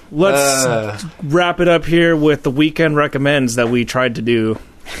right, let's wrap it up here with the weekend recommends that we tried to do.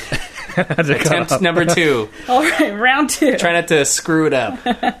 Attempt number 2. All right, round 2. Try not to screw it up.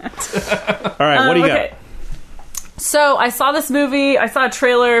 All right, what do you got? So I saw this movie. I saw a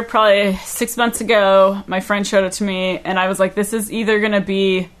trailer probably 6 months ago. My friend showed it to me, and I was like, this is either going to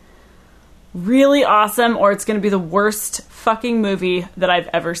be really awesome or it's going to be the worst fucking movie that I've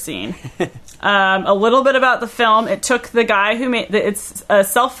ever seen. A little bit about the film. It took the guy who made it's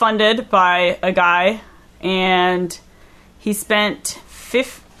self-funded by a guy, and he spent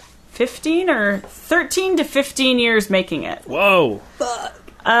 13 to 15 years making it. Whoa.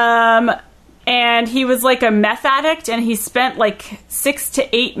 And he was like a meth addict, and he spent like $6 to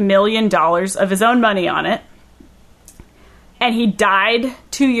 $8 million of his own money on it. And he died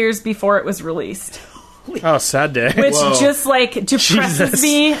 2 years before it was released, Oh, sad day. which just like depresses Jesus.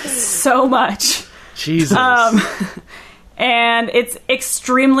 me so much. Jesus. And it's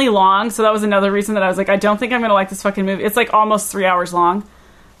extremely long, so that was another reason that I was like, I don't think I'm gonna like this fucking movie. It's like almost 3 hours long,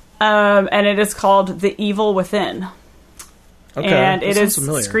 and it is called The Evil Within. Okay, And that it sounds is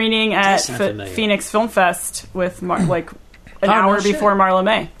familiar. screening at sound familiar. Phoenix Film Fest with like an no hour shit. before Marla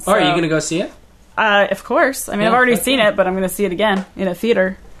May. Oh, are you So, going to go see it? Of course. I mean, I've Yeah, already fuck seen yeah. it, but I'm going to see it again in a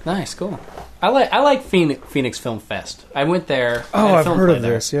theater. Nice, cool. I like Phoenix Film Fest. I went there. I Oh, had a I've film heard play of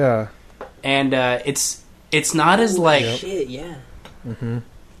there. this. Yeah. And it's not as like Shit, yeah.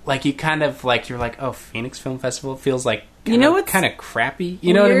 like you kind of like you're like, oh, Phoenix Film Festival. It feels like You know what's kind of crappy.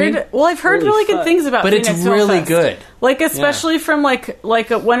 You know what I Weird. mean? Well, I've heard Holy really good fuck. things about But Phoenix it's Film really Fest. good. Like, especially from like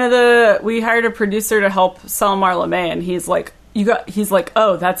one of the, we hired a producer to help sell Marla May, and he's like, he's like,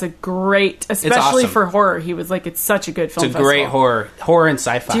 oh, that's a great, especially awesome. for horror. He was like, it's such a good film It's a festival. great horror and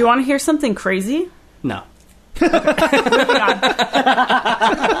sci-fi. Do you want to hear something crazy? No. Moving on.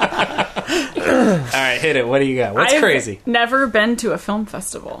 All right, hit it. What do you got? What's I've crazy? never been to a film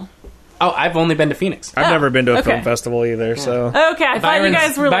festival. Oh, I've only been to Phoenix. I've never been to a okay. film festival either, so. Okay, I thought you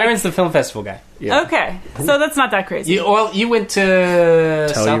guys were Byron's the film festival guy. Yeah. okay, so that's not that crazy. You went to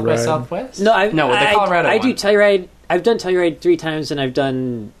Telluride. Southwest? No, with the Colorado I one. do Telluride. I've done Telluride 3 times, and I've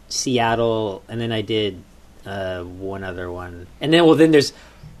done Seattle, and then I did one other one, and then there's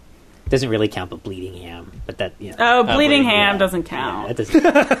doesn't really count, but Bleeding Ham, but that Oh, Bleeding Bleeding Ham yeah. doesn't count. that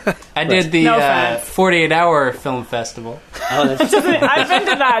doesn't. I did the No offense. 48-hour film festival. Oh, that's, I've been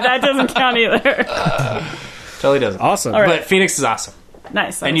to that. That doesn't count either. Totally doesn't. Awesome. All right. But Phoenix is awesome.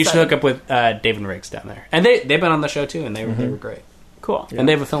 Nice. And you should hook up with David Riggs down there. And they've been on the show too, and they were great. Cool. And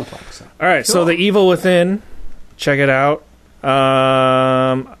they have a film club. So. All right, so Cool. The Evil Within, check it out.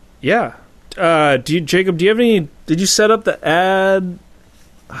 Yeah. Jacob, do you have any? Did you set up the ad?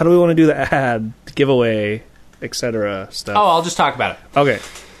 How do we want to do the ad, giveaway, etc. stuff? Oh, I'll just talk about it.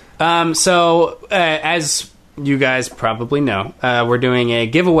 Okay. So as you guys probably know, we're doing a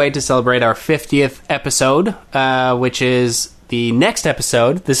giveaway to celebrate our 50th episode, which is the next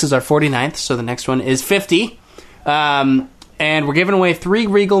episode. This is our 49th, so the next one is 50. And we're giving away 3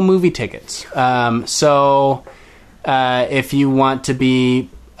 Regal movie tickets. So if you want to be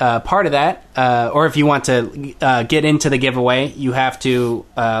part of that, or if you want to get into the giveaway, you have to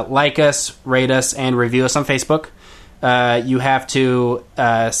like us, rate us, and review us on Facebook. You have to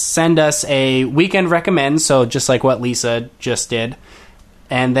send us a weekend recommend, so just like what Lisa just did.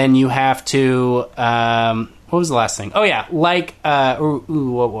 And then you have to... what was the last thing? Oh, yeah. What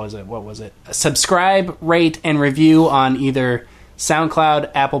was it? Subscribe, rate, and review on either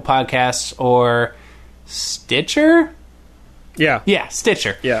SoundCloud, Apple Podcasts, or Stitcher? Yeah,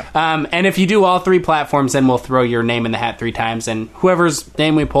 Stitcher. Yeah. And if you do all 3 platforms, then we'll throw your name in the hat 3 times, and whoever's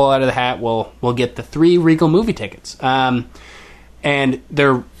name we pull out of the hat will get the 3 Regal movie tickets. And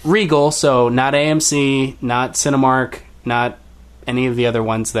they're Regal, so not AMC, not Cinemark, not any of the other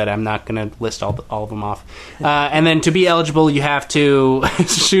ones that I'm not going to list all of them off. And then to be eligible, you have to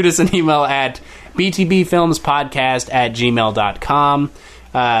shoot us an email at btbfilmspodcast@gmail.com.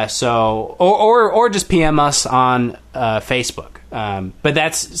 Or just PM us on Facebook. But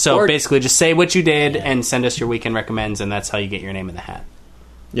that's basically just say what you did and send us your weekend recommends, and that's how you get your name in the hat.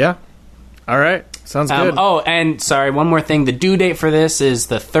 Yeah. All right. Sounds good. Oh, and sorry, one more thing. The due date for this is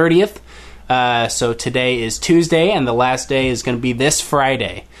the 30th. So today is Tuesday, and the last day is going to be this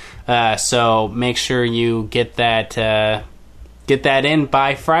Friday. So make sure you get that in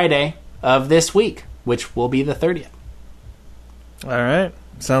by Friday of this week, which will be the 30th. All right.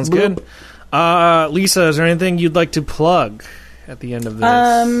 Sounds good. Lisa, is there anything you'd like to plug at the end of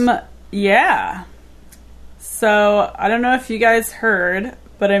this? Yeah. So, I don't know if you guys heard,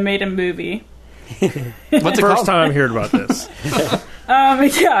 but I made a movie. What's it First called? time I'm hearing about this.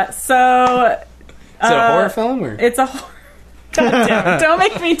 Yeah, so... Is it a horror film? Or? It's a horror... God damn it, don't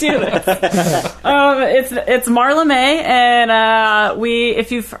make me do this. It's Marla May, and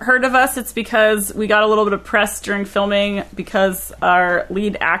if you've heard of us, it's because we got a little bit of press during filming because our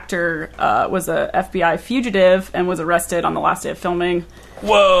lead actor was a FBI fugitive and was arrested on the last day of filming.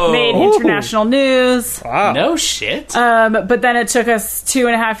 Whoa! Made international news. Wow. No shit. But then it took us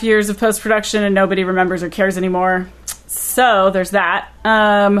 2.5 years of post-production, and nobody remembers or cares anymore. So there's that.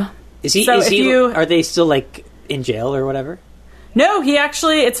 Are they still like in jail or whatever? No, he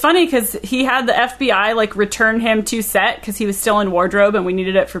actually, it's funny because he had the FBI like return him to set because he was still in wardrobe and we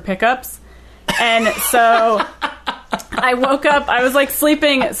needed it for pickups. And so I woke up, I was like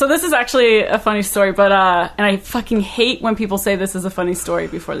sleeping. So this is actually a funny story, but, and I fucking hate when people say this is a funny story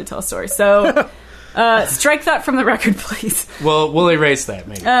before they tell a story. So, strike that from the record, please. Well, we'll erase that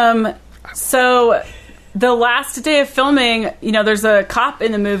maybe. So the last day of filming, there's a cop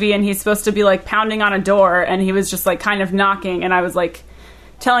in the movie and he's supposed to be like pounding on a door and he was just like kind of knocking, and I was like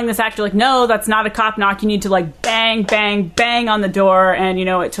telling this actor like, no, that's not a cop knock, you need to like bang, bang, bang on the door. And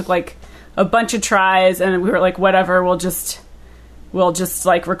it took like a bunch of tries, and we were like, whatever, we'll just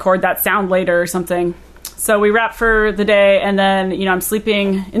like record that sound later or something. So we wrapped for the day, and then I'm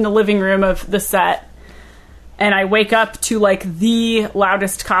sleeping in the living room of the set. And I wake up to, like, the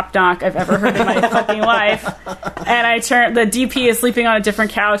loudest cop knock I've ever heard in my fucking life. And the DP is sleeping on a different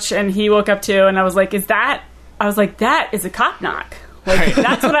couch, and he woke up too, and I was like, that is a cop knock. Like, right.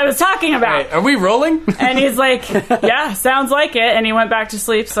 That's what I was talking about. Right. Are we rolling? And he's like, yeah, sounds like it. And he went back to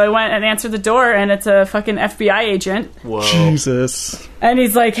sleep, so I went and answered the door, and it's a fucking FBI agent. Whoa. Jesus. And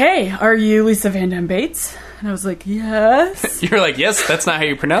he's like, hey, are you Lisa Van Damme Bates? And I was like, yes. You're like, yes, that's not how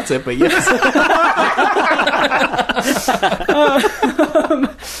you pronounce it, but yes.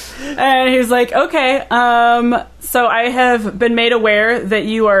 And he was like, okay, so I have been made aware that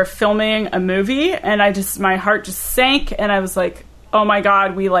you are filming a movie, and my heart just sank, and I was like, oh my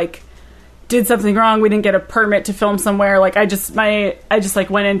God, we like did something wrong. We didn't get a permit to film somewhere. Like I just like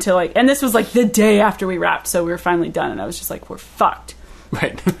went into like, and this was like the day after we wrapped, so we were finally done, and I was just like, we're fucked.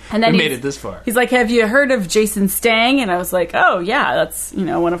 Right. And then we made it this far. He's like, have you heard of Jason Stang? And I was like, oh yeah, that's,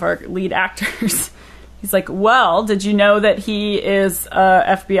 one of our lead actors. He's like, well, did you know that he is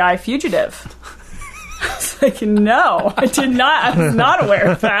a FBI fugitive? I was like, no, I did not. I was not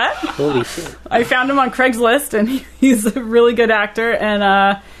aware of that. Holy shit. I found him on Craigslist, and he's a really good actor.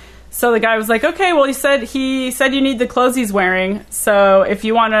 And so the guy was like, okay, well, he said you need the clothes he's wearing. So if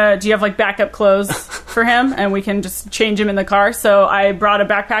you want to, do you have like backup clothes for him? And we can just change him in the car. So I brought a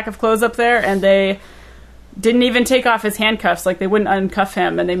backpack of clothes up there, and they didn't even take off his handcuffs. Like they wouldn't uncuff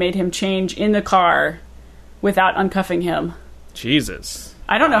him, and they made him change in the car without uncuffing him. Jesus.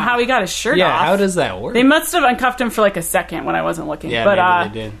 I don't know how he got his shirt Yeah, off. how does that work? They must have uncuffed him for like a second when I wasn't looking. Yeah, but maybe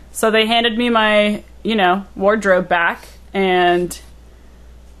they did. So they handed me my, wardrobe back, and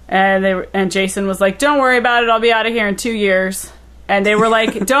Jason was like, "Don't worry about it. I'll be out of here in 2 years." And they were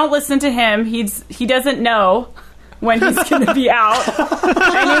like, "Don't listen to him. He doesn't know when he's going to be out."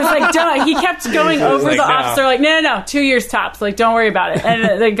 And he was like, "Duh." He kept going over like, the no. officer, like, "No, 2 years tops. Like, don't worry about it."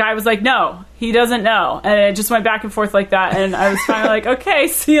 And the guy was like, "No, he doesn't know." And it just went back and forth like that. And I was finally like, "Okay,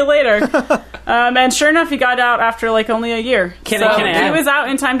 see you later." And sure enough, he got out after like only a year. Can I- He was out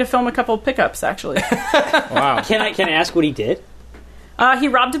in time to film a couple of pickups, actually. Wow. Can I ask what he did? He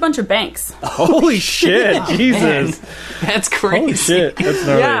robbed a bunch of banks. Holy shit. Jesus. That's crazy. Holy shit. That's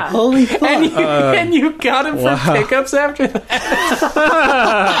gnarly. Yeah. Holy fuck! And you got him for wow. pickups after that?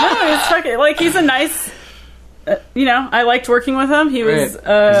 No, it's fucking, like, he's a nice... I liked working with him. He was He's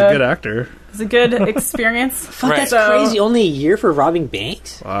a good actor. it was a good experience. Fuck, Right. that's So- crazy. Only a year for robbing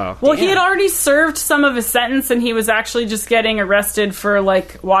banks? Wow. Well, he Damn. had already served some of his sentence, and he was actually just getting arrested for,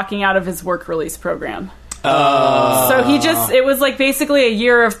 like, walking out of his work release program. So it was like basically a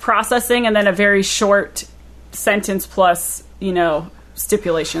year of processing and then a very short sentence plus,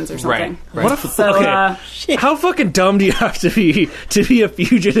 stipulations or something. Right. What if, So, okay. How fucking dumb do you have to be a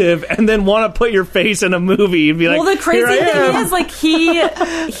fugitive and then want to put your face in a movie and be like, well, the crazy "Here I am." thing is, like, he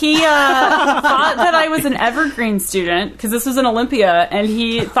thought that I was an Evergreen student because this was in Olympia, and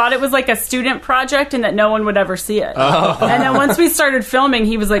he thought it was like a student project and that no one would ever see it. And then once we started filming,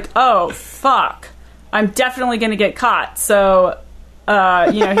 he was like, "Oh, fuck. I'm definitely going to get caught." So,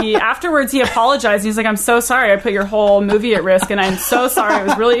 he afterwards he apologized. He's like, "I'm so sorry. I put your whole movie at risk, and I'm so sorry. It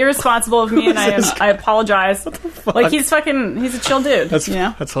was really irresponsible of me, and I apologize." Like, he's a chill dude. That's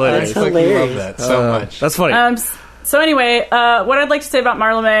hilarious. That's I fucking hilarious. love that so much. That's funny. So anyway, what I'd like to say about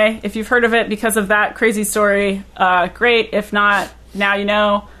Marla May, if you've heard of it because of that crazy story, great. If not, now you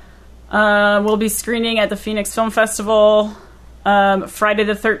know. We'll be screening at the Phoenix Film Festival Friday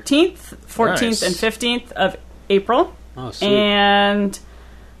the 13th, 14th, Nice. and 15th of April. Oh, sweet. And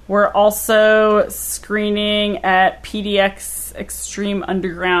we're also screening at PDX Extreme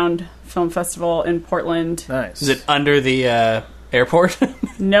Underground Film Festival in Portland. Nice. Is it under the airport?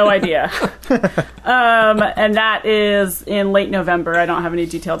 No idea. And that is in late November. I don't have any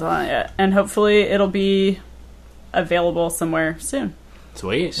details on it yet. And hopefully it'll be available somewhere soon.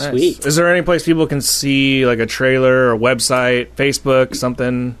 Sweet. Nice. Sweet. Is there any place people can see like a trailer or website, Facebook,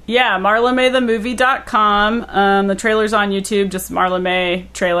 something? Yeah, marlamaythemovie.com. The trailer's on YouTube, just Marla May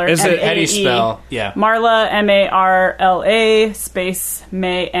trailer. Is it- How do you M-A-E. spell? Yeah. Marla, M-A-R-L-A, space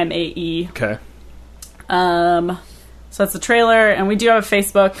May, M-A-E. Okay. So that's the trailer, and we do have a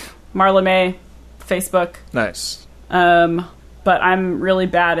Facebook, Marla May Facebook. Nice. But I'm really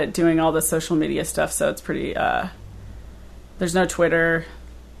bad at doing all the social media stuff, so it's pretty... there's no Twitter.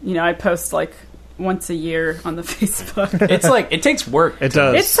 I post like once a year on the Facebook. It's like, it takes work. It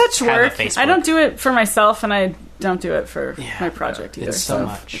does. It's such Have a work. Facebook. I don't do it for myself, and I don't do it for Yeah, my project either. it's so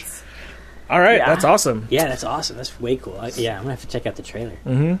much. it's- All right. Yeah. That's awesome. Yeah, that's awesome. That's way cool. I'm gonna have to check out the trailer.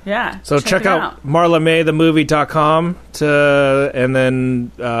 Yeah. So check it out marlamaythemovie.com and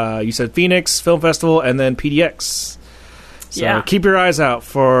then you said Phoenix Film Festival and then PDX. So Yeah. keep your eyes out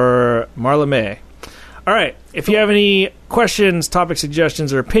for Marla May. All right. If you have any questions, topic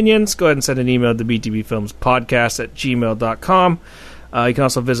suggestions, or opinions, go ahead and send an email to btbfilmspodcast@gmail.com. You can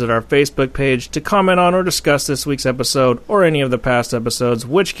also visit our Facebook page to comment on or discuss this week's episode or any of the past episodes,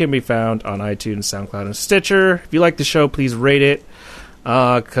 which can be found on iTunes, SoundCloud, and Stitcher. If you like the show, please rate it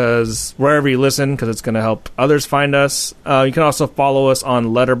because wherever you listen, because it's going to help others find us. You can also follow us on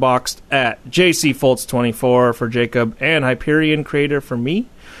Letterboxd at JCFoltz24 for Jacob and Hyperion Creator for me.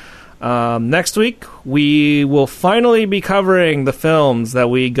 Next week, we will finally be covering the films that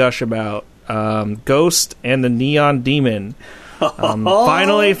we gush about. Ghost and the Neon Demon.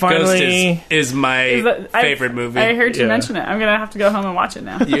 Finally. Ghost is my favorite movie. I heard you Yeah. mention it. I'm going to have to go home and watch it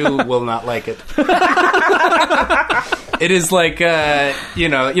now. You will not like it. It is like, I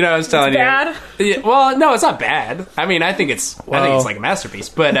was telling bad? you. Yeah, well, no, it's not bad. I mean, I think it's like a masterpiece,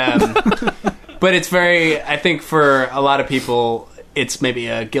 but but it's very. I think for a lot of people, it's maybe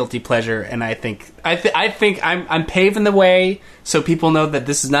a guilty pleasure, and I think I'm paving the way so people know that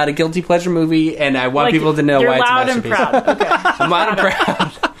this is not a guilty pleasure movie, and I want Like, people to know you're why it's a loud and masterpiece. proud. Okay. I'm loud and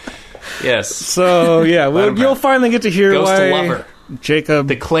proud. Yes. So, yeah, you'll finally get to hear Ghost why Lover. Jacob...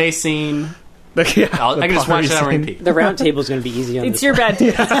 The clay scene. I can just watch it on repeat. The round table is going to be easy on It's this your bad day.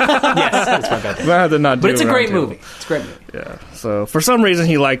 Yes, that's my bad. I had to not do But it's a great roundtable. movie. It's a great movie. Yeah. So for some reason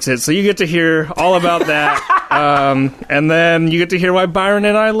he likes it. So you get to hear all about that, and then you get to hear why Byron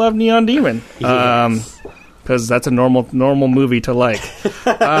and I love Neon Demon. Because because that's a normal movie to like.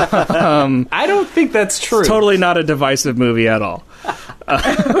 I don't think that's true. It's totally not a divisive movie at all.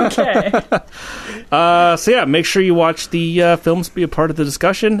 Okay. So yeah, make sure you watch the films, be a part of the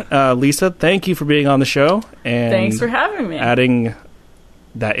discussion. Lisa, thank you for being on the show. And thanks for having me. Adding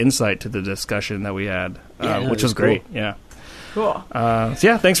that insight to the discussion that we had, which was great. Cool. Yeah. Cool. So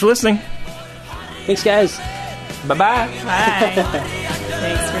yeah, thanks for listening. Thanks, guys. Bye-bye. Bye.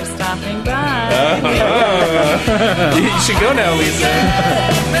 Thanks for stopping by. You should go now, Lisa.